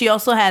office. And she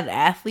also had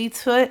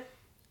athlete's foot.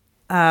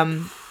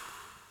 Oh,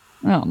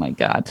 my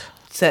God.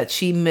 So that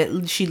she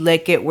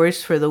let get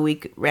worse for the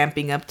week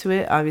ramping up to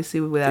it, obviously,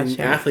 without And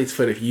showering. athlete's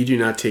foot, if you do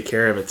not take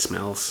care of it,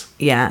 smells.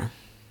 Yeah.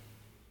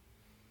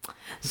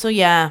 So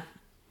yeah,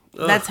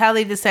 that's how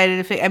they decided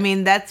to fix. I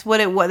mean, that's what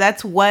it was.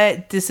 That's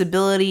what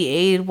disability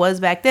aid was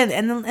back then,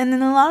 and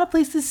in a lot of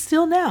places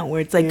still now,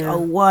 where it's like, oh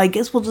well, I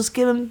guess we'll just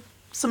give them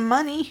some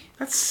money.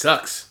 That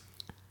sucks.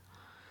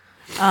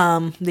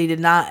 They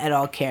did not at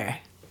all care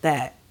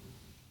that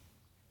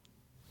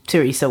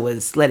Theresa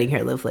was letting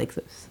her live like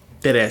this.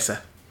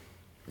 Theresa.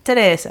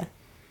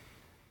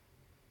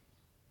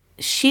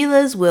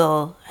 Sheila's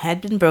will had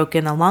been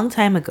broken a long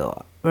time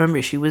ago.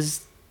 Remember,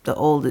 she's the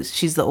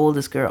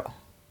oldest girl.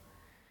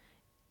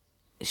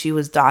 She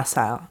was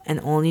docile and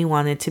only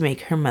wanted to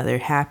make her mother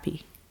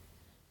happy.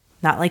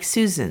 Not like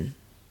Susan,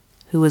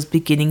 who was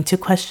beginning to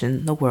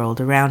question the world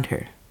around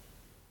her.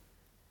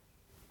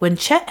 When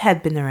Chet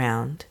had been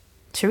around,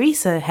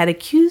 Theresa had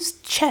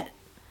accused Chet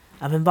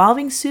of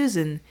involving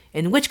Susan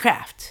in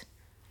witchcraft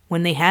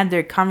when they had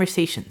their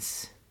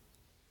conversations.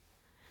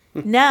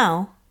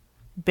 Now,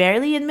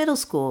 barely in middle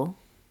school,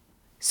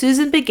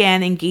 Susan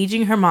began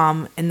engaging her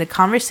mom in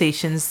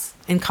conversations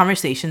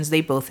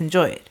they both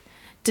enjoyed.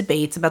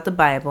 Debates about the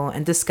Bible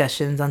and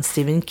discussions on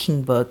Stephen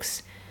King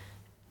books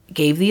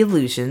gave the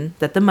illusion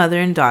that the mother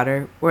and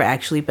daughter were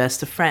actually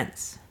best of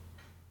friends.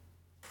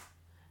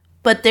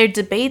 But their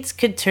debates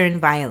could turn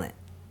violent,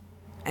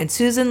 and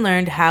Susan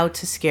learned how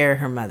to scare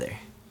her mother.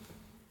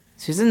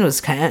 Susan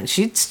was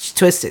she's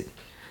twisted.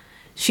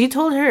 She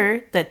told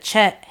her that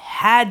Chet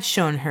had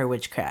shown her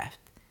witchcraft,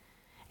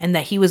 and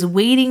that he was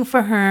waiting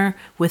for her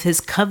with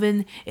his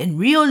coven in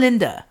Rio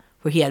Linda,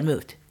 where he had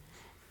moved.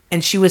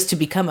 And she was to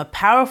become a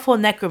powerful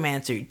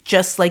necromancer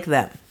just like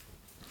them.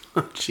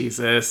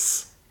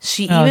 Jesus.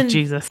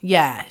 Jesus.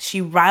 Yeah,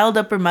 she riled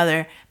up her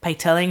mother by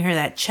telling her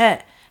that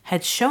Chet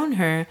had shown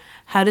her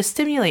how to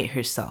stimulate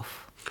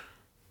herself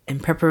in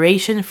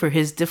preparation for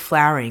his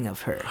deflowering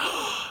of her.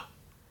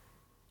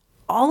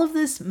 All of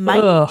this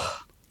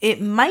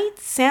might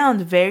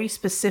sound very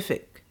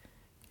specific,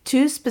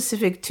 too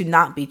specific to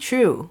not be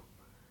true,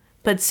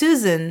 but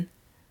Susan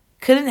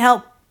couldn't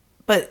help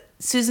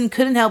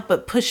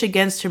but push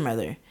against her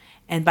mother,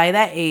 and by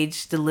that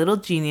age, the little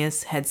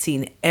genius had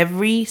seen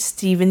every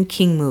Stephen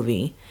King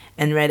movie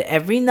and read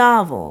every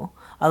novel,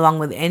 along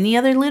with any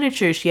other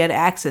literature she had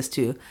access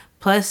to,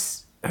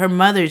 plus her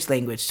mother's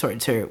language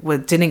towards her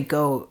didn't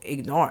go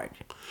ignored.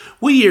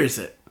 What year is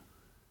it?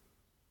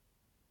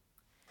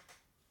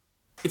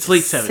 It's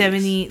late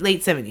 70s.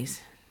 Late 70s.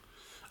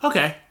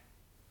 Okay.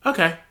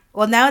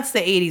 Well, now it's the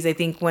 80s, I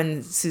think,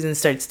 when Susan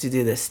starts to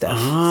do this stuff.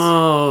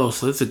 Oh,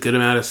 so that's a good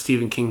amount of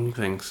Stephen King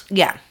things.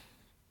 Yeah.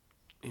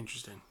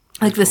 Interesting.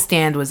 Like The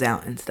Stand was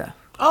out and stuff.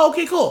 Oh,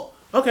 okay, cool.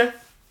 Okay.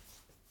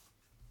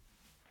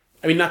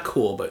 I mean, not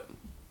cool, but...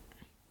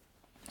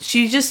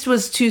 She just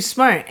was too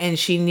smart, and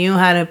she knew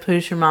how to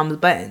push her mom's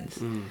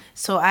buttons.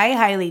 So I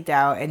highly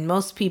doubt, and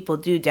most people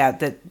do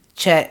doubt, that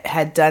Chet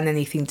had done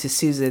anything to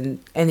Susan,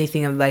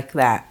 anything of like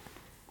that.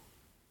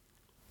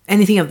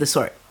 Anything of the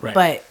sort. Right.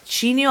 But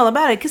she knew all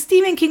about it, because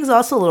Stephen King's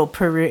also a little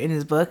pervert in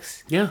his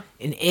books. Yeah.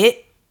 In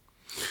It.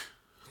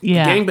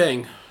 Yeah.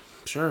 Gangbang.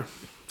 Sure.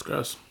 It's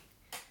gross.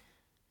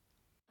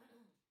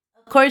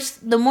 Of course,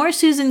 the more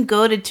Susan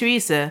goaded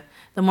Theresa,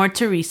 the more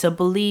Theresa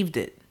believed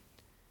it.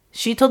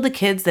 She told the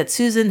kids that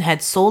Susan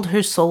had sold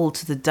her soul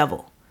to the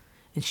devil,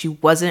 and she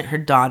wasn't her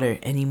daughter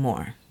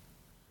anymore.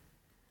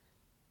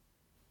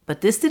 But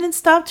this didn't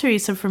stop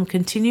Theresa from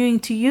continuing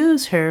to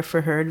use her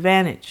for her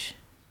advantage.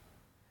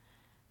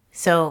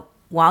 So,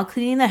 while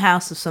cleaning the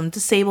house of some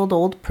disabled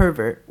old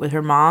pervert with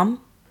her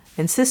mom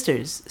and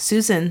sisters,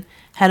 Susan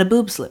had a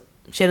boob slip.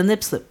 She had a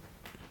nip slip.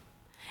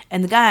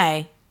 And the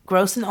guy,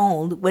 gross and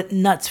old, went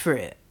nuts for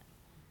it.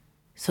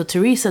 So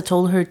Theresa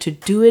told her to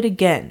do it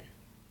again.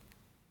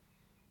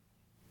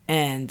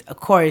 And, of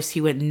course,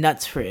 he went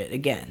nuts for it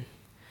again.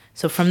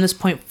 So from this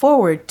point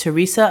forward,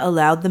 Theresa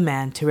allowed the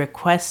man to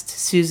request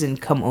Susan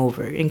come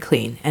over and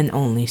clean, and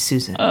only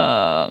Susan.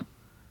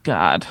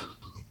 God.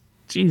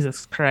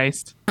 Jesus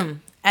Christ.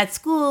 At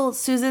school,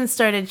 Susan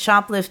started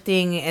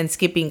shoplifting and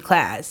skipping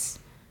class.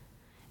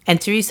 And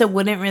Theresa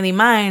wouldn't really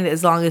mind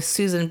as long as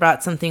Susan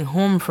brought something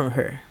home from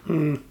her.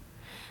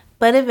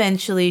 But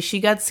eventually, she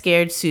got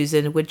scared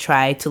Susan would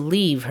try to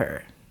leave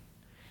her.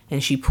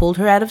 And she pulled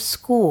her out of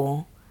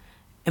school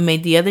and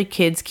made the other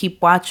kids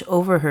keep watch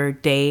over her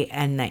day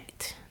and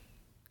night.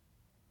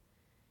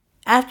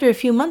 After a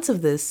few months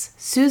of this,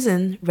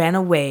 Susan ran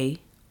away.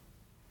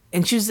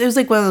 And it was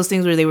like one of those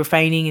things where they were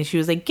fighting and she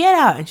was like, get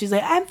out. And she's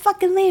like, I'm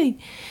fucking leaving.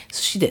 So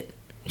she did.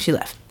 She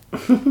left.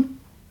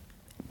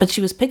 But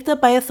she was picked up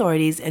by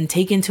authorities and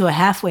taken to a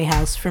halfway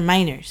house for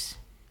minors.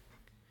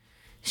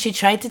 She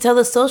tried to tell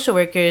the social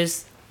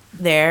workers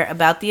there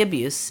about the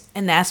abuse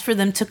and asked for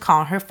them to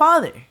call her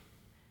father.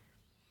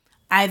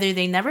 Either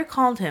they never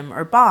called him,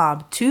 or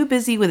Bob, too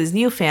busy with his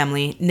new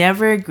family,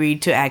 never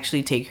agreed to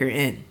actually take her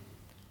in.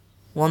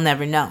 We'll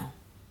never know.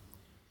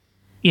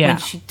 Yeah. When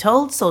she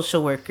told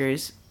social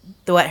workers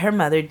what her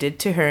mother did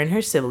to her and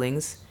her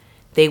siblings,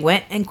 they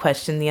went and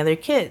questioned the other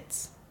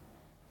kids.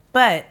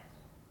 But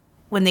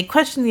when they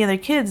questioned the other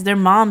kids, their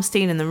mom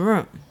stayed in the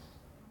room.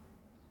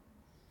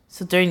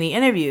 So during the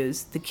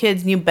interviews, the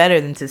kids knew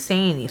better than to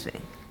say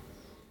anything.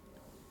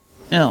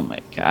 Oh my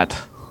God.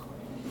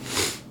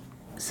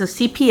 So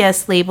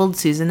CPS labeled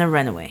Susan a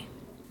runaway.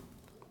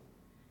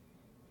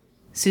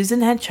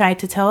 Susan had tried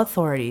to tell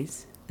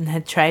authorities and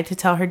had tried to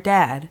tell her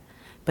dad,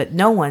 but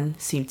no one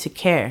seemed to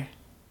care.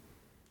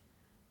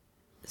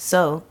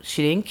 So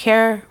she didn't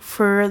care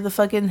for the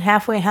fucking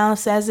halfway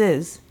house as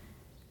is,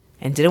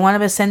 and didn't want to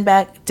be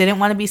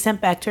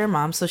sent back to her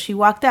mom, so she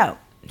walked out.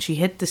 She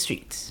hit the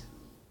streets.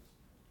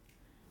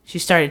 She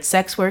started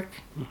sex work,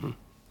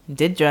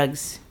 did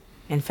drugs,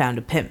 and found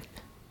a pimp.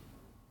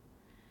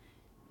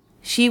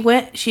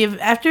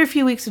 After a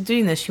few weeks of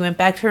doing this, she went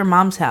back to her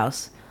mom's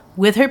house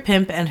with her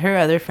pimp and her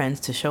other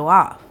friends to show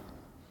off.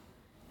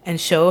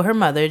 And show her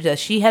mother that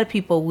she had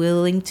people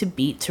willing to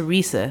beat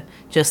Theresa,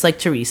 just like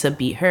Theresa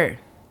beat her.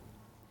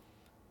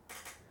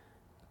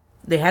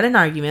 They had an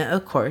argument,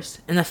 of course,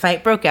 and the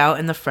fight broke out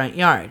in the front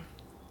yard.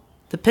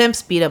 The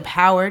pimps beat up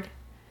Howard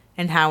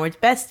and Howard's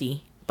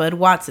bestie, Bud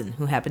Watson,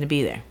 who happened to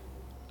be there.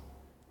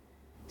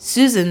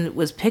 Susan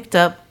was picked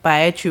up by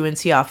a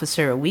truancy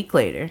officer a week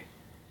later.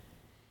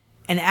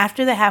 And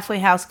after the halfway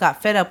house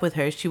got fed up with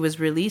her, she was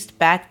released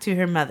back to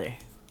her mother.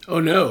 Oh,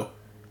 no.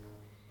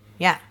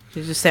 Yeah, she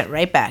was just sent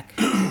right back.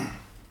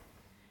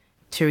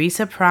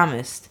 Theresa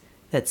promised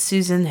that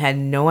Susan had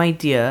no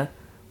idea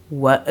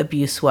what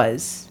abuse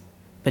was,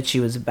 but she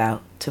was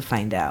about to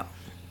find out.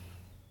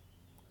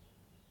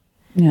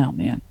 Oh,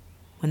 man.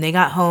 When they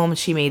got home,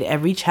 she made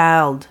every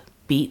child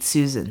beat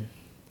Susan.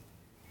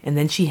 And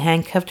then she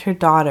handcuffed her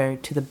daughter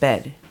to the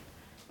bed.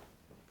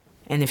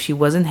 And if she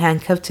wasn't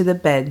handcuffed to the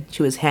bed,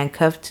 she was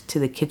handcuffed to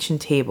the kitchen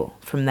table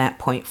from that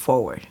point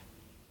forward.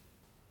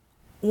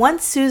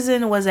 Once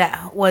Susan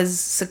was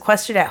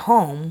sequestered at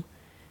home,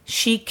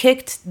 she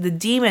kicked the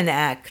demon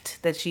act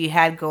that she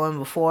had going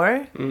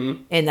before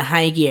into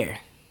high gear.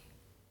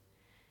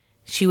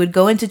 She would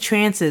go into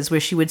trances where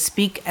she would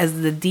speak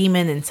as the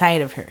demon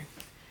inside of her.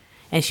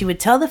 And she would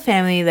tell the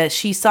family that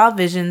she saw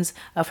visions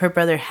of her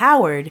brother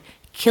Howard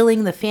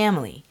killing the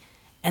family,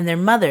 and their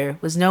mother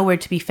was nowhere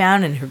to be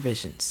found in her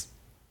visions.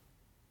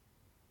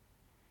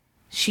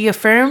 She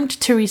affirmed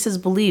Theresa's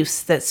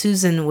beliefs that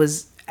Susan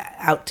was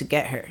out to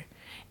get her,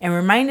 and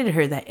reminded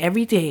her that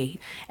every day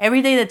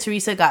that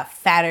Theresa got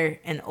fatter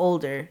and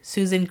older,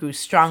 Susan grew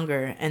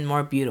stronger and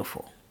more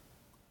beautiful.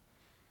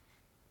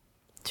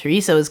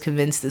 Theresa was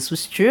convinced this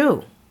was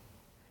true,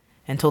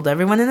 and told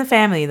everyone in the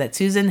family that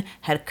Susan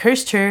had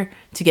cursed her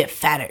to get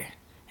fatter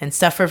and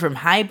suffer from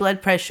high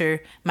blood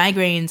pressure,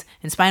 migraines,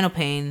 and spinal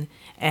pain,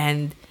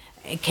 and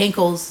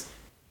cankles.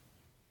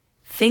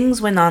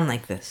 Things went on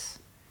like this.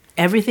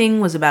 Everything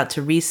was about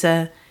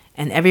Theresa,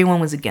 and everyone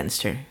was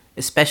against her,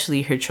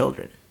 especially her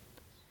children.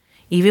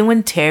 Even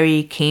when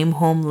Terry came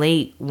home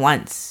late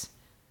once,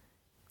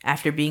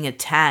 after being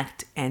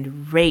attacked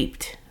and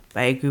raped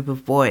by a group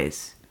of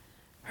boys,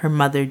 her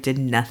mother did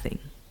nothing.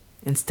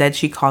 Instead,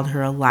 she called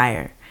her a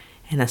liar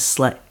and a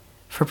slut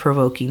for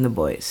provoking the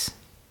boys.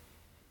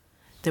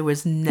 There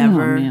was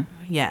never,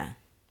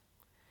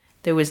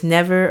 there was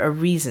never a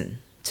reason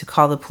to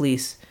call the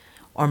police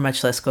or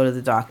much less go to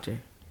the doctor.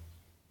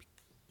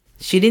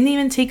 She didn't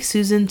even take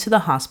Susan to the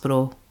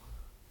hospital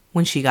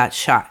when she got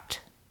shot.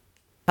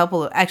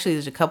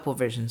 There's a couple of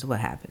versions of what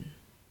happened.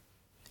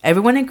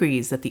 Everyone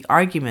agrees that the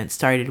argument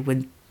started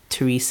with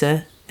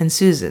Theresa and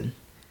Susan,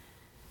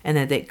 and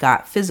that it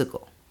got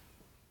physical.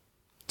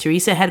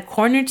 Theresa had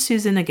cornered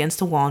Susan against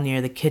a wall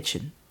near the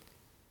kitchen.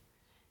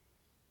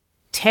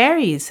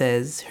 Terry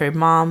says her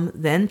mom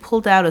then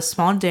pulled out a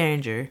small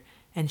derringer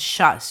and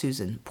shot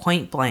Susan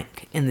point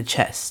blank in the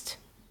chest.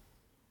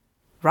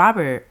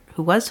 Robert,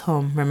 who was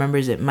home,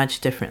 remembers it much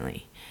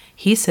differently.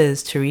 He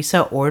says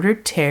Theresa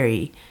ordered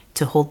Terry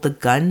to hold the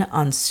gun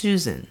on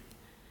Susan,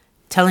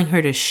 telling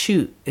her to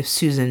shoot if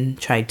Susan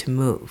tried to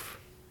move.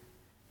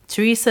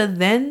 Theresa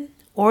then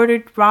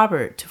ordered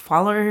Robert to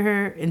follow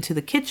her into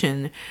the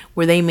kitchen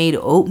where they made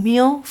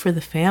oatmeal for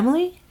the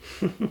family.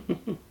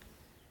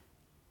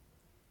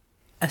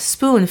 A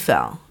spoon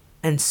fell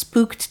and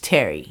spooked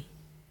Terry,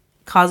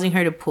 causing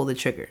her to pull the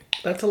trigger.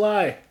 That's a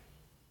lie.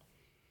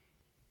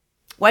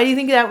 Why do you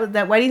think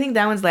why do you think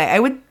that one's lie? I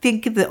would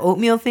think the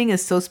oatmeal thing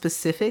is so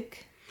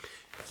specific.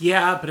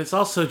 Yeah, but it's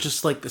also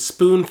just like the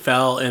spoon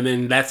fell and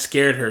then that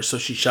scared her, so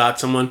she shot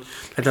someone.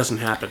 That doesn't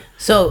happen.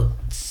 So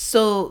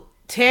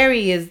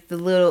Terry is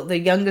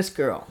the youngest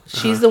girl.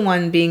 She's the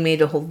one being made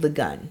to hold the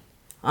gun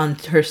on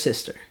her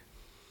sister.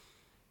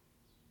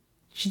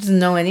 She doesn't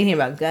know anything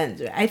about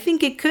guns. I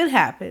think it could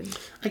happen.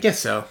 I guess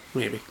so,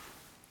 maybe.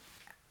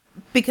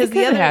 Because it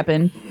could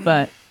happen,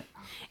 but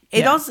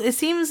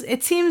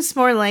it seems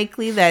more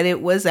likely that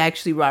it was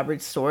actually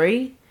Robert's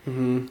story.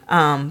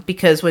 Mm-hmm.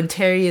 Because when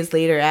Terry is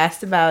later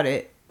asked about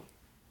it,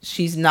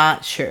 she's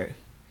not sure.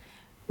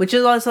 Which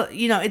is also,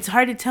 it's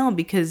hard to tell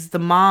because the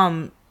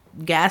mom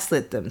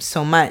gaslit them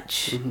so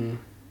much. Mm-hmm.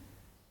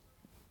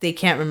 They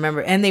can't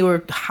remember. And they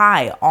were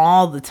high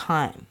all the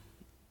time.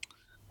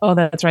 Oh,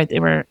 that's right. They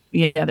were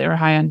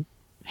high on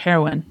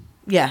heroin.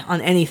 Yeah, on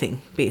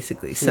anything,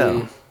 basically.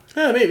 So,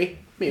 maybe.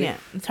 Yeah,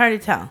 it's hard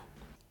to tell.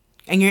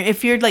 And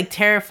if you're like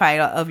terrified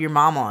of your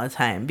mom all the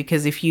time,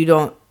 because if you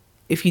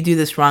do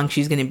this wrong,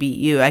 she's gonna beat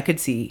you. I could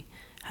see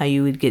how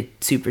you would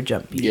get super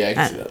jumpy. Yeah, I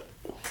can see that.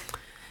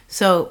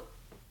 So,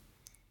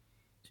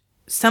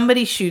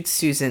 somebody shoots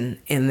Susan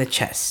in the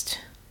chest.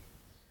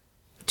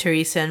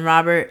 Theresa and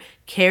Robert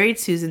carried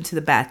Susan to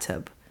the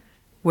bathtub,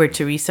 where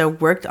Theresa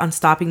worked on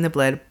stopping the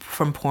blood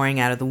from pouring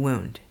out of the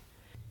wound.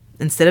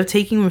 Instead of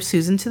taking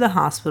Susan to the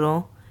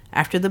hospital,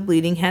 after the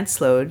bleeding had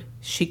slowed,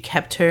 she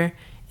kept her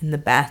in the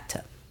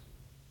bathtub.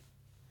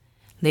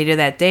 Later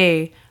that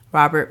day,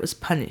 Robert was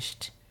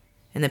punished.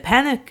 In the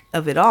panic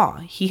of it all,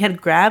 he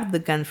had grabbed the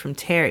gun from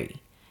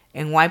Terry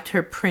and wiped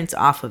her prints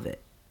off of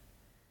it.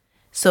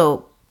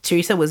 So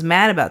Theresa was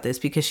mad about this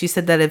because she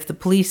said that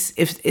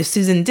if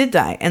Susan did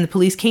die and the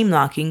police came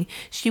knocking,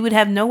 she would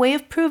have no way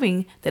of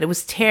proving that it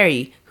was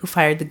Terry who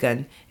fired the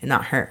gun and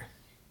not her.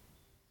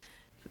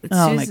 But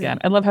Susan, my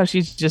God. I love how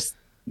she's just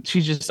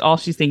all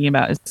she's thinking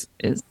about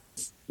is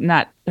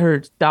not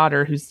her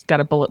daughter who's got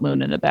a bullet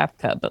wound in a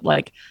bathtub, but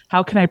like,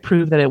 how can I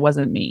prove that it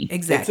wasn't me?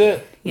 Exactly.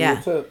 That's it. Yeah.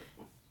 That's it.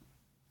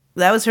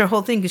 That was her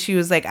whole thing because she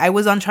was like, I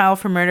was on trial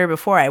for murder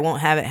before. I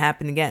won't have it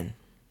happen again.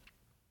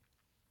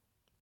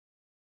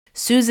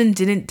 Susan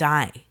didn't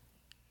die.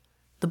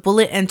 The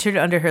bullet entered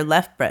under her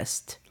left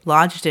breast,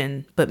 lodged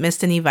in, but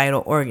missed any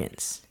vital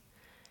organs.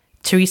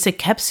 Theresa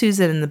kept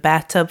Susan in the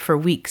bathtub for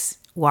weeks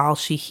while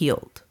she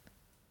healed.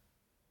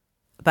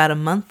 About a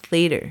month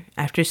later,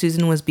 after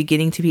Susan was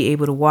beginning to be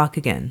able to walk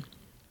again,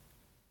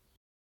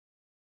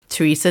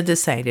 Theresa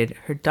decided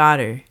her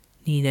daughter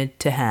needed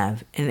to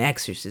have an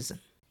exorcism.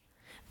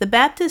 The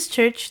Baptist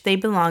church they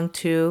belonged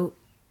to,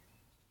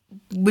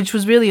 which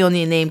was really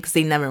only a name because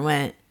they never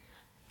went,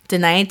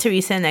 denied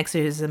Theresa an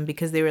exorcism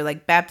because they were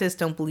like, Baptists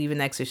don't believe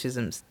in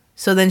exorcisms.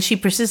 So then she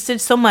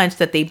persisted so much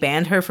that they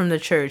banned her from the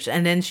church,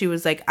 and then she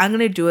was like, I'm going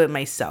to do it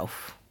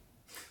myself.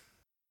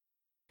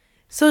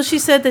 So she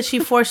said that she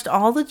forced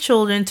all the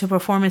children to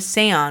perform a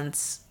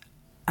seance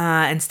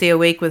and stay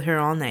awake with her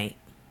all night.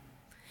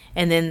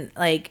 And then,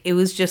 like, it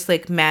was just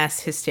like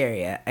mass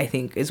hysteria, I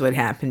think, is what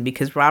happened,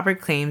 because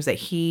Robert claims that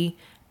he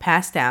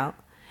passed out.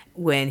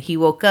 When he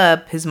woke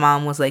up, his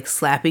mom was like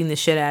slapping the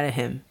shit out of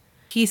him.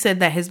 He said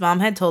that his mom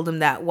had told him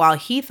that while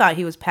he thought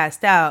he was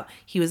passed out,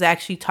 he was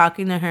actually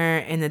talking to her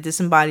in a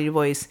disembodied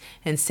voice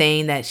and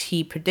saying that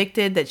he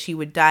predicted that she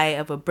would die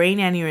of a brain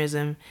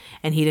aneurysm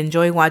and he'd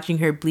enjoy watching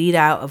her bleed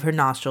out of her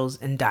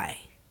nostrils and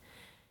die.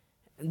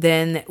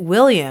 Then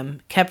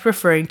William kept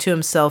referring to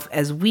himself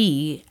as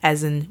we,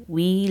 as in,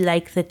 we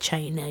like the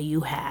china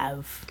you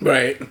have.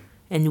 Right.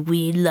 And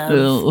we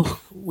love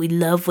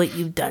what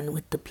you've done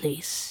with the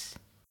place.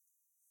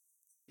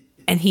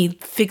 And he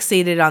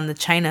fixated on the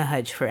china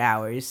hutch for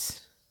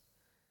hours.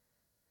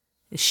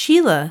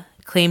 Sheila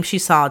claimed she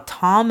saw a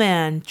tall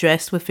man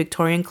dressed with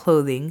Victorian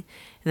clothing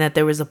and that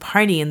there was a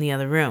party in the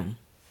other room,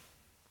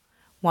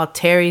 while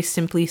Terry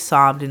simply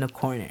sobbed in a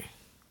corner.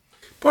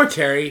 Poor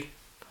Terry.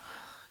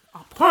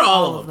 Poor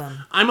all of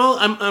them. I'm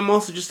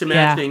also just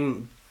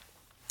imagining,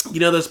 you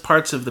know, those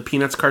parts of the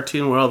Peanuts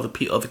cartoon where all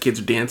the kids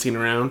are dancing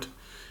around.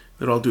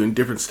 They're all doing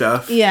different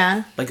stuff.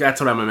 Yeah. Like,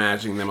 that's what I'm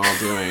imagining them all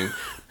doing.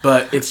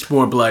 But it's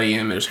more bloody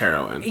and there's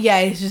heroin. Yeah,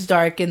 it's just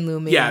dark and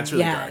looming. Yeah, it's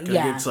really dark.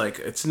 Yeah. It's like,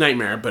 it's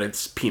Nightmare, but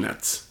it's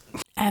Peanuts.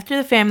 After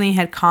the family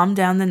had calmed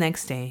down the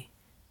next day,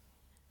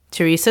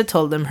 Theresa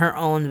told them her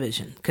own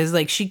vision. Because,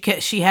 like, she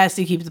has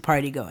to keep the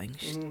party going.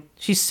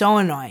 She's so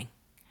annoying.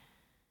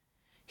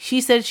 She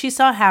said she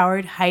saw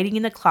Howard hiding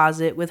in a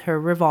closet with her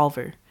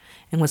revolver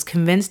and was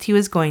convinced he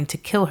was going to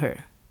kill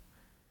her.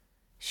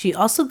 She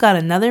also got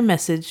another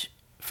message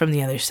from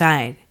the other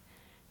side,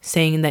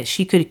 saying that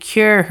she could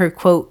cure her,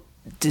 quote,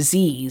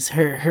 disease,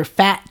 her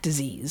fat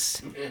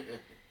disease,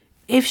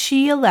 if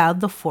she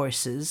allowed the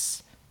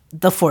forces,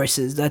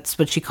 that's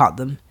what she called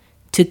them,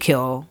 to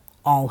kill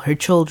all her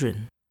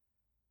children.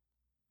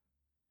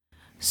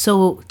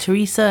 So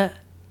Theresa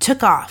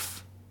took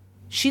off.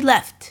 She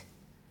left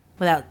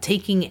without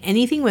taking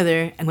anything with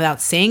her and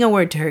without saying a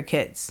word to her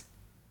kids.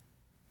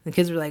 The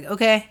kids were like,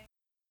 okay,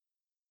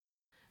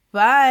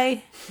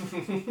 bye.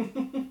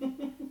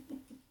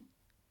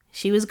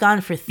 She was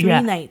gone for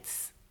 3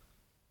 nights.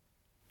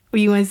 What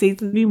do you want to say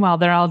something? Meanwhile,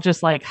 they're all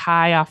just like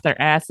high off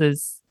their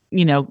asses.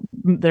 You know,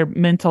 their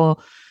mental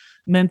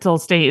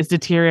state is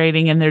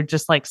deteriorating and they're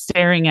just like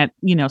staring at,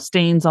 you know,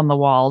 stains on the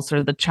walls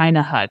or the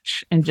china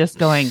hutch and just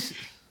going,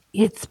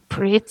 it's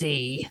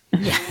pretty.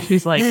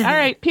 She's like, all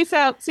right, peace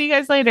out. See you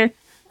guys later.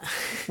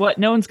 What?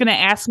 No one's going to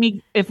ask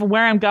me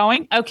where I'm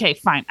going? Okay,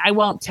 fine. I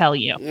won't tell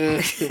you.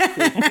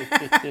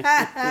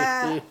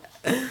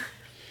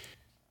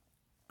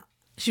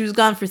 She was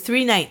gone for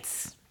 3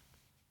 nights.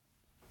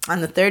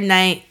 On the 3rd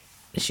night,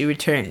 she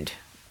returned,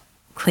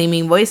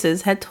 claiming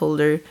voices had told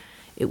her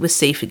it was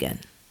safe again.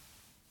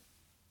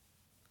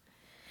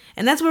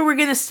 And that's where we're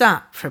going to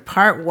stop for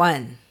part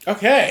 1.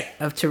 Okay.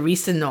 Of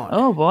Theresa Knorr.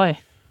 Oh boy.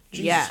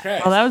 Jesus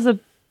Christ. Well, that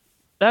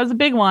was a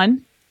big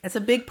one. That's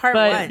a big part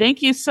but 1.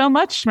 Thank you so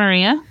much,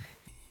 Maria.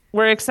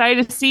 We're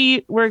excited to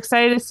see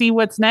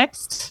what's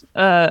next.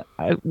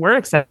 We're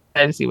excited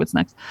to see what's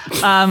next.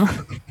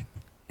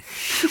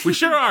 We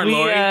sure are,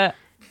 Lori.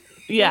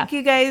 Yeah. Thank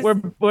you guys.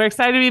 We're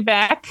excited to be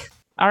back.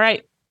 All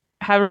right.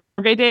 Have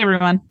a great day,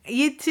 everyone.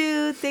 You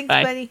too. Thanks,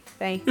 Bye. buddy.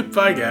 Bye.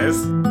 Bye,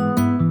 guys.